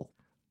cycle.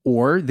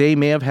 Or they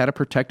may have had a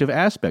protective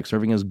aspect,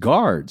 serving as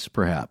guards,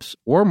 perhaps.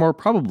 Or more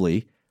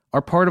probably,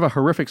 are part of a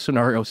horrific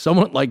scenario,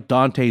 somewhat like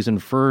Dante's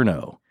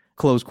Inferno.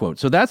 Close quote.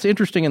 So that's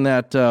interesting in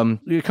that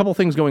a couple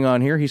things going on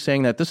here. He's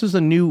saying that this is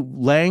a new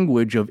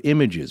language of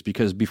images,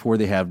 because before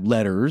they have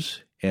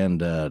letters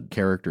and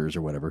characters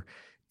or whatever,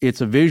 It's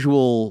a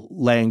visual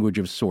language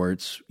of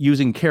sorts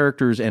using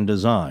characters and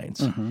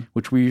designs,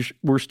 which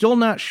we're still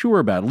not sure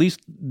about. At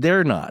least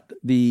they're not.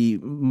 The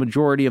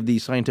majority of the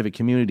scientific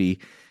community,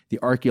 the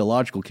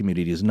archaeological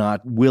community, is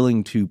not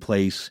willing to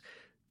place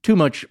too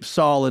much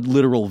solid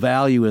literal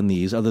value in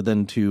these other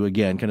than to,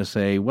 again, kind of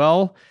say,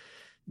 well,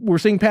 we're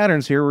seeing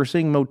patterns here, we're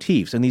seeing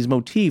motifs, and these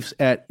motifs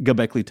at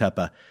Göbekli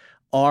Tepe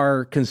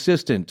are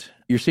consistent.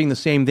 You're seeing the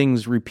same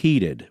things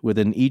repeated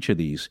within each of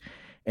these.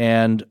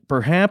 And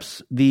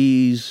perhaps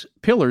these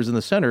pillars in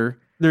the center,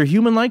 they're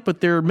human-like,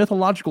 but they're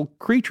mythological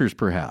creatures,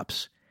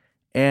 perhaps.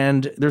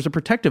 And there's a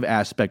protective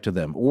aspect to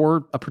them,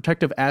 or a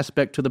protective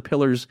aspect to the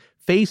pillars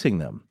facing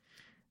them.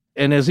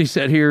 And as he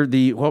said here,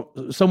 the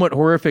somewhat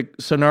horrific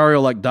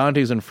scenario like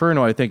Dante's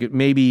Inferno, I think it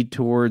may be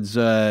towards,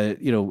 a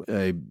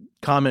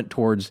comment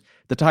towards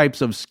the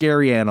types of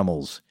scary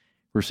animals.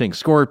 We're seeing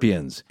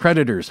scorpions,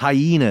 predators,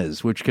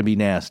 hyenas, which can be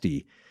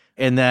nasty.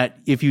 And that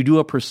if you do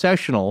a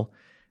processional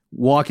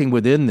walking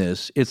within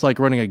this, it's like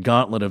running a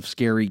gauntlet of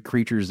scary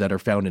creatures that are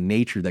found in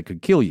nature that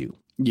could kill you,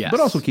 but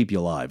also keep you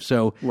alive.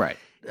 So right.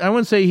 I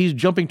wouldn't say he's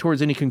jumping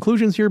towards any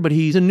conclusions here, but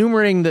he's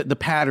enumerating the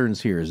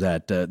patterns here, is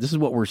that this is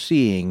what we're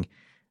seeing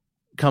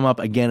come up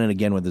again and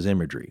again with his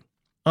imagery.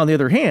 On the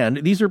other hand,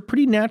 these are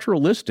pretty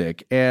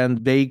naturalistic,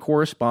 and they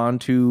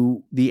correspond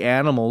to the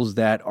animals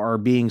that are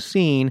being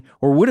seen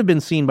or would have been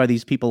seen by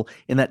these people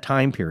in that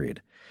time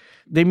period.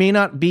 They may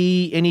not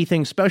be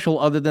anything special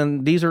other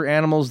than these are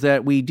animals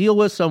that we deal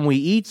with, some we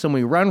eat, some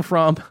we run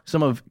from,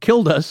 some have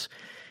killed us.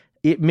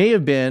 It may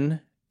have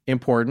been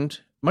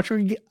important, much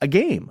like a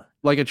game,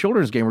 like a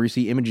children's game where you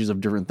see images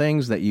of different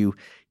things that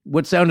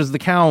what sound does the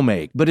cow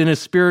make? But in a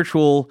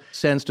spiritual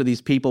sense to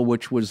these people,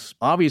 which was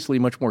obviously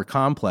much more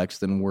complex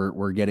than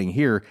we're getting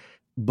here.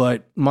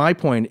 But my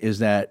point is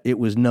that it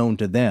was known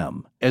to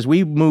them. As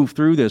we move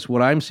through this,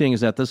 what I'm seeing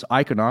is that this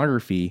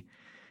iconography,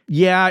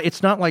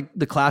 it's not like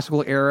the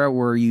classical era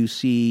where you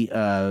see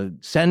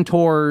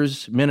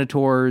centaurs,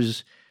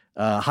 minotaurs,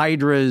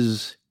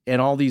 hydras,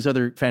 and all these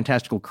other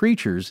fantastical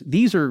creatures.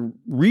 These are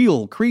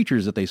real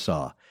creatures that they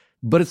saw.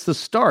 But it's the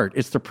start,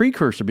 it's the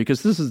precursor,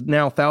 because this is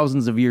now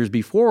thousands of years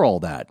before all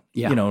that,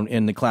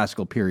 in the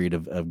classical period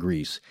of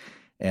Greece.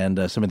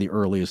 And some of the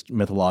earliest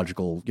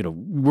mythological,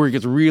 where it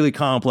gets really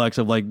complex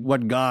of like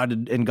what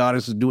god and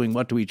goddess is doing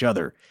what to each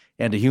other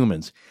and to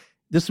humans.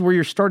 This is where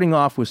you're starting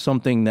off with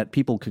something that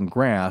people can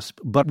grasp.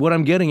 But what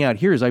I'm getting at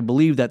here is I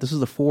believe that this is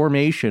the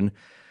formation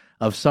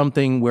of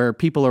something where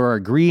people are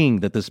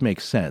agreeing that this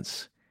makes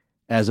sense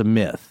as a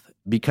myth,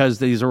 because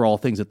these are all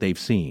things that they've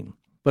seen.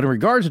 But in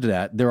regards to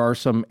that, there are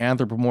some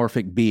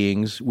anthropomorphic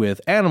beings with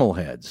animal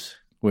heads,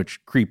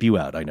 which creep you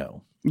out, I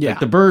know. Yeah.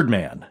 Like the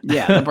Birdman.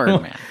 Yeah, the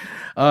Birdman.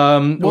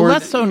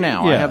 Less so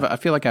now. Yeah. I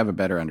feel like I have a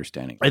better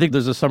understanding. I think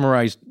there's a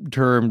summarized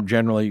term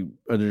generally,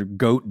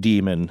 goat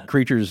demon.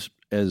 Creatures,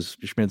 as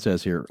Schmidt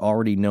says here,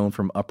 already known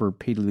from Upper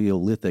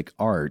Paleolithic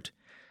art,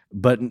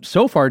 but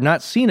so far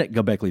not seen at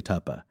Göbekli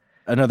Tepe.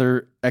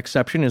 Another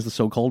exception is the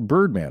so-called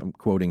Birdman, I'm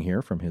quoting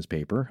here from his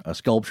paper, a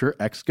sculpture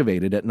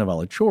excavated at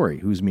Novella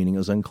Chori, whose meaning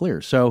is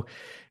unclear. So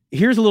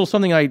here's a little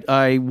something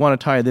I want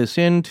to tie this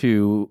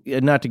into,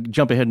 not to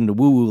jump ahead into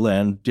woo-woo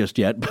land just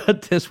yet,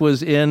 but this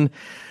was in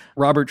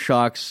Robert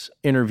Schoch's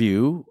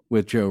interview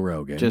with Joe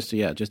Rogan. Just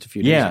a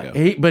few days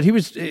ago. But he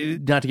was,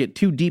 not to get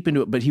too deep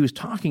into it, but he was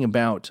talking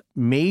about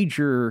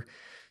major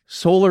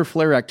solar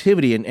flare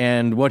activity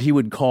and what he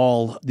would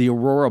call the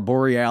aurora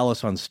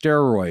borealis on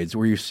steroids,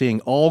 where you're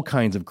seeing all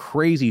kinds of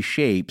crazy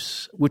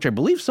shapes, which I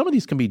believe some of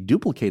these can be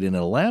duplicated in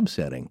a lab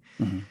setting,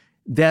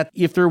 that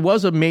if there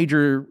was a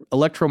major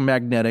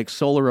electromagnetic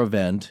solar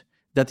event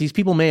that these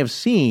people may have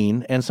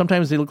seen, and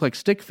sometimes they look like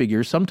stick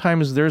figures,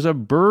 sometimes there's a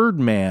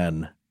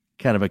Birdman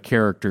kind of a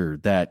character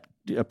that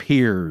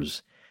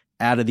appears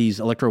out of these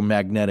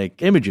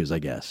electromagnetic images, I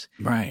guess.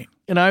 Right.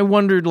 And I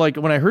wondered, like,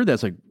 when I heard that,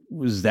 it's like,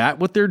 was that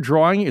what they're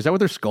drawing? Is that what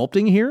they're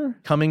sculpting here?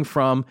 Coming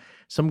from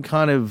some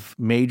kind of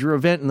major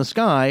event in the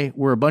sky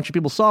where a bunch of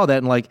people saw that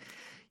and like,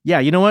 yeah,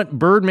 you know what?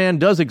 Birdman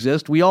does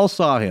exist. We all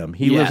saw him.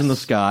 He lives in the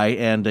sky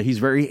and he's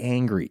very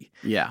angry.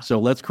 Yeah. So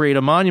let's create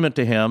a monument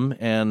to him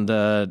and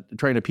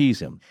try to appease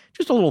him.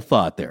 Just a little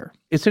thought there.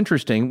 It's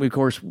interesting. Of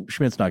course,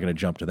 Schmidt's not going to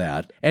jump to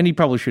that, and he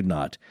probably should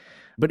not.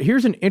 But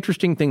here's an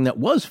interesting thing that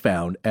was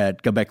found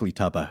at Göbekli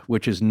Tepe,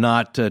 which is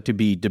not to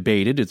be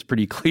debated. It's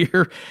pretty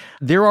clear.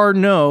 There are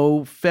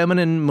no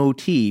feminine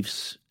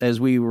motifs, as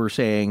we were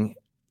saying,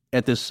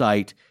 at this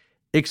site,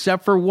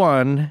 except for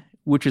one,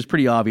 which is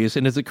pretty obvious,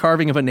 and it's a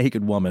carving of a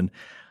naked woman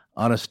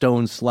on a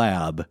stone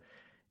slab.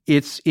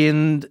 It's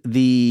in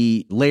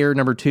the layer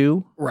number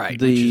 2, right?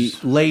 The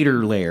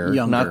later layer,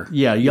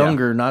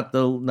 younger, not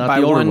the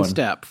by older one one.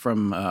 Step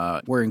from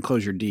where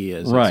enclosure D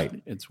is.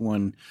 Right, it's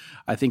one.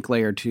 I think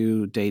layer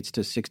 2 dates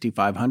to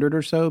 6,500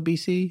 or so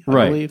BC. I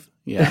believe.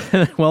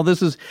 Yeah. Well,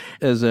 this is,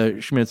 as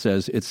Schmidt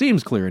says, it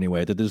seems clear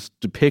anyway that this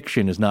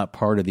depiction is not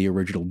part of the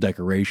original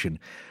decoration,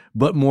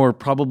 but more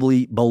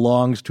probably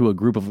belongs to a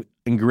group of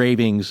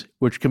engravings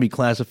which can be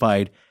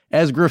classified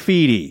as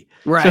graffiti.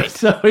 Right.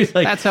 So he's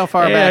like, that's how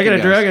far hey, back I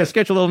it goes. gotta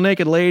sketch a little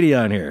naked lady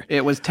on here.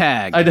 It was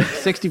tagged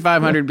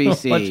 6500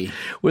 BC.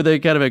 With a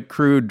kind of a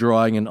crude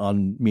drawing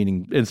on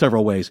meaning in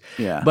several ways.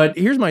 Yeah. But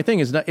here's my thing: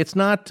 it's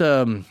not.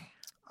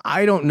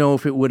 I don't know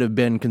if it would have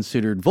been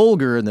considered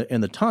vulgar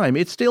in the time.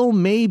 It still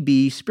may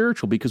be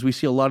spiritual because we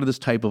see a lot of this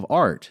type of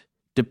art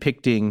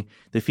depicting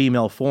the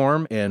female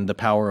form and the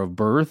power of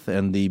birth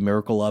and the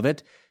miracle of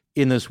it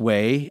in this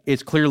way.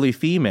 It's clearly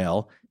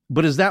female.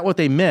 But is that what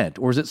they meant?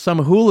 Or is it some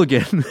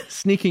hooligan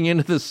sneaking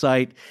into the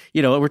site?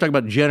 We're talking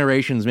about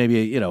generations,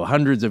 maybe,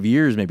 hundreds of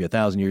years, maybe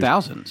 1,000 years.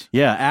 Thousands.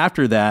 Yeah,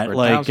 after that, Or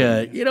like,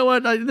 1,000. you know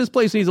what? This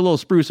place needs a little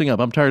sprucing up.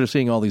 I'm tired of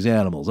seeing all these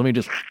animals. Let me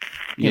just,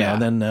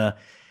 Yeah.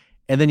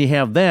 and then you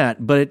have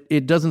that, but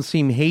it doesn't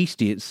seem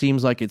hasty. It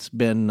seems like it's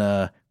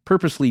been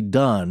purposely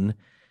done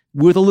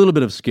with a little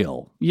bit of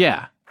skill.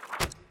 Yeah.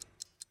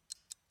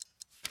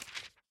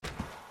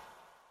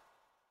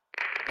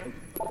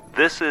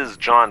 This is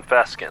John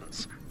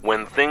Feskins.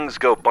 When things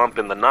go bump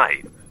in the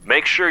night,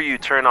 make sure you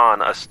turn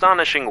on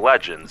Astonishing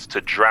Legends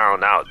to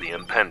drown out the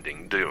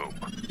impending doom.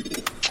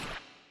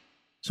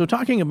 So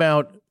talking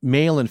about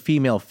male and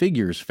female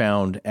figures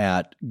found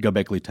at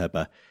Göbekli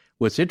Tepe,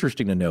 what's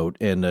interesting to note,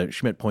 and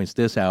Schmidt points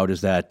this out, is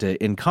that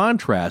in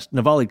contrast,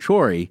 Navali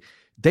Chori,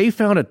 they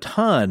found a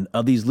ton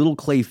of these little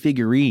clay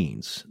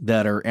figurines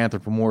that are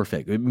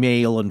anthropomorphic,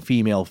 male and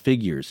female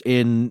figures,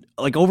 in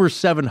like over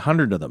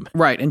 700 of them.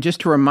 Right. And just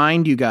to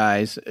remind you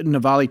guys,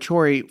 Navali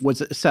Chori was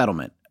a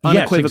settlement. Yes,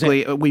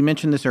 Unequivocally, we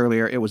mentioned this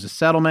earlier. It was a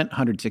settlement,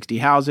 160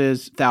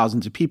 houses,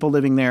 thousands of people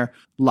living there,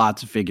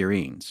 lots of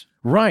figurines.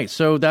 Right.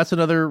 So that's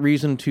another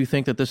reason to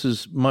think that this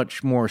is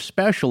much more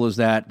special, is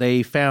that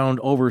they found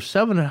over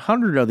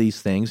 700 of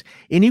these things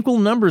in equal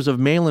numbers of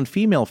male and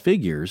female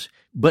figures,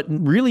 but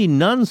really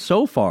none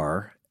so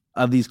far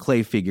of these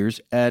clay figures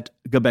at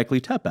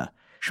Göbekli Tepe.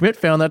 Schmidt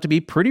found that to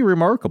be pretty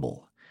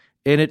remarkable.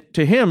 And it,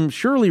 to him,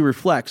 surely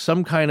reflects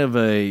some kind of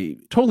a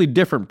totally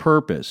different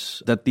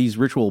purpose that these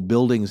ritual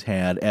buildings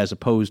had as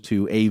opposed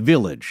to a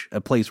village,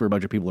 a place where a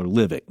bunch of people are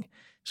living.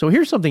 So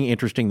here's something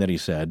interesting that he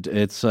said.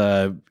 It's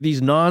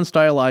these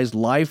non-stylized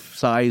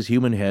life-size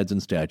human heads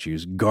and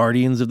statues,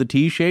 guardians of the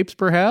T-shapes,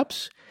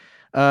 perhaps?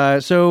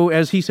 So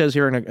as he says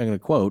here in a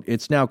quote,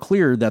 it's now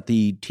clear that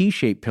the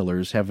T-shaped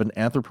pillars have an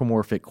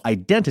anthropomorphic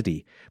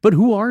identity. But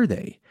who are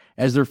they?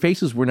 As their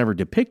faces were never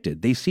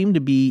depicted, they seem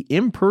to be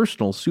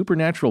impersonal,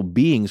 supernatural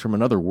beings from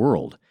another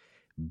world.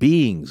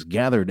 Beings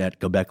gathered at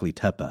Göbekli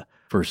Tepe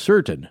for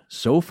certain,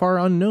 so far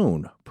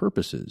unknown,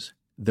 purposes.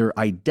 Their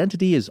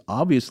identity is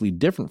obviously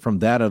different from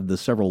that of the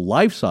several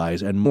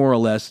life-size and more or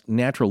less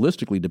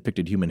naturalistically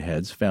depicted human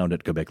heads found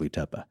at Göbekli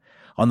Tepe.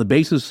 On the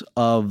basis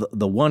of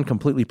the one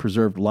completely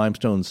preserved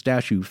limestone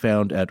statue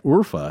found at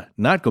Urfa,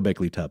 not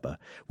Göbekli Tepe,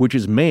 which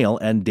is male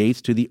and dates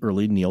to the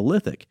early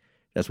Neolithic.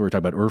 That's what we're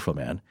talking about, Urfa,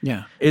 man.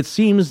 Yeah. It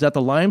seems that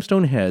the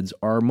limestone heads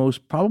are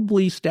most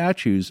probably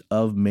statues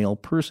of male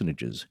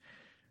personages.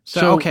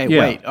 So okay,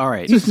 wait, all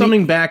right. This is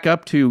summing back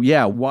up to,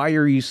 why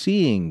are you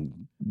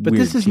seeing But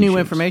weird this is new T-shapes?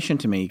 information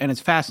to me, and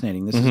it's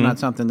fascinating. This is not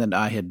something that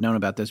I had known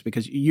about this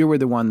because you were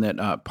the one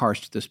that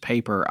parsed this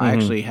paper. I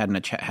actually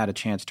hadn't had a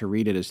chance to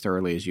read it as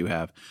thoroughly as you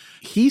have.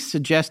 He's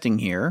suggesting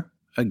here,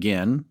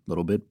 again, a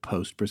little bit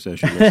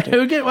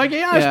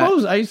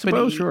post-processionalistic. I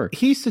suppose, sure.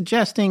 He's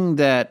suggesting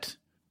that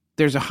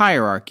there's a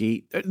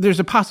hierarchy. There's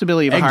a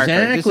possibility of a hierarchy.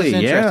 Exactly, This is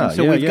interesting. yeah,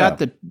 So yeah, we've yeah. got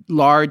the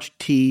large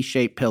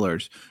T-shaped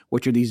pillars,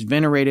 which are these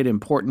venerated,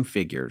 important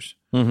figures,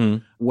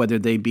 whether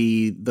they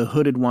be the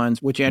hooded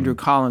ones, which Andrew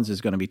Collins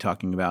is going to be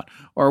talking about,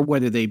 or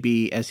whether they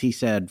be, as he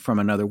said, from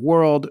another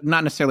world,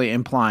 not necessarily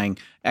implying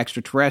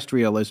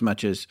extraterrestrial as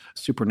much as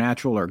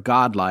supernatural or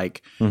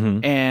godlike.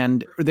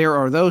 And there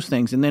are those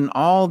things. And then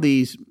all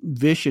these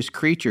vicious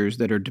creatures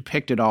that are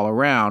depicted all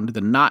around, the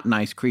not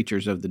nice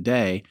creatures of the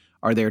day,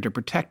 are there to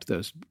protect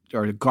those,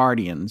 or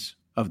guardians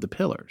of the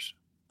pillars.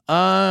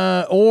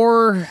 That's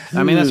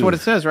what it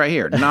says right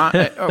here. Not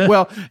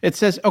it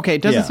says, okay,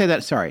 it doesn't Yeah. say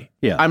that. Sorry.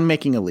 Yeah. I'm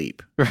making a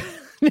leap.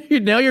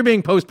 Now you're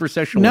being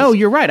post-processionalist. No,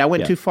 you're right. I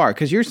went Yeah. too far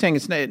because you're saying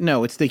it's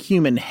the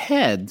human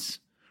heads.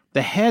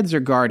 The heads are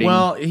guarding.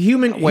 Well, Wait a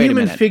human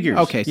minute. figures.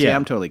 Okay, see, Yeah.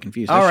 I'm totally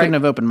confused. All I right. shouldn't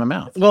have opened my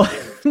mouth. Well,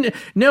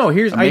 no,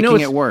 here's... I'm I know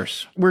making it's it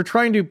worse. We're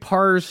trying to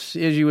parse,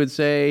 as you would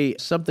say,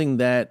 something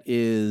that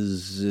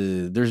is...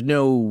 there's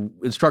no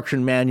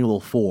instruction manual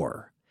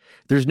for.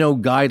 There's no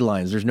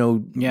guidelines. There's no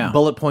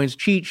bullet points,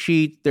 cheat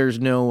sheet. There's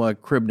no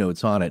crib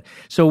notes on it.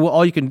 So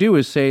all you can do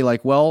is say,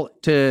 like, well,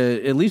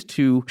 at least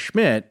to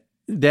Schmidt,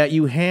 that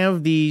you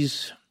have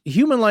these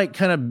human-like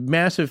kind of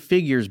massive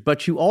figures,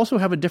 but you also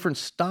have a different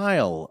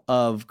style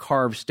of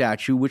carved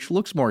statue, which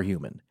looks more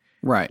human.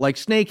 Right. Like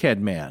Snakehead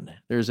Man.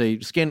 There's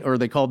a skin, or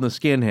they call him the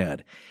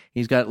skinhead.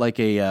 He's got like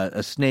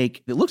a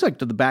snake that looks like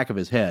to the back of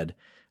his head,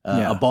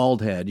 a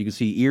bald head. You can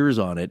see ears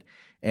on it,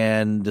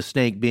 and the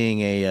snake being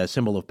a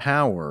symbol of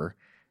power,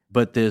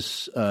 but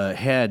this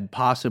head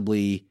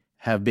possibly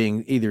have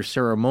been either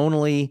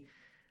ceremonially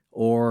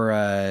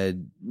or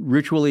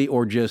ritually,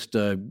 or just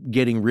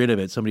getting rid of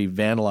it, somebody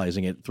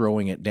vandalizing it,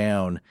 throwing it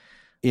down,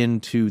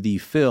 into the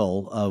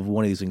fill of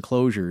one of these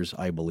enclosures,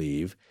 I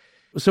believe.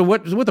 So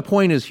what the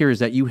point is here is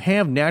that you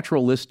have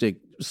naturalistic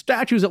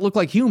statues that look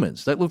like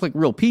humans, that look like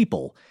real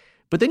people.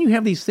 But then you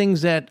have these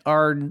things that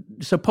are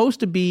supposed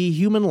to be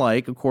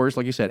human-like, of course,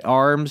 like you said,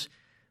 arms,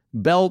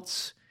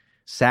 belts,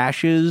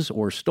 sashes,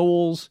 or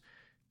stoles.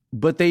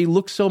 But they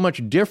look so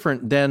much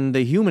different than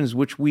the humans,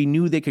 which we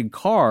knew they could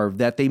carve,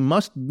 that they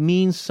must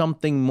mean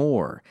something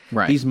more.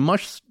 Right. These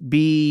must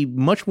be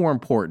much more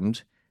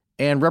important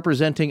and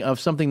representing of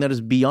something that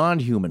is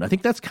beyond human. I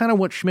think that's kind of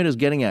what Schmidt is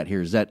getting at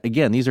here, is that,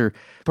 again, these are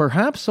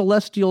perhaps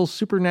celestial,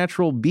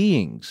 supernatural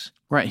beings.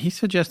 Right. He's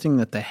suggesting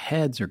that the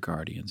heads are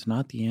guardians,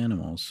 not the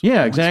animals.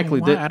 Yeah,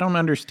 exactly. Why? I don't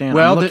understand.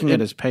 Well, I'm looking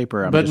at his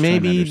paper. But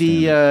maybe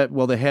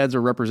the heads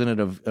are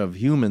representative of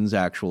humans,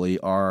 actually,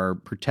 are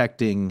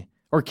protecting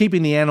or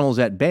keeping the animals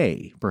at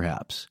bay,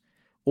 perhaps.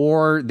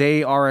 Or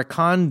they are a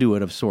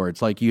conduit of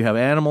sorts. Like you have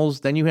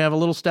animals, then you have a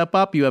little step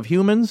up, you have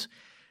humans.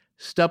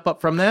 Step up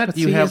from that,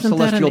 you have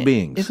celestial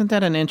beings. Isn't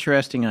that an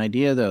interesting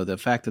idea, though? The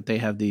fact that they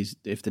have these,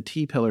 if the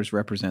T-pillars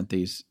represent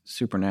these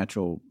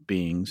supernatural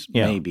beings,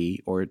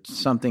 maybe, or it's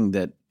something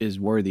that is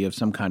worthy of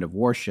some kind of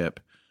worship,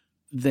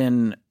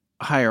 then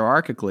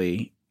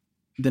hierarchically,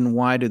 then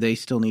why do they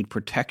still need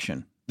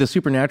protection? The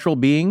supernatural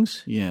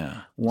beings?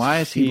 Yeah. Why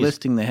is he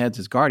listing the heads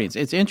as guardians?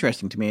 It's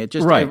interesting to me. It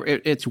just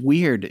it's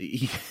weird.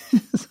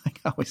 It's like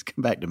I always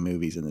come back to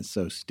movies and it's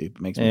so stupid.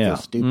 It makes me feel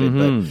stupid.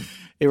 But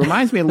it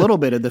reminds me a little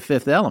bit of The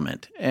Fifth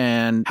Element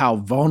and how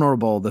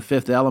vulnerable The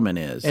Fifth Element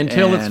is.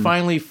 Until it's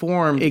finally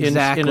formed in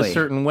a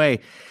certain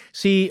way.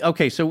 See,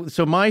 okay,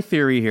 so my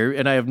theory here,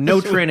 and I have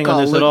no training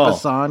on this at all.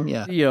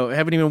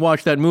 Haven't even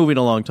watched that movie in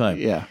a long time.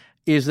 Yeah.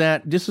 Is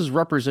that this is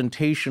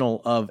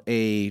representational of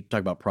a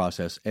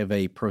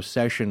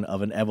procession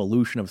of an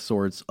evolution of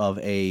sorts, of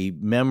a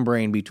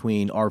membrane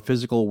between our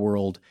physical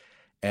world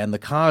and the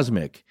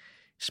cosmic,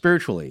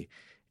 spiritually.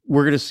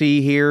 We're going to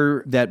see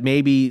here that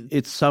maybe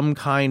it's some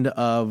kind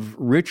of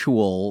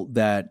ritual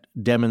that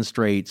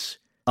demonstrates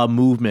a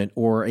movement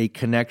or a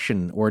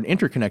connection or an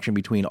interconnection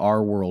between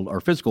our world, our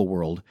physical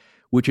world,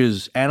 which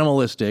is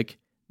animalistic,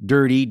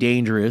 dirty,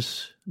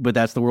 dangerous, but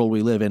that's the world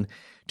we live in,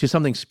 to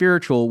something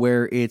spiritual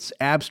where it's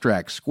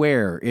abstract,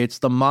 square. It's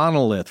the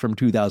monolith from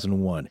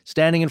 2001,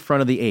 standing in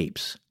front of the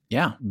apes.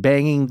 Yeah.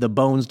 Banging the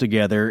bones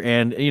together.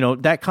 And,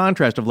 that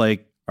contrast of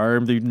like, I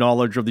am the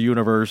knowledge of the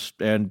universe,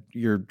 and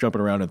you're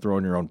jumping around and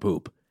throwing your own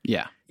poop.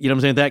 Yeah. You know what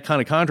I'm saying? That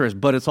kind of contrast,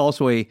 but it's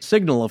also a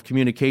signal of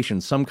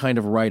communication, some kind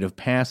of rite of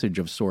passage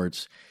of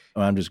sorts.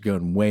 Oh, I'm just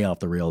going way off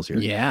the rails here.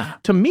 Yeah.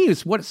 To me,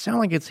 it's what it sounds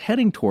like it's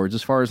heading towards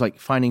as far as like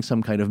finding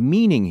some kind of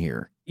meaning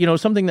here.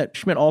 Something that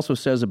Schmidt also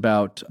says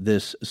about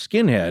this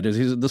skinhead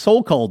is the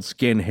so-called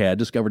skinhead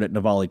discovered at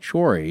Navali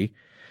Chori.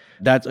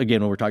 That's,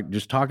 again, when we're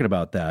just talking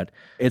about that.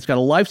 It's got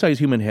a life-size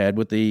human head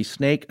with a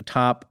snake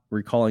atop,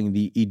 recalling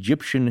the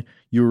Egyptian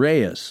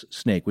uraeus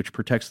snake, which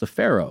protects the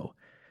pharaoh.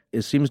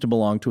 It seems to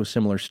belong to a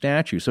similar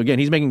statue. So again,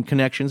 he's making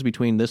connections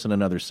between this and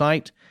another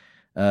site,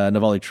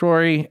 Navali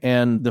Chori,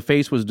 and the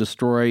face was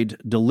destroyed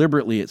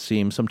deliberately, it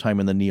seems, sometime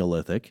in the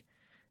Neolithic.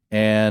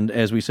 And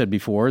as we said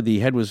before, the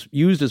head was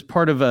used as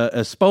part of a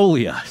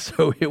spolia.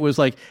 So it was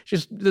like,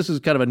 this is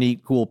kind of a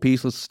neat, cool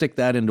piece. Let's stick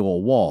that into a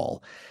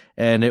wall.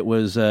 And it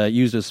was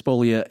used as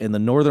spolia in the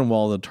northern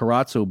wall of the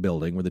Terrazzo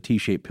building, where the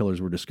T-shaped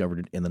pillars were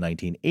discovered in the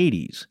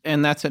 1980s.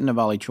 And that's at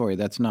Navali Chori.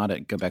 That's not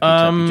at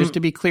Göbekli. Just to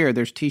be clear,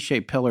 there's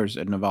T-shaped pillars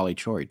at Navali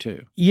Chori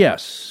too.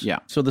 Yes. Yeah.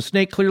 So the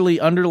snake clearly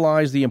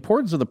underlies the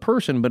importance of the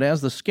person, but as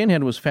the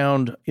skinhead was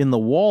found in the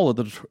wall of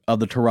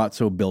the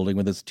Terrazzo building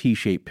with its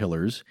T-shaped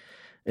pillars,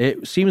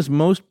 it seems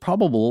most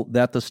probable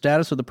that the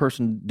status of the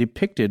person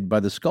depicted by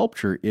the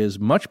sculpture is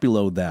much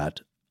below that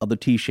of the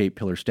T-shaped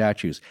pillar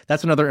statues.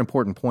 That's another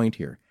important point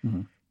here.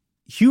 Mm-hmm.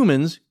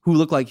 Humans who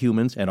look like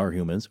humans and are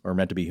humans, or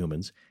meant to be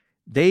humans,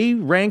 they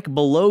rank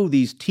below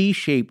these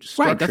T-shaped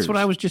structures. Right, that's what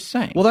I was just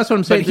saying. Well, that's what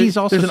I'm saying. But he's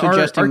also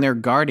suggesting they're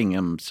guarding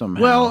him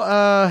somehow.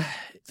 Well,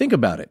 think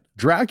about it.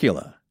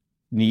 Dracula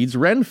needs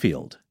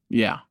Renfield.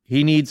 Yeah.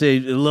 He needs a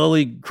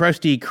lowly,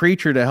 crusty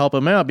creature to help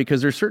him out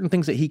because there's certain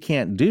things that he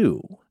can't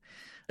do,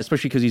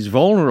 especially because he's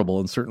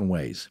vulnerable in certain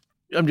ways.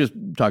 I'm just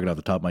talking off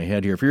the top of my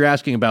head here. If you're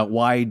asking about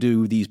why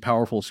do these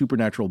powerful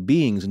supernatural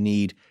beings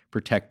need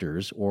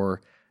protectors,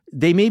 or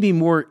they may be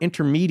more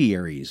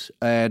intermediaries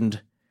and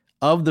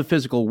of the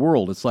physical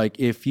world. It's like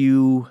if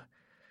you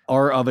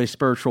are of a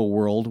spiritual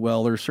world,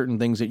 well, there's certain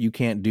things that you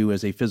can't do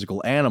as a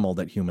physical animal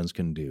that humans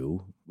can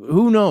do.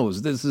 Who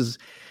knows? This is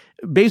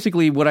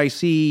basically what I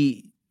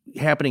see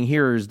happening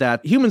here is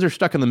that humans are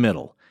stuck in the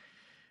middle.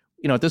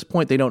 At this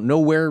point, they don't know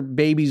where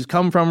babies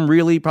come from,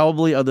 really,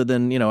 probably, other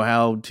than,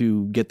 how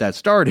to get that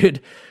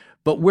started.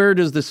 But where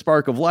does the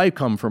spark of life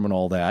come from and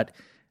all that?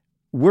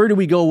 Where do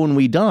we go when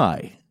we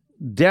die?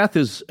 Death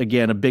is,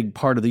 again, a big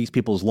part of these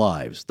people's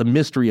lives, the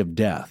mystery of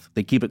death.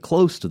 They keep it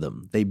close to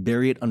them. They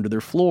bury it under their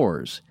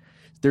floors.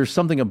 There's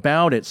something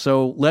about it.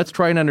 So let's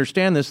try and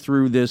understand this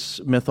through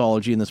this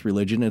mythology and this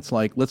religion. It's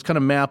like, let's kind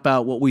of map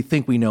out what we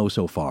think we know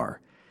so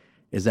far.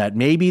 Is that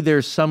maybe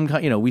there's some,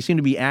 we seem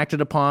to be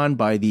acted upon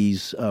by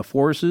these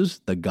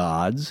forces, the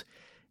gods,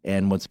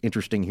 And what's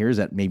interesting here is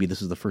that maybe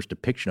this is the first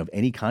depiction of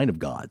any kind of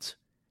gods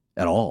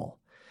at all.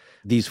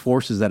 These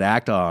forces that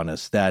act on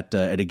us, that,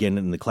 and again,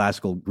 in the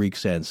classical Greek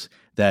sense,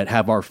 that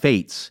have our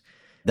fates,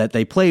 that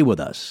they play with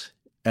us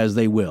as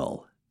they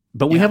will.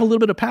 But we have a little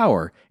bit of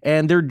power,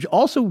 and they're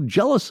also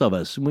jealous of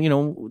us.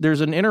 There's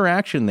an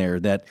interaction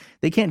there that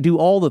they can't do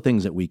all the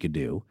things that we could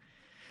do.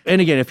 And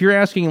again, if you're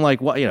asking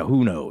like, well,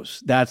 who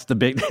knows? That's the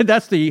big,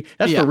 that's the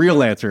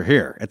real answer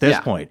here at this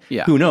point.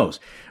 Yeah. Who knows?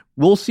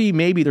 We'll see.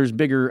 Maybe there's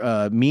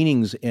bigger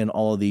meanings in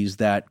all of these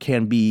that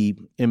can be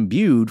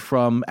imbued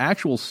from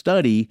actual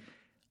study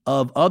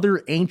of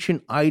other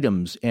ancient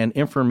items and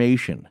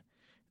information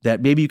that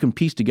maybe you can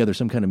piece together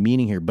some kind of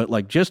meaning here. But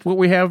like just what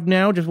we have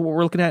now, just what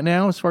we're looking at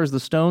now, as far as the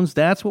stones,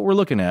 that's what we're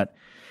looking at.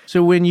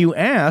 So when you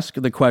ask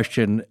the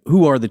question,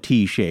 who are the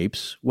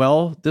T-shapes?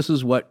 Well, this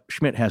is what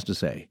Schmidt has to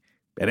say.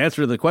 An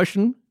answer to the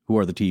question, who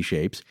are the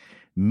T-shapes,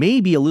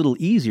 may be a little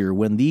easier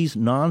when these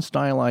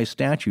non-stylized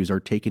statues are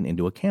taken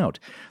into account.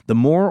 The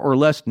more or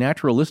less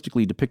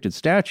naturalistically depicted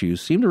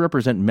statues seem to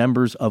represent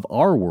members of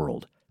our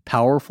world,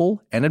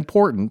 powerful and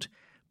important,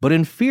 but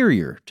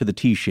inferior to the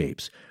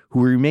T-shapes,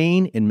 who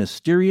remain in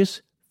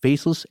mysterious,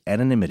 faceless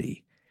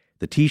anonymity.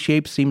 The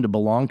T-shapes seem to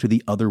belong to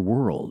the other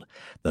world.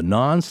 The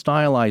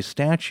non-stylized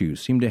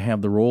statues seem to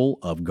have the role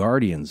of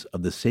guardians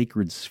of the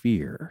sacred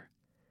sphere.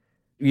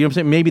 You know what I'm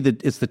saying? Maybe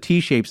it's the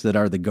T-shapes that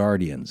are the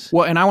guardians.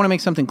 Well, and I want to make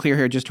something clear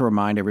here just to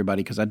remind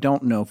everybody, because I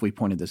don't know if we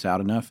pointed this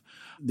out enough.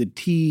 The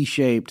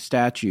T-shaped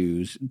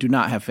statues do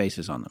not have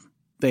faces on them.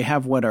 They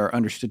have what are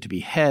understood to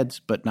be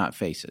heads, but not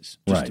faces,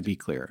 just to be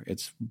clear.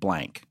 It's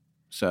blank.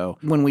 So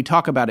when we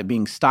talk about it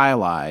being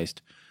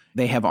stylized,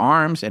 they have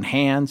arms and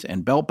hands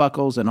and belt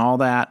buckles and all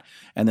that.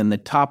 And then the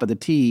top of the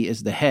T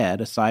is the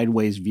head, a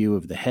sideways view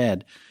of the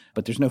head.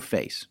 But there's no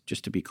face,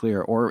 just to be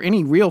clear, or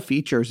any real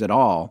features at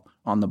all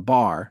on the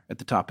bar at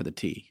the top of the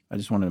T. I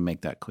just wanted to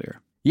make that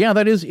clear. Yeah,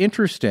 that is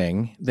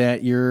interesting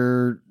that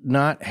you're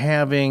not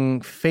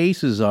having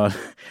faces on.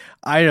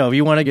 I don't know, if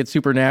you want to get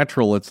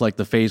supernatural, it's like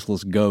the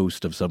faceless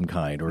ghost of some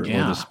kind or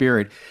the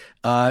spirit.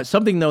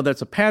 Something, though,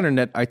 that's a pattern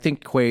that I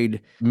think Quaid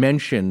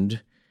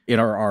mentioned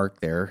in our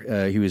arc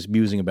there, he was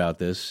musing about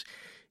this,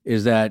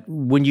 is that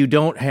when you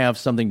don't have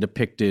something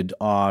depicted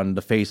on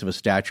the face of a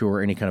statue or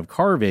any kind of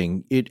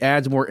carving, it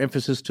adds more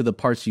emphasis to the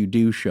parts you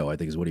do show, I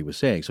think is what he was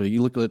saying. So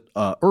you look at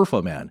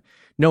Urfa Man,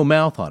 no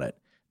mouth on it,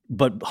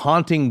 but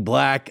haunting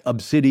black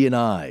obsidian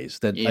eyes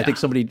that I think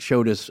somebody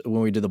showed us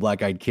when we did the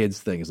Black-Eyed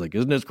Kids thing. It's like,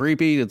 isn't this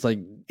creepy? It's like,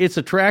 it's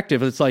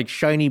attractive. It's like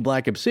shiny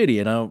black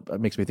obsidian. It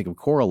makes me think of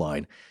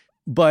Coraline.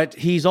 But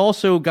he's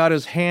also got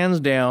his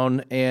hands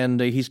down and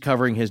he's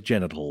covering his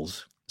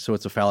genitals. So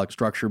it's a phallic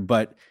structure.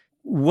 But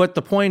what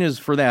the point is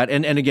for that,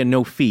 and again,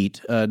 no feet,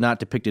 not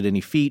depicted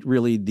any feet,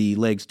 really the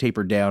legs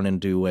tapered down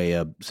into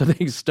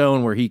something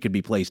stone where he could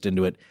be placed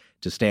into it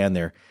to stand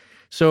there.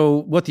 So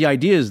what the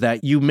idea is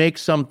that you make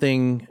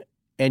something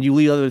and you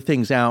leave other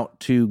things out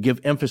to give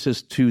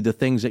emphasis to the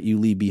things that you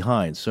leave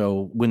behind.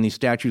 So when these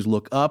statues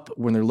look up,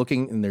 when they're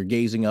looking and they're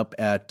gazing up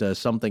at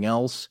something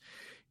else,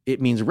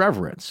 it means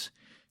reverence.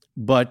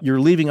 But you're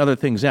leaving other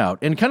things out.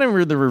 And kind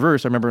of the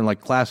reverse, I remember in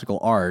like classical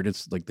art,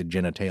 it's like the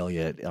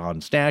genitalia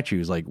on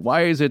statues. Like,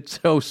 why is it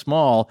so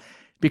small?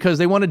 Because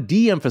they want to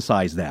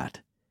de-emphasize that.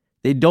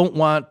 They don't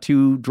want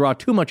to draw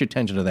too much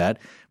attention to that,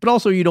 but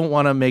also you don't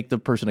want to make the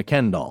person a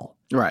Ken doll.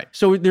 Right.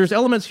 So there's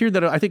elements here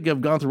that I think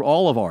have gone through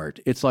all of art.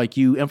 It's like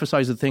you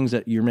emphasize the things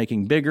that you're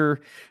making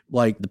bigger,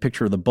 like the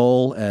picture of the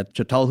bull at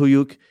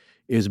Çatalhöyük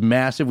is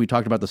massive. We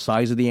talked about the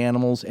size of the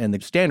animals, and the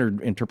standard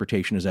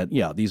interpretation is that,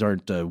 these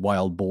aren't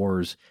wild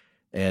boars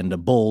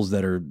and bulls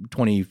that are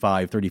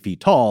 25, 30 feet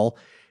tall.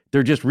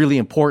 They're just really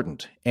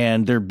important,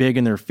 and they're big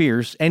and they're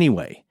fierce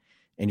anyway.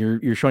 And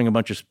you're showing a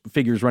bunch of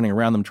figures running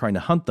around them trying to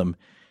hunt them.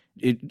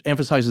 It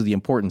emphasizes the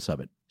importance of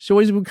it. So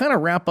as we kind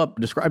of wrap up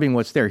describing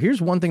what's there,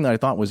 here's one thing that I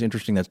thought was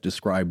interesting that's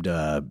described,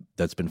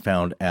 that's been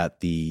found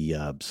at the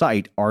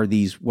site, are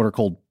these what are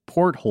called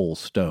porthole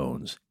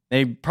stones.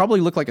 They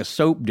probably look like a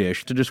soap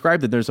dish. To describe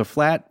that, there's a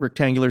flat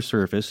rectangular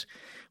surface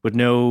with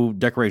no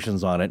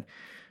decorations on it.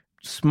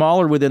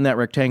 Smaller within that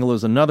rectangle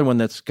is another one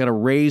that's got a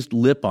raised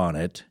lip on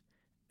it,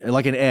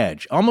 like an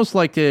edge. Almost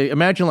like,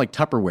 imagine like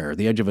Tupperware,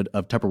 the edge of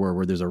Tupperware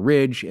where there's a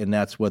ridge, and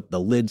that's what the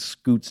lid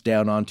scoots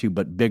down onto,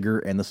 but bigger,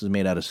 and this is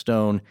made out of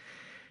stone,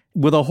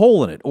 with a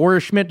hole in it. Or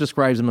Schmidt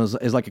describes them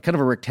as like a kind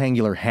of a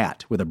rectangular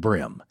hat with a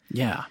brim.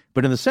 Yeah.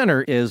 But in the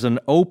center is an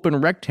open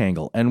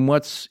rectangle. And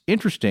what's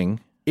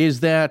interesting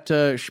is that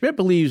Schmidt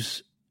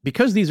believes,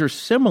 because these are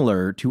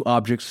similar to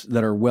objects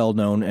that are well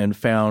known and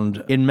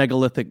found in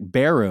megalithic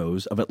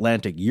barrows of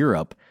Atlantic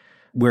Europe,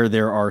 where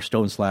there are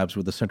stone slabs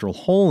with a central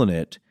hole in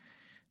it,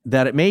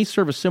 that it may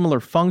serve a similar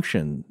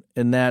function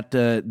in that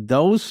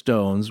those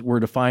stones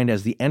were defined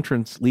as the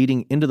entrance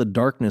leading into the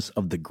darkness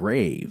of the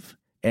grave.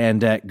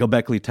 And at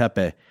Göbekli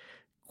Tepe,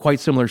 Quite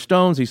similar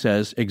stones, he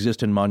says,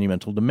 exist in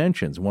monumental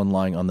dimensions. One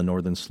lying on the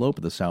northern slope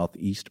of the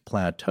southeast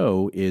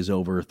plateau is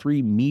over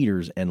 3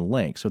 meters in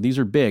length. So these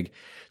are big.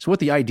 So what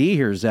the idea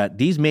here is that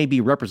these may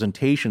be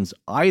representations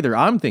either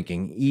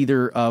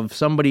of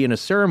somebody in a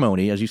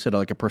ceremony, as you said,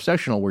 like a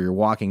processional where you're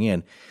walking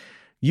in.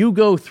 You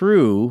go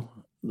through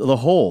the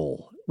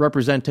hole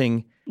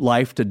representing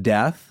life to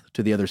death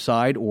to the other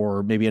side,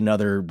 or maybe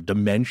another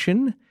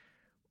dimension,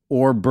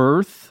 or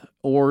birth,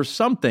 or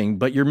something,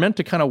 but you're meant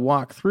to kind of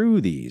walk through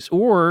these.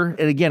 Or,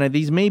 and again,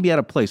 these may be out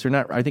of place.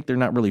 I think they're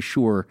not really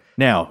sure.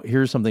 Now,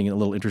 here's something a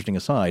little interesting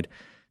aside.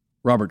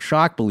 Robert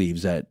Schoch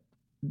believes that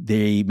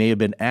they may have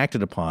been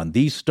acted upon.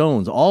 These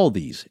stones, all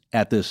these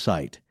at this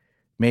site,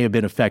 may have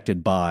been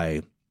affected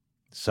by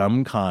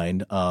some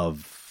kind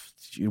of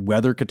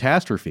weather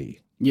catastrophe.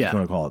 Yeah, if you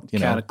want to call it,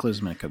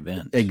 cataclysmic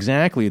event.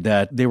 Exactly,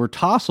 that they were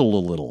tousled a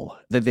little,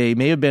 that they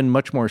may have been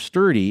much more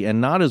sturdy and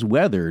not as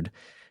weathered,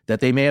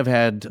 that they may have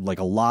had like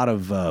a lot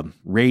of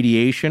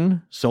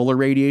radiation, solar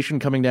radiation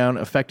coming down,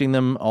 affecting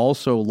them.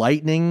 Also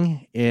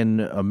lightning in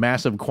a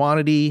massive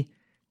quantity,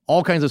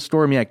 all kinds of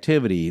stormy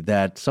activity,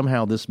 that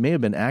somehow this may have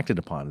been acted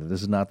upon.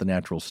 This is not the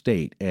natural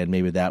state. And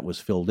maybe that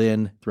was filled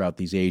in throughout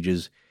these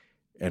ages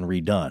and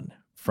redone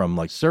from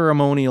like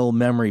ceremonial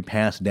memory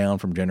passed down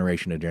from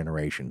generation to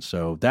generation.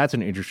 So that's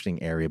an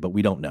interesting area, but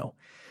we don't know.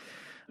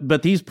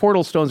 But these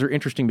portal stones are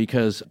interesting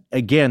because,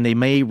 again, they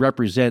may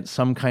represent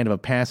some kind of a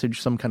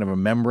passage, some kind of a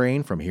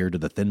membrane from here to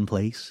the thin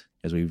place,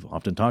 as we've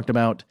often talked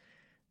about.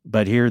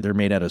 But here they're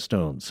made out of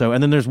stone. So,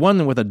 and then there's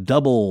one with a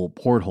double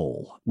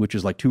porthole, which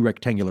is like 2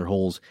 rectangular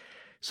holes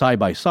side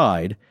by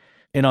side.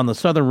 And on the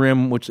southern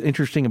rim, what's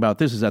interesting about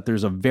this is that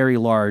there's a very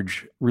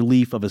large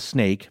relief of a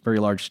snake, very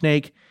large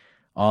snake.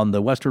 On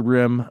the western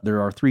rim, there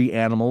are 3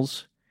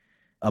 animals,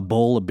 a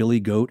bull, a billy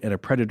goat, and a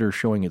predator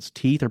showing its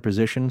teeth or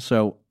position.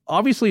 So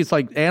obviously, it's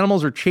like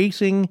animals are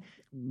chasing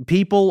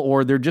people,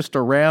 or they're just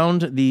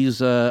around these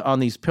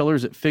on these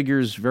pillars. It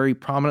figures very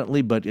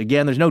prominently. But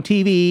again, there's no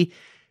TV.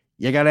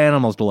 You got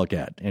animals to look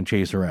at and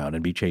chase around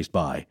and be chased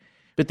by.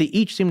 But they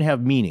each seem to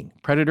have meaning: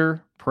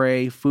 predator,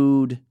 prey,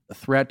 food,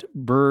 threat,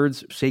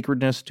 birds,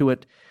 sacredness to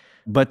it.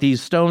 But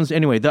these stones,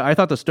 anyway, I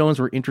thought the stones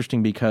were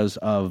interesting because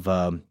of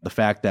the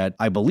fact that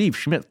I believe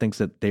Schmidt thinks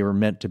that they were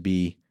meant to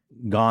be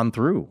gone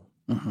through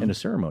in a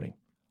ceremony.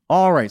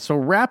 All right, so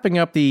wrapping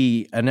up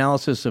the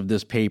analysis of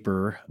this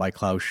paper by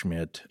Klaus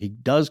Schmidt, he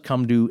does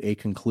come to a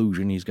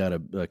conclusion. He's got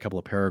a couple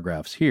of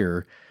paragraphs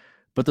here.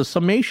 But the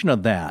summation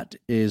of that,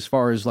 as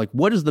far as like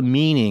what is the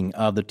meaning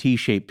of the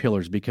T-shaped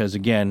pillars, because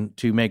again,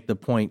 to make the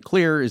point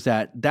clear, is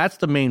that that's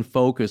the main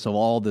focus of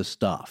all this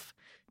stuff.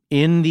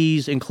 In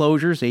these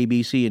enclosures, A,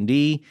 B, C, and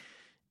D,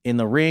 in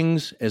the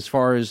rings, as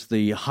far as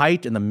the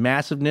height and the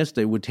massiveness,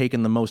 they would take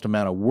in the most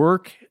amount of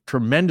work,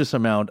 tremendous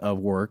amount of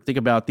work. Think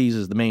about these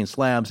as the main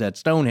slabs at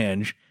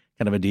Stonehenge,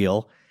 kind of a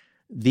deal.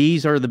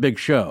 These are the big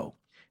show.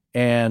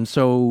 And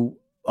so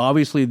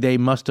obviously they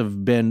must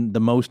have been the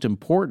most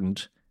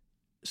important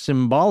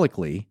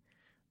symbolically.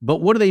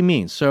 But what do they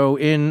mean? So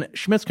in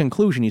Schmidt's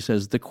conclusion, he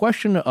says, the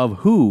question of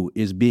who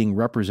is being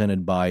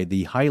represented by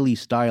the highly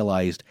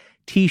stylized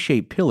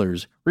T-shaped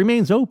pillars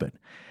remains open,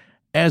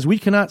 as we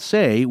cannot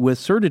say with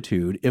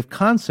certitude if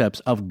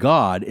concepts of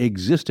God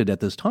existed at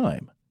this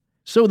time.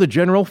 So the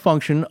general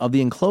function of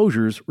the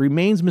enclosures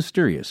remains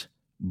mysterious,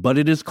 but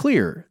it is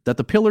clear that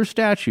the pillar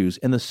statues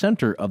in the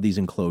center of these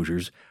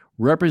enclosures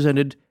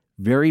represented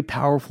very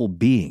powerful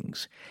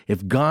beings.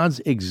 If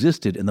gods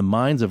existed in the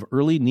minds of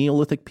early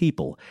Neolithic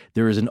people,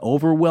 there is an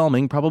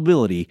overwhelming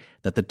probability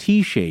that the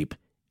T-shape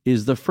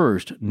is the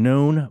first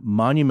known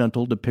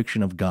monumental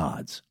depiction of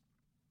gods.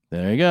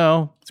 There you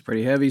go. It's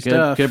pretty heavy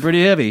stuff. Get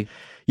pretty heavy.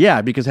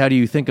 Yeah, because how do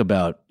you think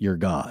about your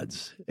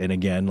gods? And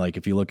again, like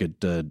if you look at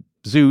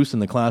Zeus in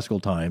the classical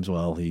times,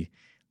 well,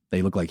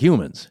 they look like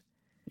humans.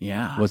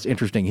 Yeah. What's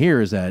interesting here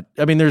is that,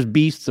 I mean, there's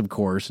beasts, of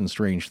course, and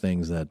strange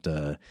things that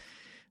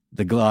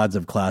the gods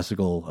of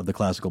the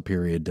classical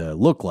period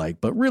look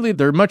like, but really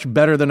they're much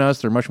better than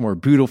us. They're much more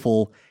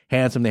beautiful,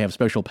 handsome. They have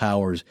special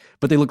powers,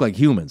 but they look like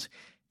humans.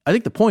 I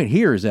think the point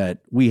here is that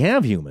we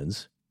have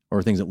humans,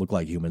 or things that look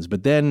like humans,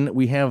 but then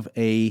we have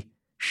a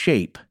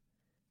shape.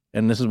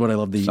 And this is what I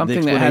love, the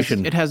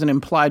explanation. It has an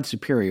implied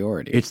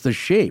superiority. It's the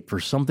shape for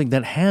something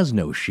that has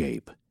no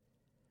shape,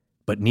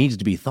 but needs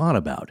to be thought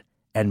about.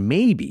 And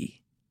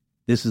maybe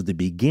this is the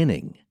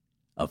beginning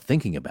of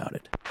thinking about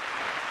it.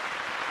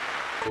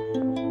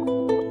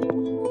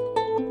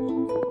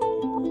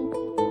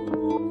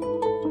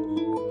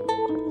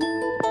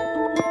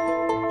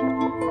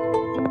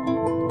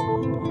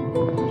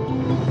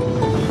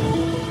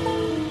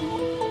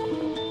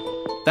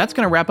 That's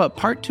going to wrap up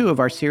part 2 of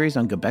our series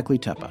on Göbekli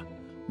Tepe.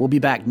 We'll be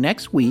back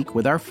next week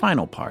with our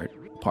final part,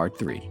 part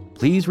 3.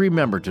 Please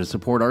remember to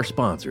support our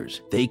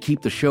sponsors. They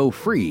keep the show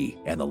free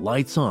and the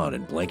lights on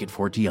in Blanket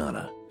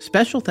Fortiana.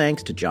 Special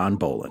thanks to John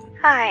Bolin.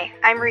 Hi,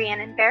 I'm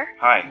Rhiannon Bear.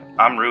 Hi,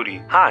 I'm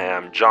Rudy. Hi,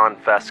 I'm John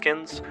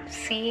Feskins.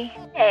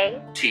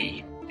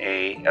 C-A-T.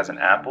 A as in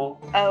apple.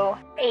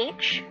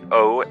 O-H.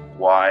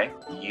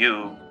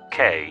 O-Y-U.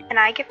 K. And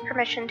I give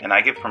permission to... And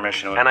I give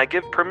permission to... And I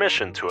give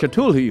permission to...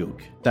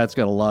 Chatulhuyuk. That's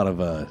got a lot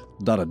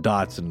of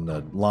dots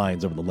and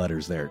lines over the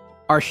letters there.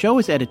 Our show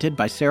is edited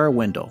by Sarah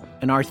Wendell,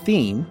 and our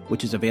theme,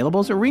 which is available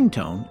as a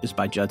ringtone, is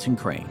by Judson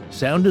Crane.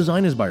 Sound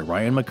design is by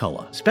Ryan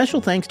McCullough. Special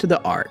thanks to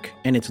the ARC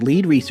and its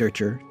lead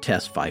researcher,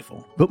 Tess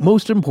Feifel. But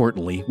most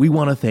importantly, we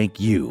want to thank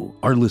you,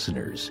 our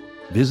listeners.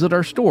 Visit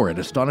our store at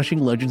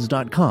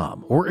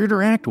astonishinglegends.com or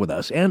interact with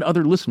us and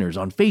other listeners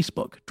on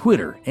Facebook,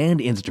 Twitter,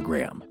 and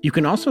Instagram. You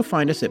can also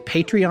find us at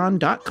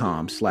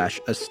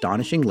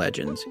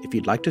patreon.com/astonishinglegends if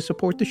you'd like to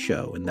support the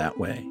show in that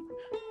way.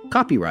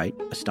 Copyright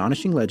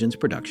Astonishing Legends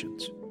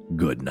Productions.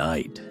 Good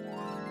night.